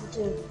broadcasting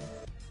too.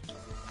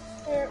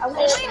 How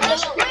did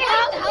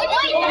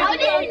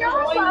you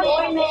know about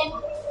it?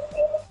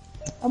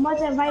 I'm about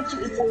to invite you,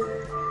 ET.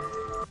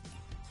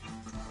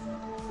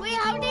 Wait,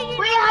 how did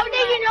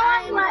you know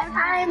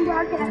I'm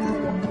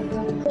broadcasting?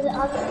 Because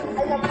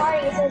on the party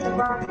it says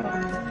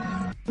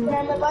broadcast. And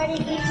I'm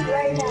inviting ET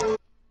right now.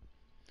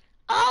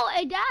 Oh,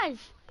 it does.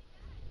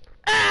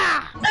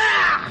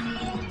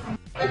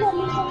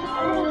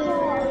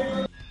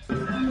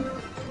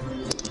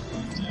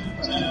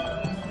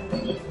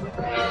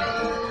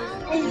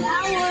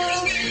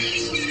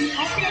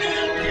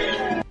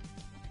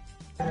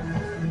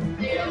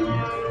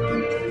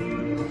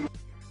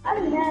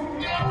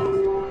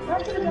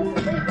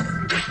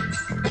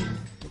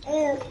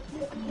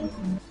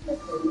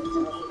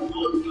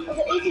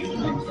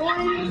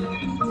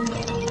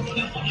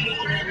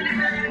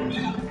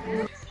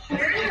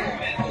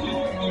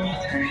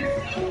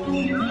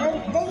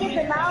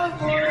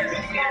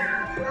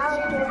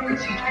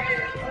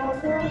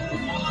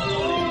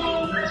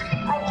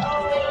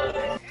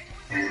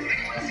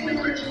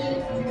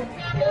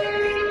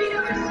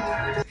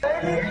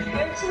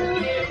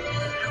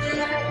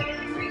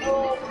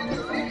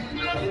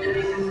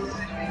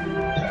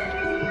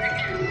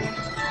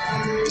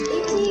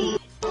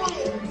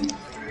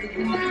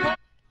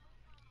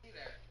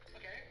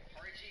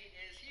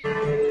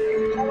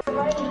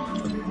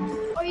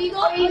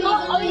 going to?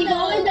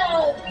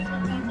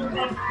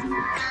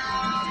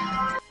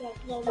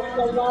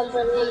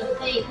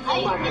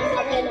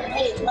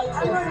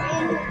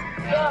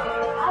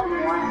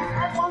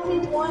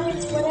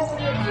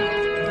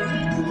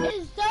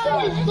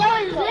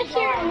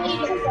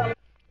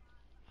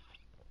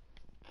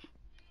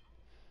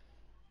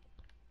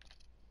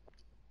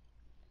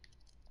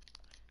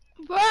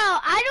 Bro,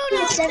 I don't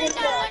think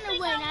I'm gonna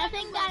win. I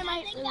think I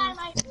might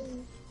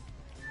lose.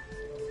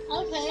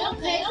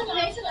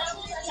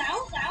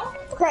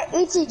 Okay,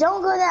 Ichi,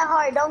 don't go that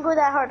hard. Don't go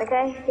that hard,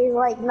 okay? He's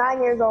like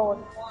 9 years old.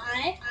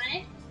 Why?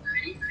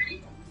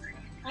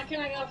 How can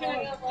I go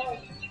forward?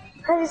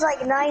 Because he's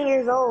like 9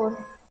 years old.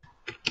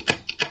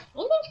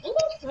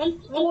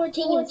 I'm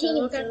 14,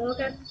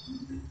 okay.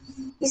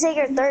 You say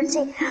you're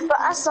 13, but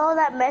I saw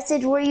that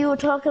message where you were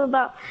talking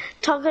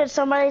to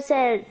somebody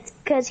said,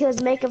 because he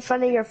was making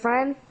fun of your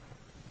friend.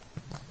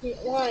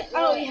 What?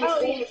 Oh,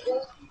 yeah.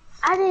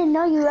 I didn't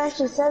know you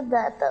actually said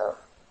that, though.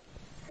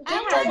 Do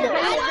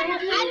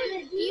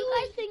you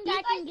guys think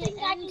I can get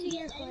into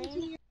your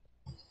clan?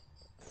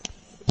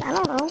 I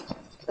don't know.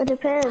 It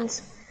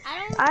depends.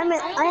 I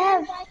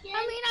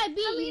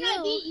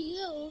beat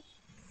you.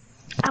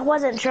 I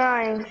wasn't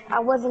trying.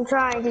 Have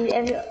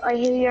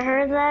you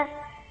heard that?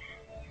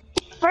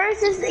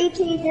 First is ET,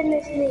 then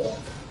it's me.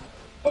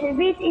 If it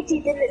beats ET,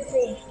 then it's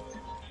me.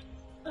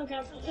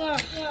 Okay.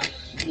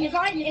 Here,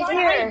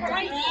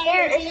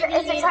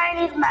 it's a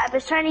Chinese map.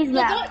 It's Chinese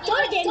map. Go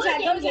to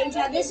game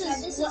chat. This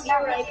is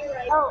you're right.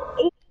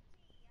 Oh,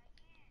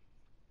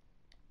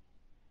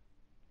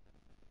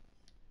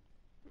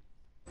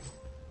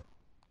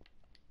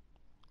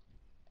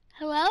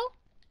 Hello?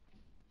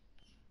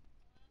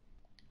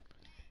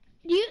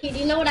 Do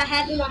you know what I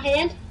have in my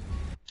hand?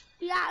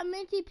 Yeah, a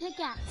minty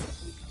pickaxe.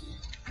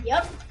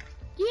 Yep.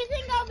 Do you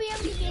think I'll be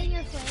able to get in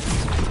your clan?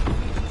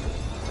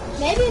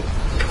 Maybe.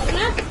 I don't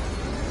know.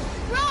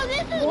 Bro,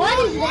 this is What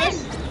is this?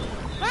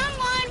 Wrong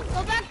one.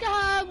 Go back to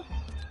hub.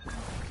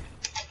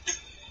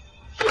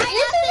 I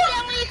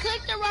accidentally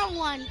clicked the wrong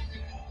one.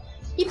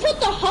 You put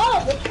the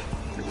hub.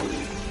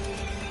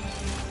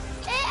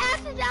 It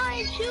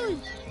accidentally choose.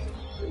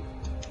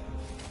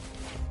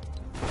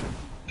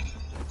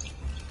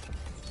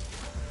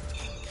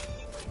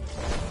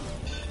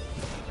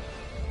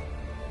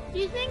 Do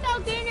you think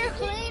I'll get in your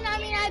clan? I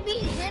mean, I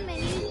beat him and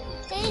he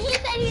said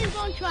he was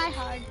going to try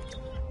hard.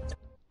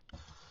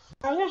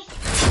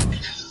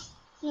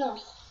 No.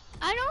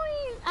 I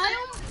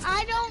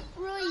don't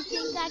really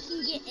think I can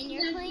get in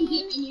your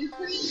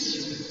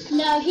clan.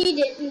 No, he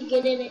didn't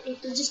get in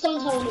it. Just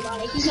don't tell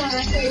anybody. He's not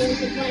actually in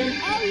the clan.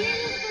 Oh, you're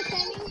just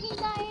pretending he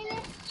got in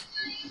it?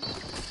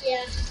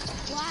 Yeah.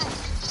 Why?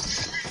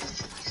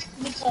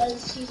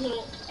 Because he's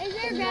not. Is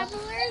there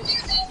grapplers?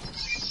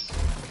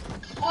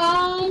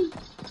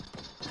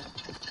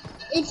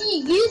 If you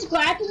use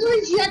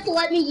grapplers, you have to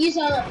let me use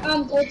a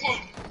gold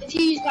tag. If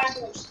you use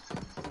grapplers.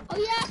 Oh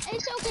yeah,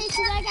 it's okay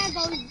because I got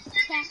gold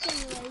tag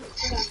anyways.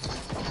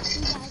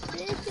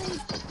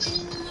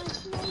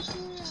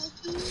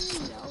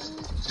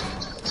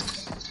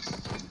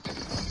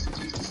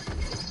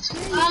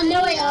 No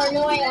AR.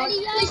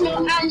 Please no,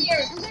 I'm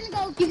here. I'm gonna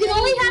go. You can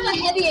only have a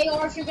heavy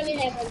AR if you're gonna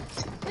have one.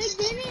 Wait,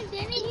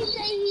 didn't he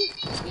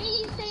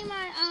say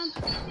my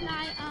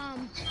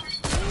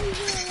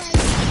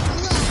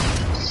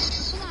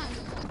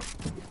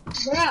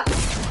Bruh.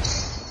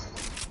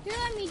 Here,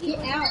 let me get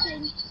out.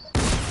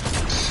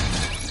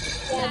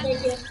 Yeah,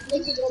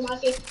 thank you, go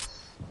Maki.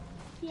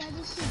 Yeah,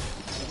 this is,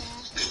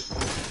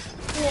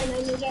 Yeah, no,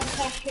 you get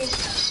back here.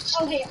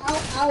 Okay,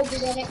 I'll do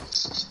that. Okay.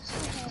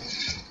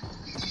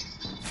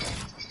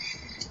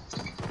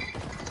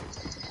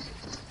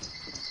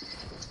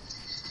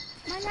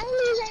 My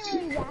 90s ain't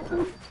really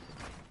rapid.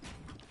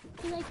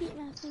 Because I keep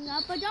messing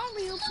up. But don't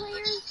real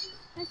players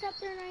mess up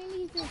their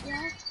 90s as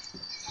well?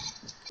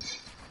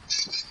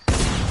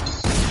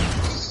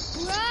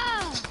 Bro!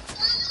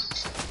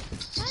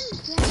 I'm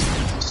dead.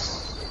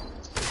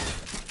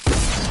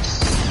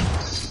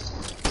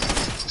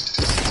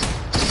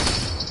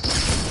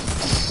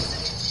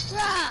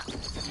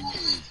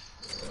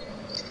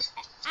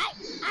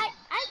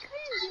 I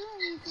couldn't do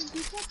anything. He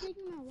kept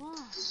taking my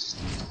wall.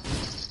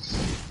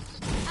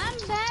 I'm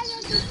bad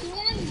at this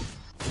game.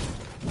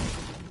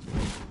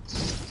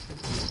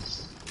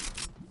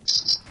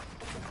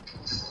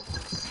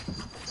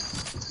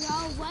 Bro,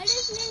 what is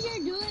Ninja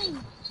doing?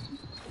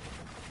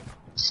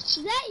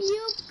 Is that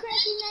you,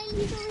 Cracky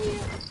 90s over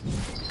here?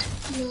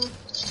 No.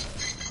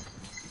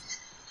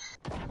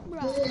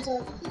 Bro.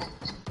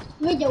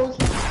 We're done with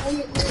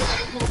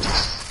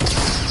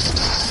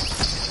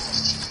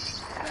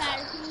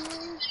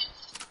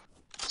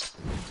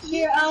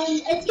Here,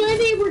 it's gonna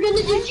be, we're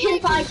gonna do 10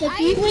 fights. If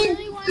you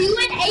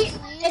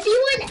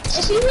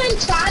win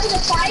 5 of the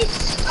fights,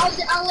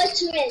 I'll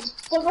let you in.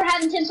 But we're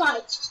having 10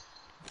 fights.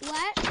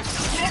 What?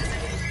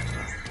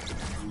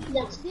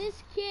 No. This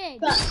kid.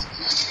 But,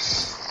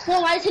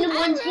 well, I hit him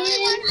 110.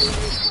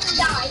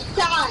 Die.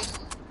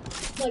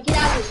 Like, get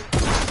out of here.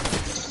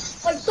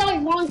 Like, sorry,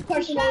 wrong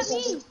person.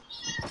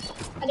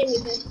 I didn't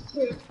even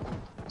here.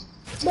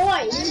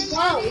 Boy, he's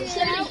low. He's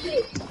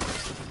 72.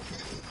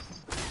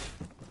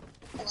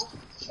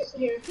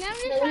 Here. Yeah,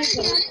 I'm just trying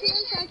to get up to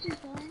him so I can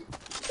kill him.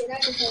 Dude, I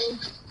can kill him.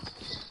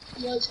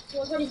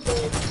 Look what he's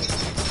doing.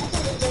 That's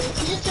what he's doing.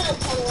 He's just gonna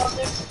tunnel up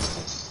there.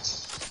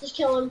 Just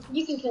kill him.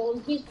 You can kill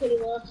him. He's pretty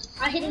low.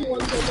 I hit him one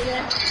kill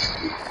today.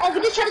 Oh, he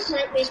just tried to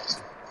snipe me.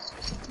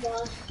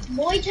 Well,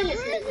 boy, trying to Where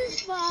snipe is me.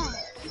 this ball?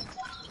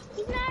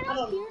 He's not I up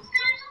don't know. here.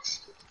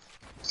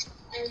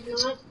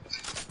 There's not.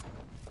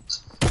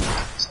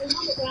 There's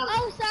on the ground.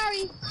 Oh,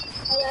 sorry.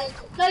 Okay.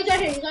 No, he's right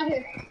here. He's right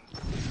here.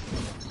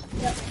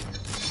 Yep.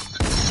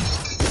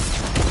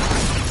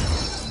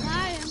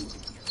 Got him.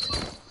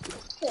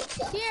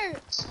 Here.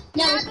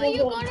 No, Yeah, it's but you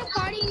no go good. to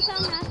party and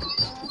tell him after.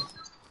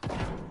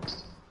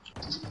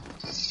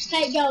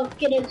 Hey, go.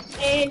 Get in.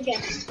 And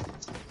get.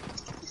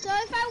 So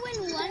if I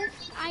win once,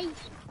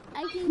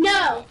 I can.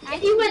 No. I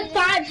If you can win get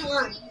 5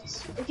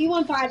 times. If you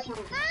win 5 times.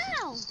 it.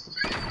 How?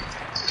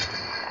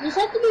 You just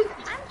have to be.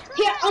 I'm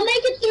Here, I'll trying.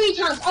 make it 3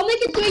 times. I'll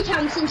make it 3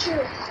 times since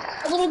you're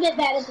a little bit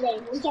bad at the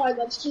game. I'm sorry,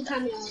 but it's 2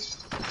 times now.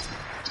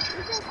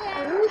 It's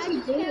okay. What I is he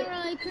just doing? can't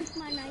really push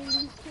my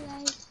 90s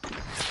today.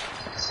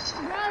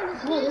 Bro,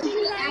 Oh, this this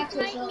is is trying to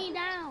active, smite huh? me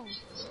down.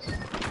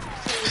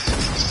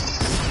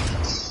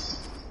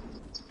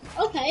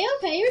 Okay,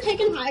 okay, you're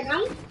taking high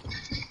ground.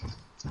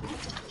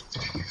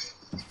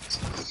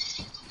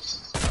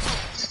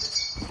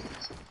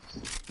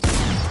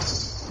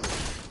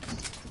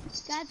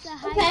 That's a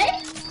high Okay.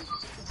 ground.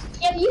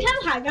 Yeah, you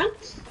have high ground.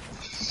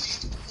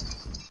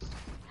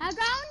 High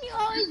ground, you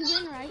always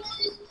win, right?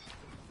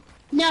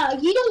 No,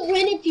 you don't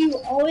win if you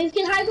always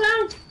get high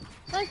ground.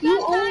 But You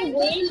only sometimes,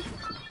 win.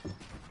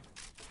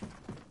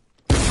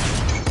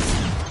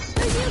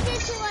 cause you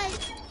get to like,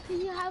 cause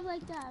you have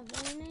like the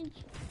advantage.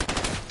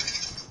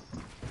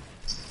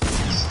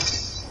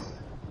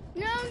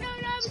 No,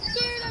 I'm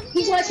scared. I'm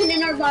He's scared. watching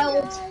in our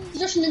builds.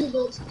 He's watching in the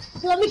builds.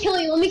 So let me kill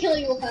you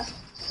real fast.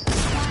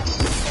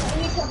 Let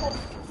me kill him.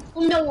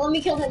 Oh no, let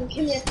me kill him.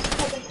 Come here.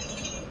 Okay.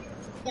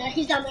 Yeah,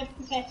 he's down there.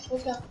 Okay,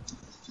 let's go.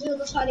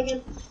 Let's fight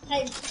again.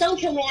 Hey, don't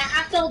kill me.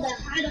 I fell down.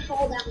 I had to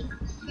fall down.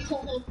 I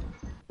killed him.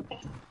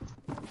 Okay.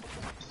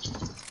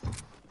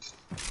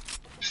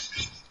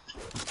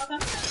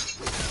 Okay.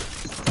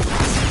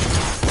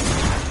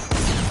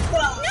 No,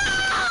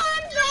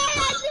 I'm bad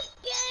at this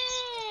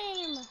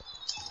game.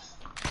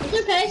 It's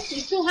okay.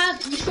 You still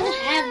have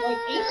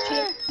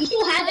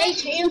like 8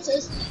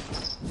 chances.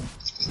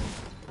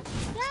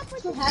 Yeah, but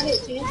Still you're have 8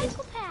 a chances.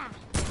 psychopath.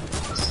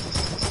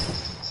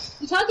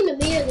 You talking to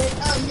me or the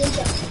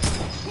ninja?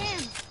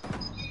 Him.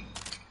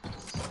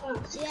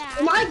 Oh. Yeah.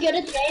 Am I good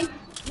at the game?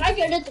 Am I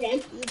good at the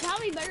game? You're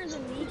probably better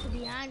than me, to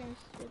be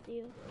honest with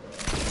you.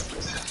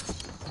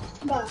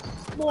 Come on,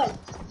 boy.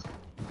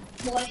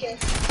 Boy here.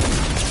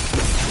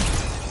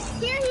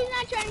 Here, he's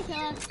not trying to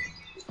kill us.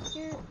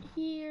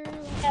 Here,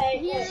 Hey,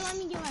 here, hey. let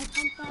me get my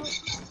pump out.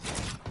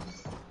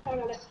 I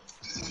got it.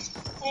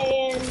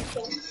 And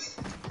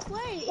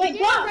Wait, Wait,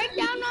 did what? you break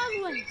down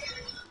those ones?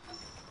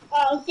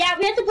 oh yeah,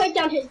 we have to break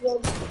down his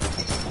build. No,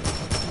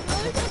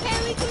 it's okay,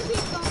 we can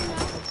keep going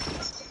now.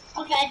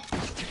 Okay.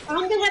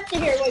 I'm gonna have to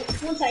hear. Wait,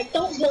 one sec.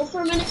 Don't build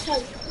for a minute,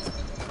 cause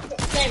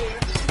there we go.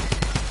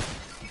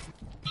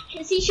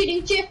 Is he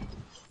shooting you?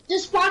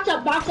 Just box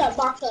up.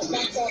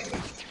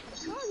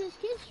 Oh, this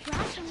kid's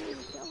trashing me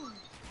to kill him.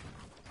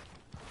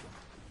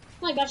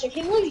 Oh my gosh, I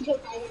can't believe you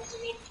took Iron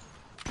from me.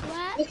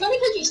 What? It's kind of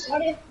because you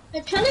started.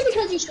 It's kind of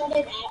because you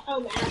started at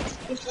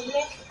your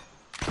tournament.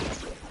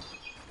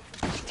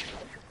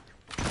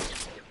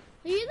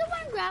 Are you the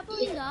one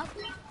grappling up?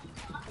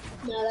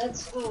 No,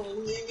 that's Do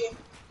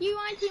you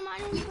want to team on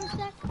him for a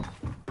sec?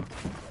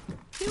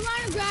 Do you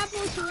want to grapple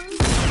to him?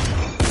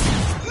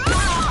 Bro,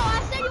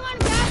 I said you want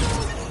to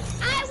grapple.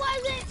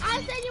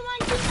 I said you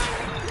want to team on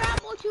him and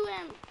grapple to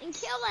him and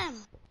kill him.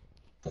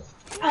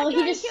 Oh, he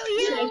just kill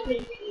you. sniped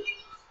me.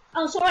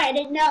 Oh, sorry, I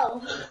didn't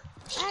know.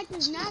 That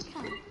does not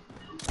count.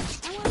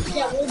 I want to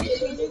Yeah, we'll do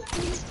this it.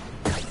 team.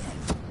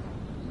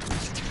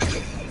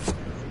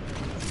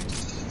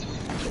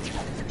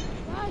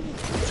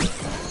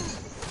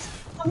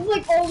 I'm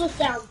like all this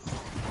down.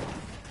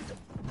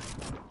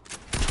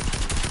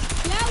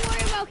 Yeah,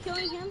 worry about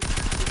killing him.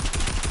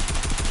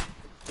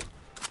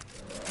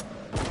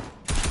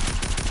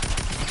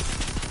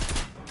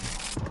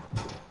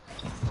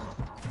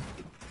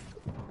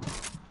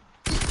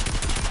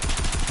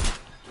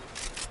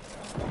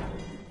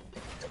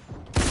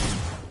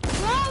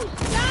 Bro,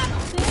 stop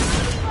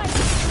building like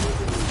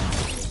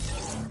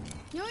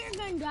you know you're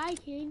gonna die,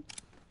 kid.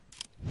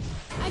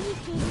 I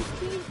just killed this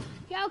kid.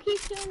 Yeah, I'll keep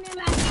killing them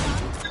at the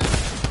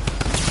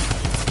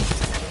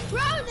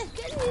Bro, this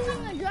kid's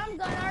using a drum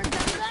gun. Our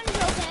drum gun is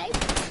okay.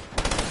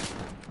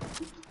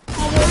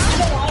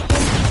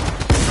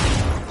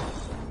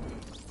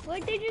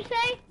 What did you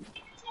say?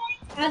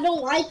 I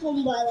don't like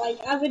them, but like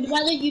I would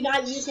rather you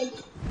not use them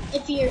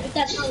if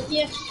that's not with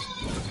you.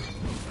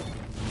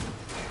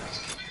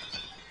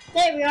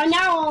 There we are.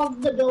 Now all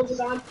of the builds are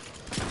gone.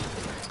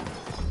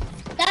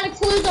 That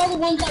includes all the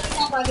ones that we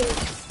have right here.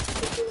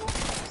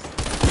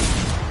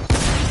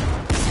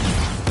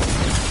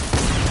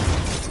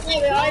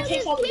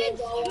 takes all the games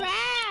all away.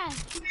 Trash.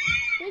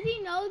 Does he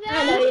know that?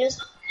 I know he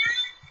is.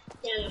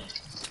 Yeah,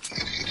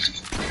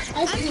 I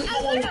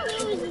know.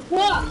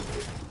 What?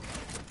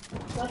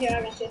 Well, here,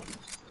 I got you.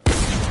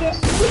 Here,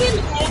 let me get in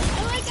the clan.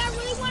 I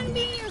really want to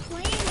be in your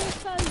clan just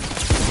because,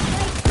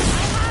 I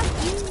have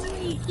you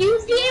really...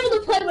 You'll be able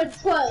to play with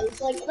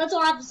pros, like, that's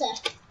all I have to say.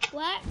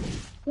 What?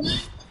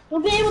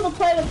 You'll be able to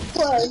play with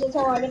pros, that's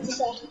all I have to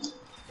say.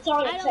 That's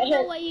all I have to say. I don't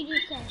know what you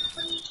just said.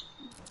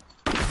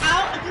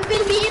 You're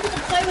going to be able to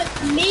play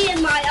with me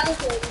and my other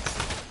friends.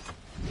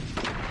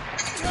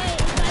 Wait,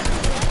 if I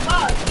can what?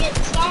 Oh, get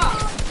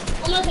stop.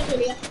 I'm not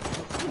taking you.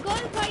 You go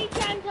to party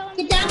chat and tell him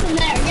Get down from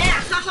there,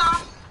 yeah,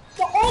 haha.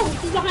 Oh,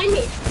 he's behind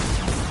me.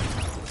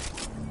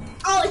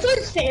 Oh, it's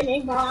just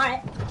spamming,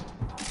 bye.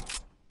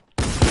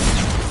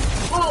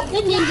 Oh,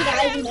 good ninja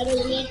guy is better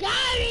than me.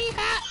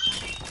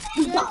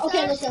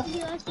 Okay, let's go.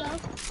 Let's go.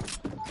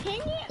 Can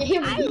you? Yeah,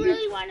 here we I go.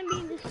 really want to be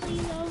in this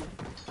clean though.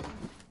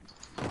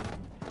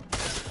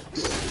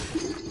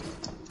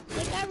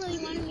 I really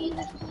want to be in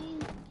this clean.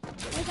 I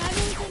don't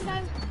think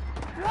I'm...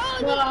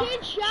 Bro, this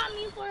kid shot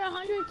me for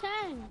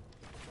 110.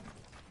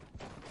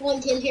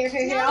 110 here.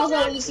 I'll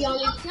go easy on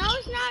you. No,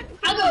 it's not.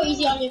 I'll go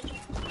easy on you.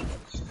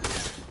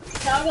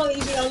 I'll go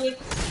easy on you.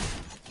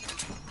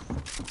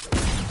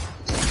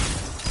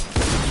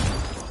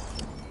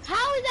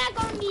 How is that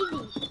going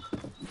easy?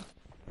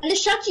 I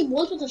just shot you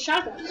once with a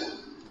shotgun.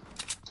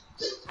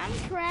 I'm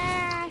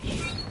trash.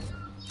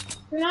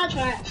 You're not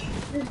trash.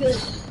 You're good.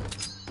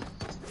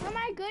 How am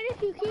I good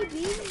if you keep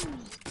beating me?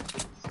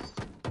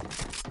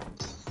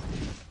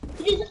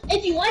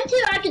 If you want to,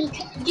 I can.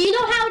 Do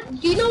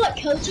you know what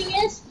coaching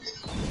is?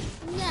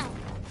 No.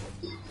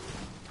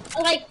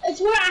 Like, it's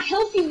where I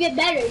help you get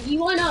better. You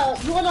wanna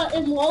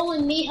enroll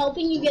in me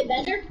helping you get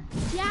better?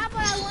 Yeah, but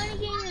I want to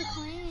get in your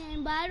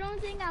clan, but I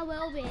don't think I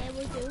will be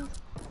able to.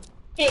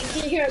 Hey,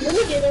 here, let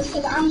me do this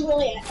because I'm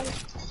really.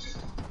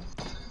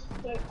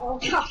 Oh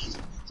gosh,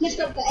 messed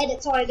up the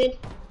edit, so I did.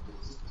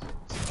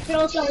 Here,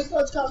 let's go.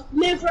 Go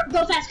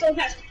fast.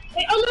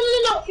 Wait,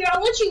 oh no. Here,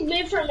 I'll let you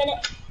move for a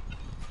minute.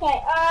 Okay,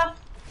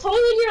 tell me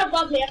when you're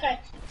above me. Okay,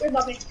 you're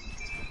above me.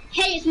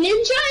 Hey, is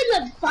Ninja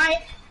in the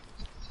fight?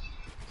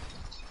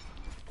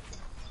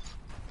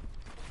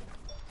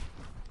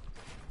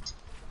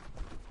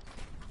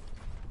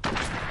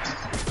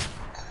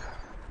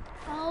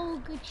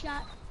 Oh, good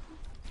shot.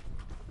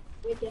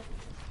 With you.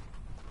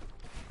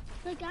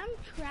 Like, I'm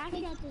trash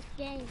at this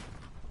game.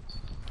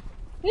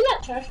 You're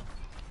not trash.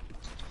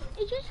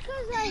 It's just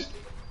because, like,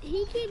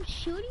 he keeps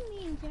shooting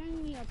me and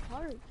tearing me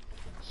apart.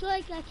 So,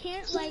 like, I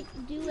can't, like,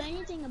 do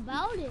anything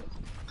about it.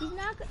 He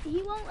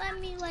won't let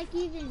me, like,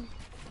 he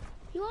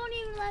won't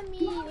even let me,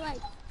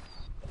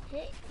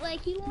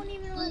 like, he won't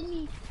even let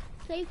me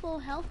say full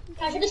health.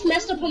 I just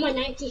messed up on my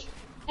 90.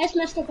 I just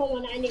messed up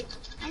on my 90.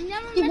 I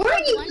never Dude, where are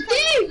you?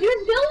 Dude,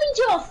 you're building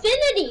to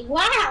affinity.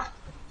 Wow.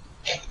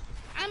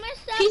 I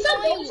messed up. Can you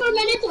stop building for a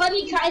minute to let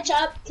me catch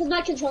up? Because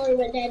my controller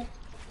went dead.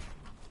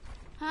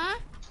 Huh?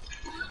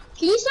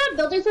 Can you stop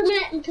building for a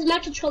minute? Because my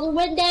controller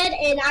went dead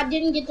and I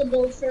didn't get to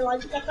build for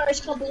like the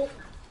first couple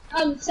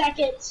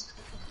seconds.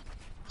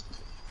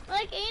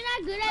 Like, ain't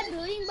I good at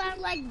building, but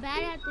I'm like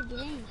bad at the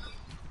game.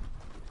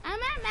 I'm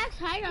at max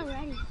height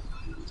already.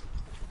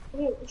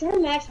 Wait, is your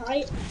max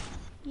height?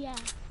 Yeah.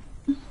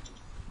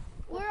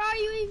 Where are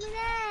you even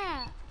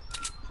at?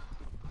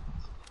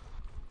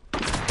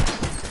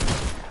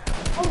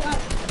 Oh wow.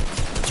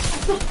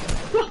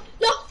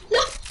 No,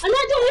 I'm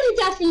not doing it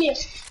after you.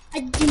 I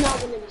do not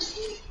want to.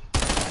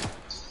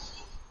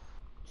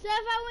 So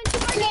if I win 2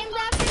 more games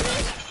after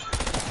this?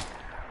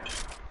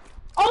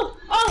 Oh,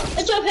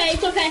 it's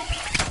okay.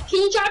 Can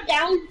you drop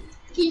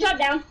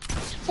down?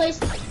 Please.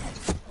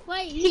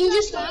 Wait, Can you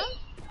just down?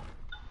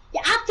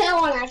 Yeah, I fell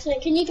on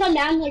accident. Can you come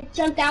down, like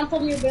jump down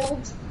from your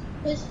builds?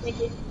 Please, thank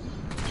you.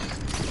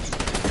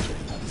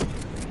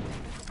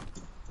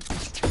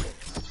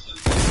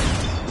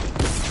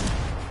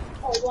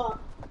 Oh wow.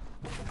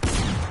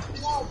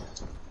 No.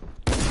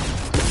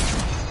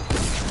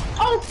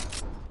 Oh!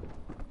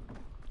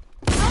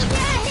 Oh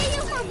yeah, I hit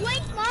you for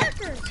blank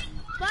marker.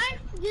 But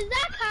does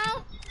that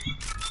count?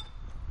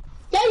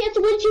 Yeah, you have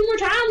to win 2 more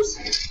times.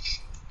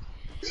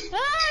 I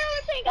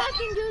don't think I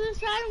can do this.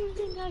 I don't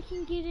think I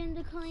can get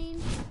into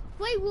clean.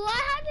 Wait, will I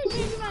have to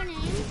change my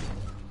name?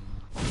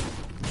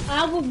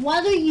 I would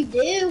rather you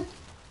do.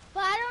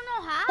 But I don't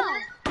know how.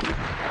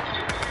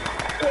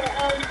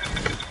 Yeah,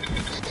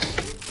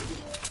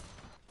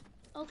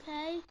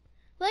 Okay.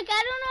 Like,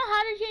 I don't know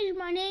how to change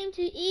my name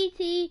to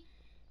E.T.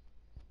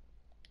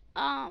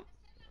 Got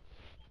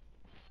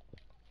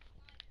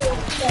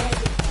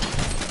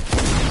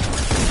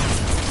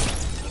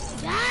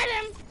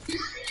him.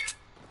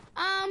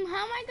 How am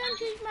I gonna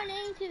change my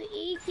name to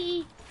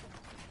E.T.?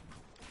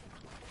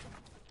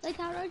 Like,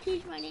 how do I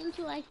change my name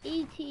to, like,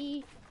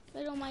 E.T.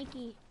 Little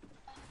Mikey?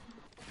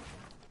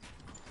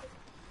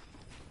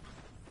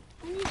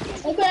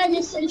 look what I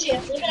just sent you.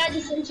 Wait,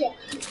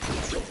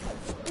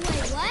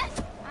 what?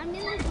 I'm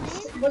in the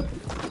plane? Look,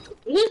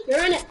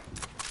 you're in it.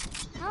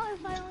 How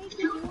if I only can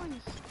do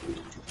once?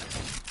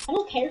 I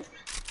don't care.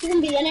 You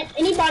can be in it.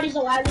 Anybody's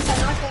allowed if I'm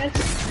not fans.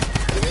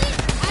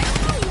 I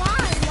don't know why.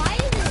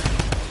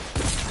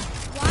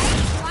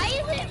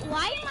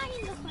 Why am I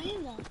in the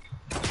flame though?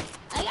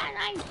 I got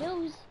 9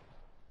 kills.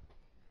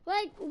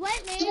 Like,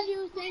 what made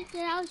you think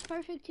that I was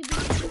perfect to be in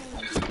the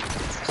flame?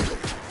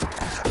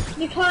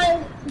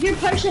 Because your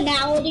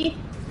personality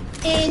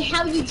and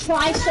how you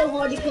try so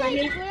hard to claim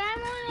it. But I'm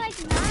only like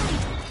 9.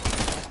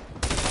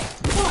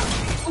 Fuck,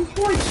 I'm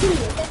 14.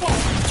 It's okay.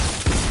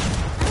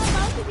 I'm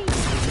about to be 9.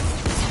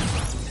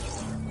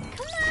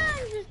 Come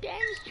on, this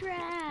game's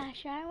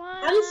trash.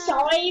 I'm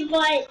sorry,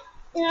 but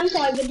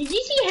did you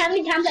see how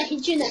many times I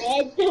hit you in the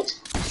head?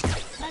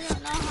 I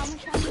don't know how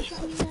much time you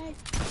shot me in the head.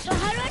 So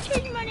how do I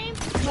change my name?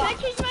 Do I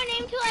change my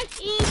name to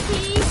like E.T.?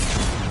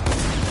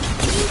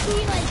 E.T.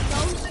 like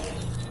Ghost?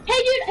 Hey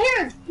dude,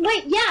 here,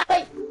 wait,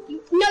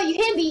 no, you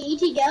can't be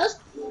E.T. Ghost.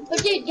 But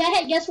dude,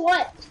 hey, guess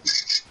what?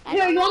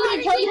 Here, you want me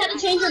to tell you how to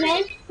change your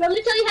name? You want me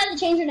to tell you how to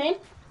change your name?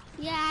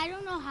 Yeah, I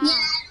don't know how.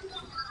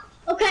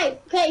 Okay,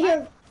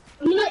 here.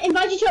 I'm gonna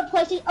invite you to a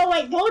PlayStation. Oh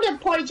wait, go to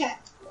party chat.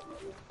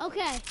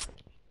 Okay.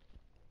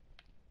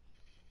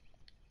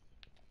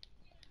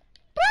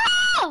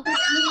 Bro!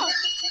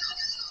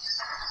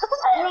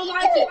 I don't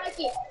like it.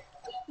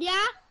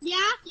 Yeah?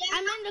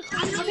 I'm in the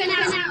corner. Okay, now.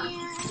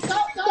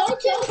 Go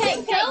to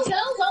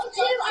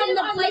on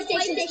the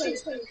PlayStation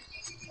screen.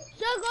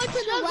 So go to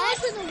the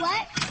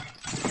what?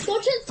 Go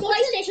to the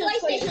PlayStation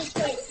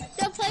screen.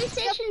 The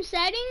PlayStation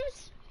settings?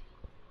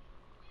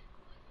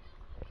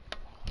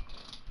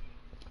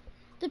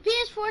 The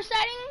PS4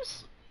 settings?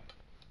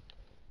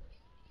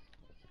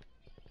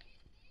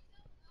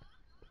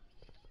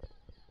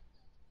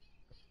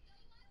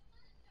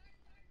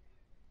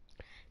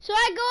 So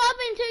I go up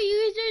into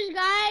user's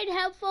guide,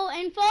 helpful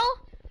info.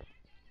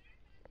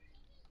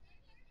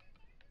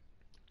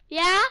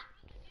 Yeah?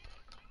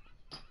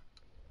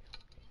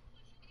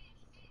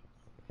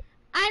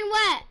 And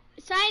what?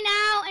 Sign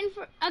out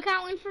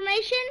account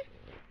information?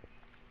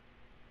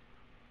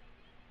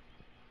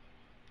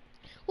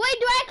 Wait,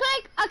 do I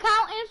click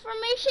account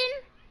information?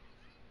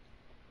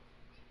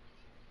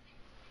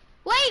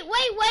 Wait.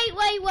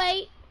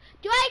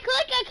 Do I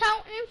click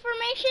account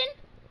information?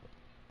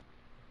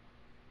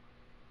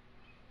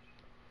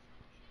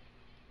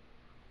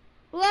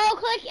 Well,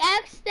 click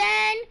X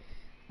then.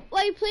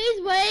 Wait,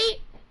 please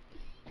wait.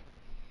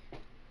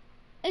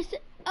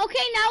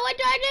 Okay, now what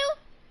do I do?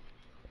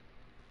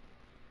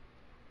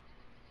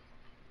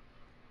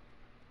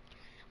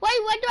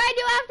 Wait, what do I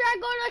do after I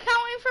go to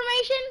account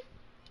information?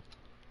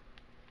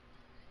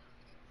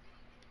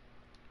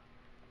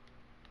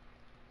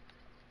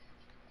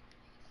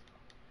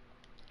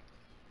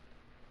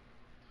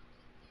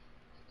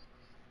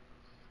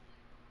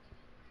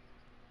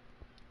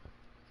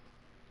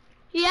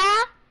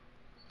 Yeah?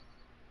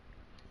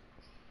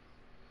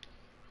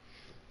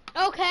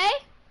 Okay.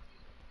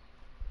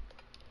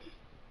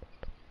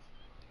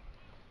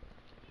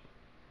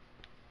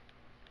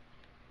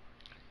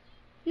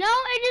 No,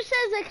 it just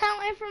says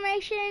account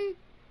information,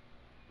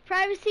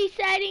 privacy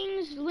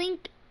settings,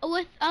 link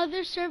with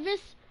other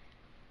service.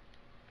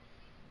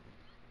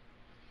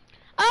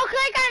 Oh,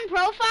 click on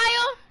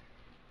profile.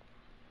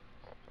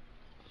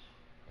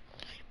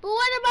 But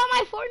what about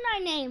my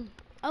Fortnite name?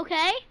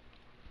 Okay.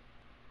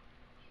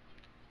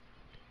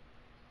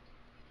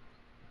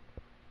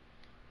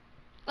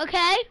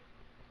 Okay.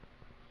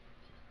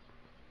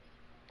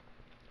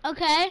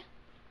 Okay.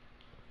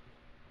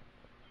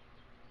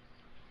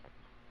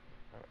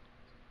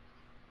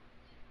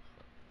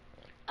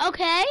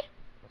 Okay.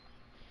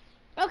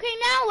 Okay,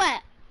 now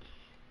what?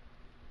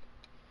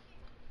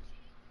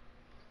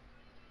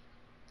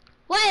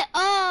 Wait,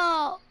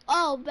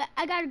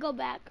 I gotta go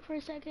back for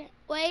a second.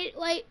 Wait.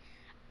 On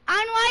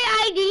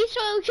my ID, so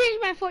it'll change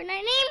my Fortnite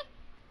name?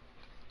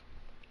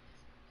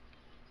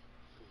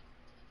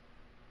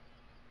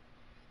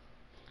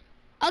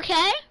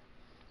 Okay.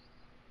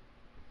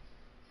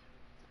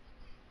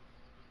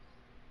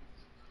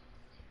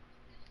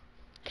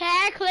 Okay,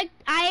 I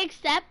clicked, I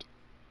accept.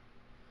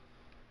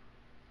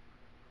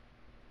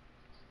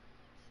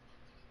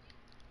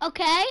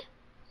 Okay.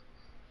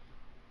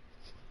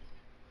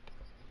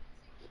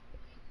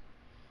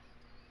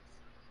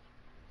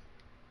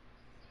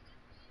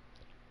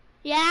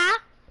 Yeah.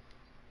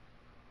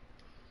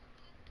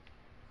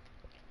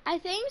 I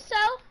think so.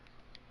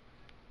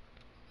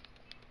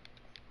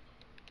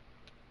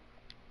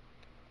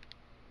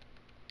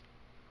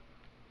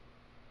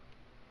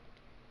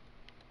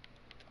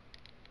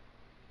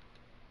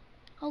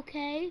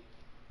 Okay.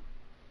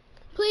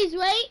 Please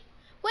wait.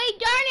 Wait,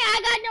 darn it!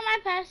 I gotta do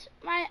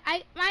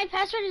my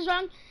password is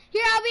wrong.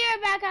 Here, I'll be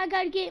right back. I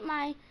gotta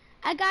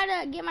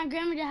get my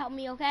grandma to help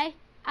me. Okay?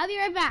 I'll be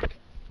right back.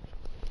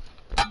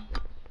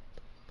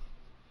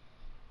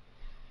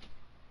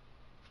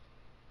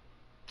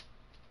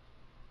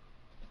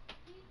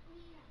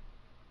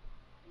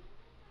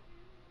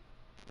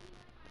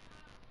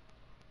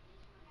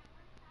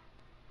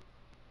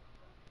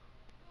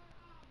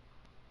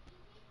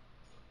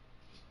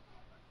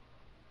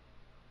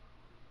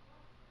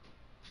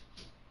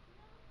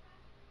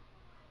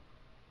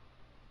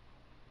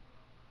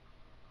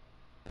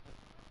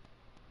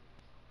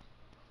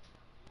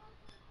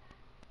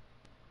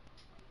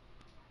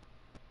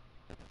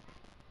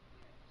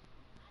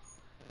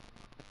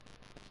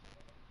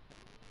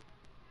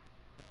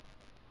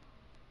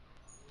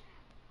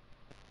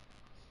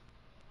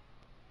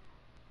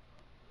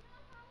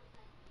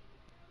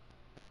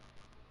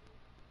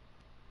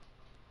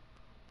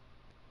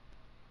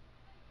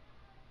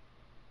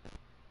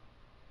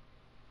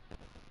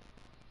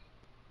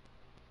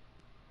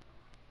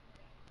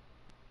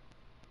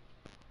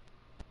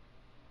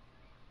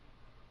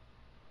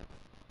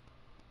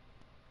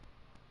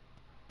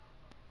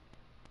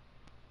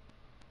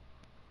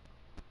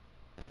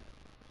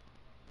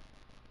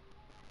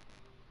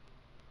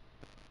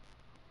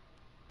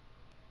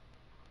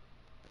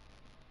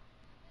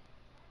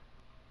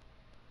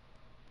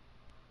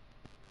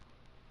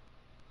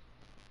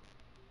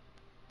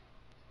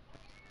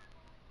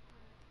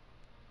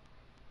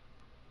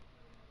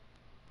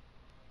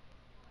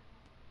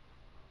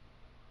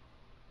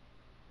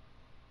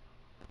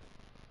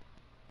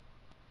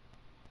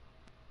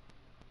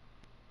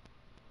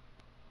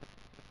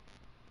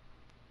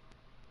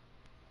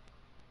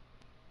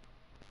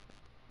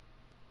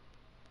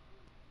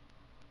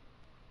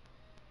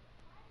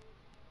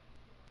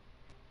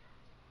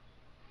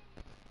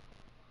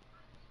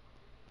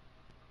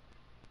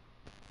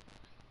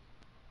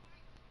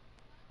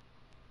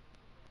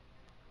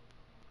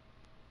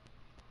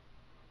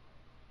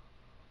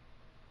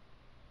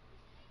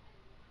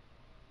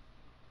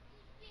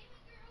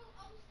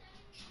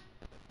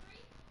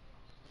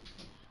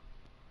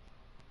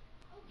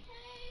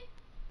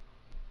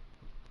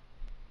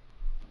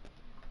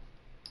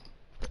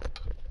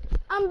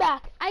 I'm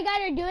back. I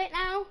gotta do it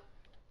now.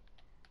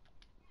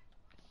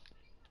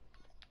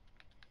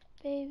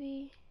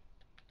 Baby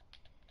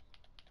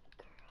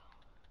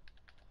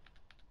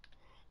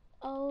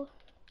girl. Oh.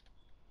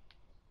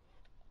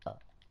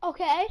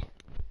 Okay.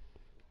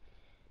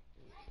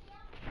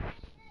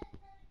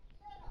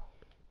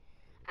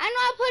 I know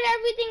I put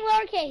everything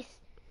lowercase.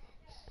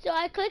 So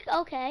I click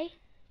OK.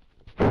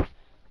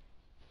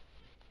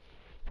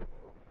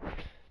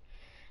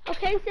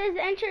 Okay, it says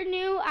enter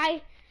new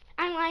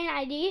online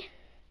ID.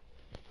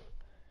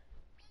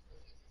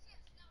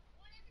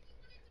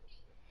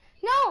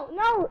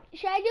 No.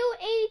 Should I do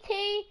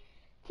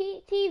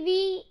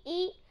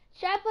E-T-T-V-E?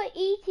 Should I put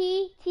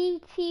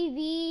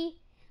E-T-T-T-V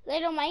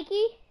Little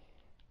Mikey?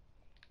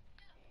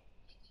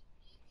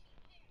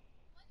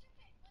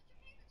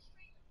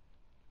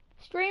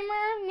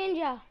 Streamer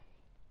Ninja.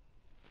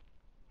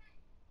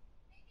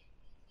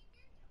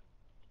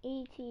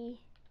 E-T.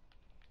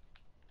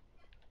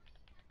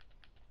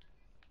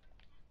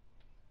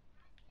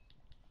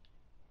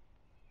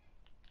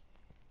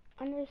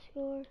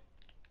 Underscore.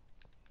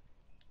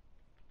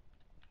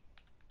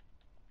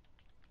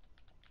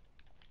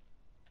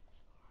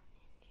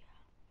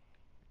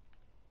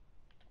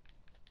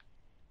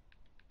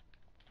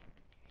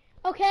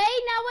 Okay,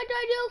 now what do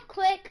I do?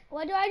 Click.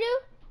 What do I do?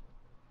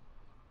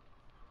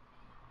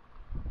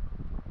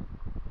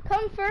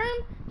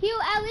 Confirm.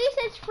 Hugh, at least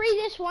it's free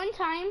this one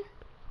time.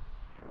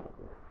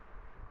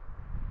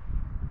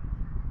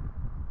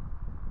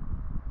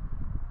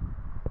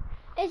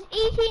 It's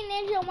ET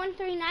Ninja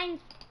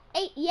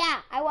 1398. Yeah,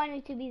 I want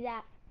it to be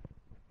that.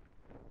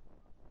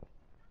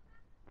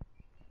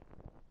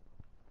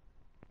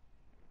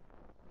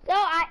 So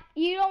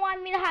you don't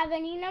want me to have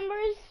any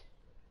numbers?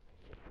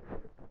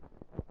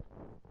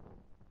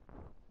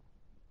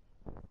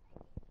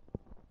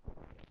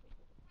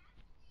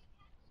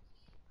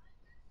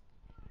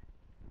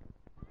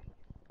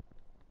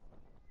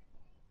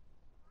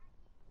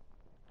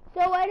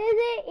 So what is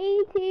it?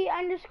 ET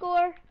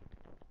underscore?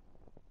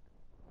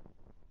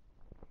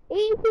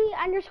 ET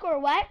underscore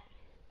what?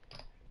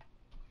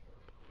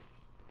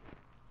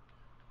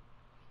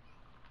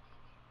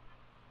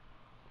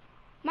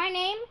 My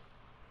name?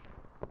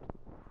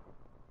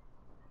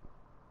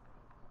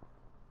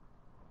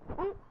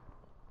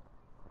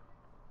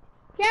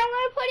 Here, I'm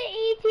gonna put it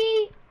ET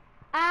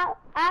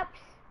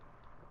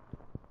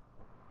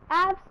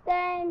apps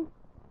then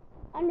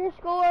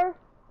underscore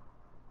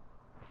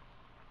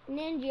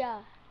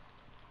ninja.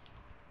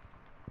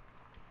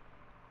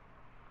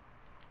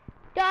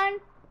 Done.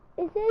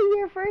 It says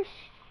your first.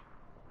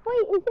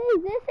 Wait, it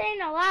says this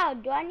ain't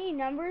allowed. Do I need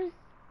numbers?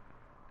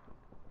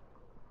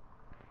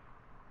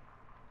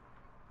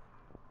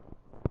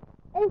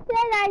 It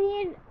said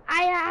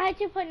I had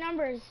to put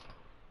numbers.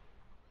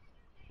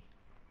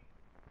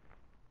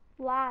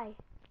 Why?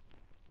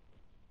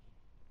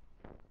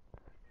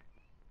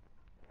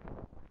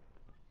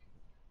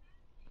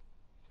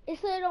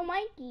 It's Little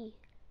Mikey.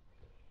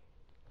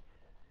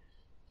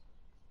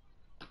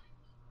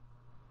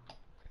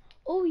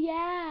 Oh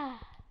yeah.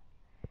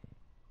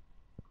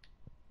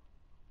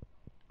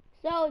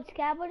 So it's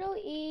capital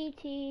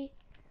ET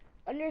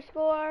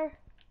underscore.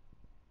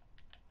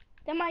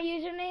 Then my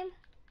username.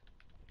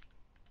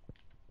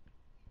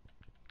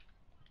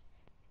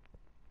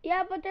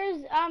 Yeah, but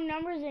there's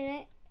numbers in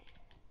it.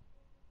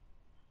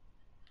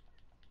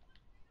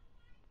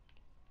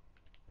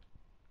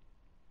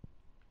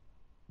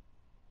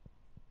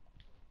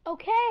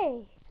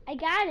 Okay, I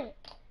got it.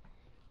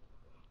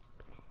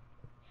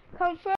 Confirm.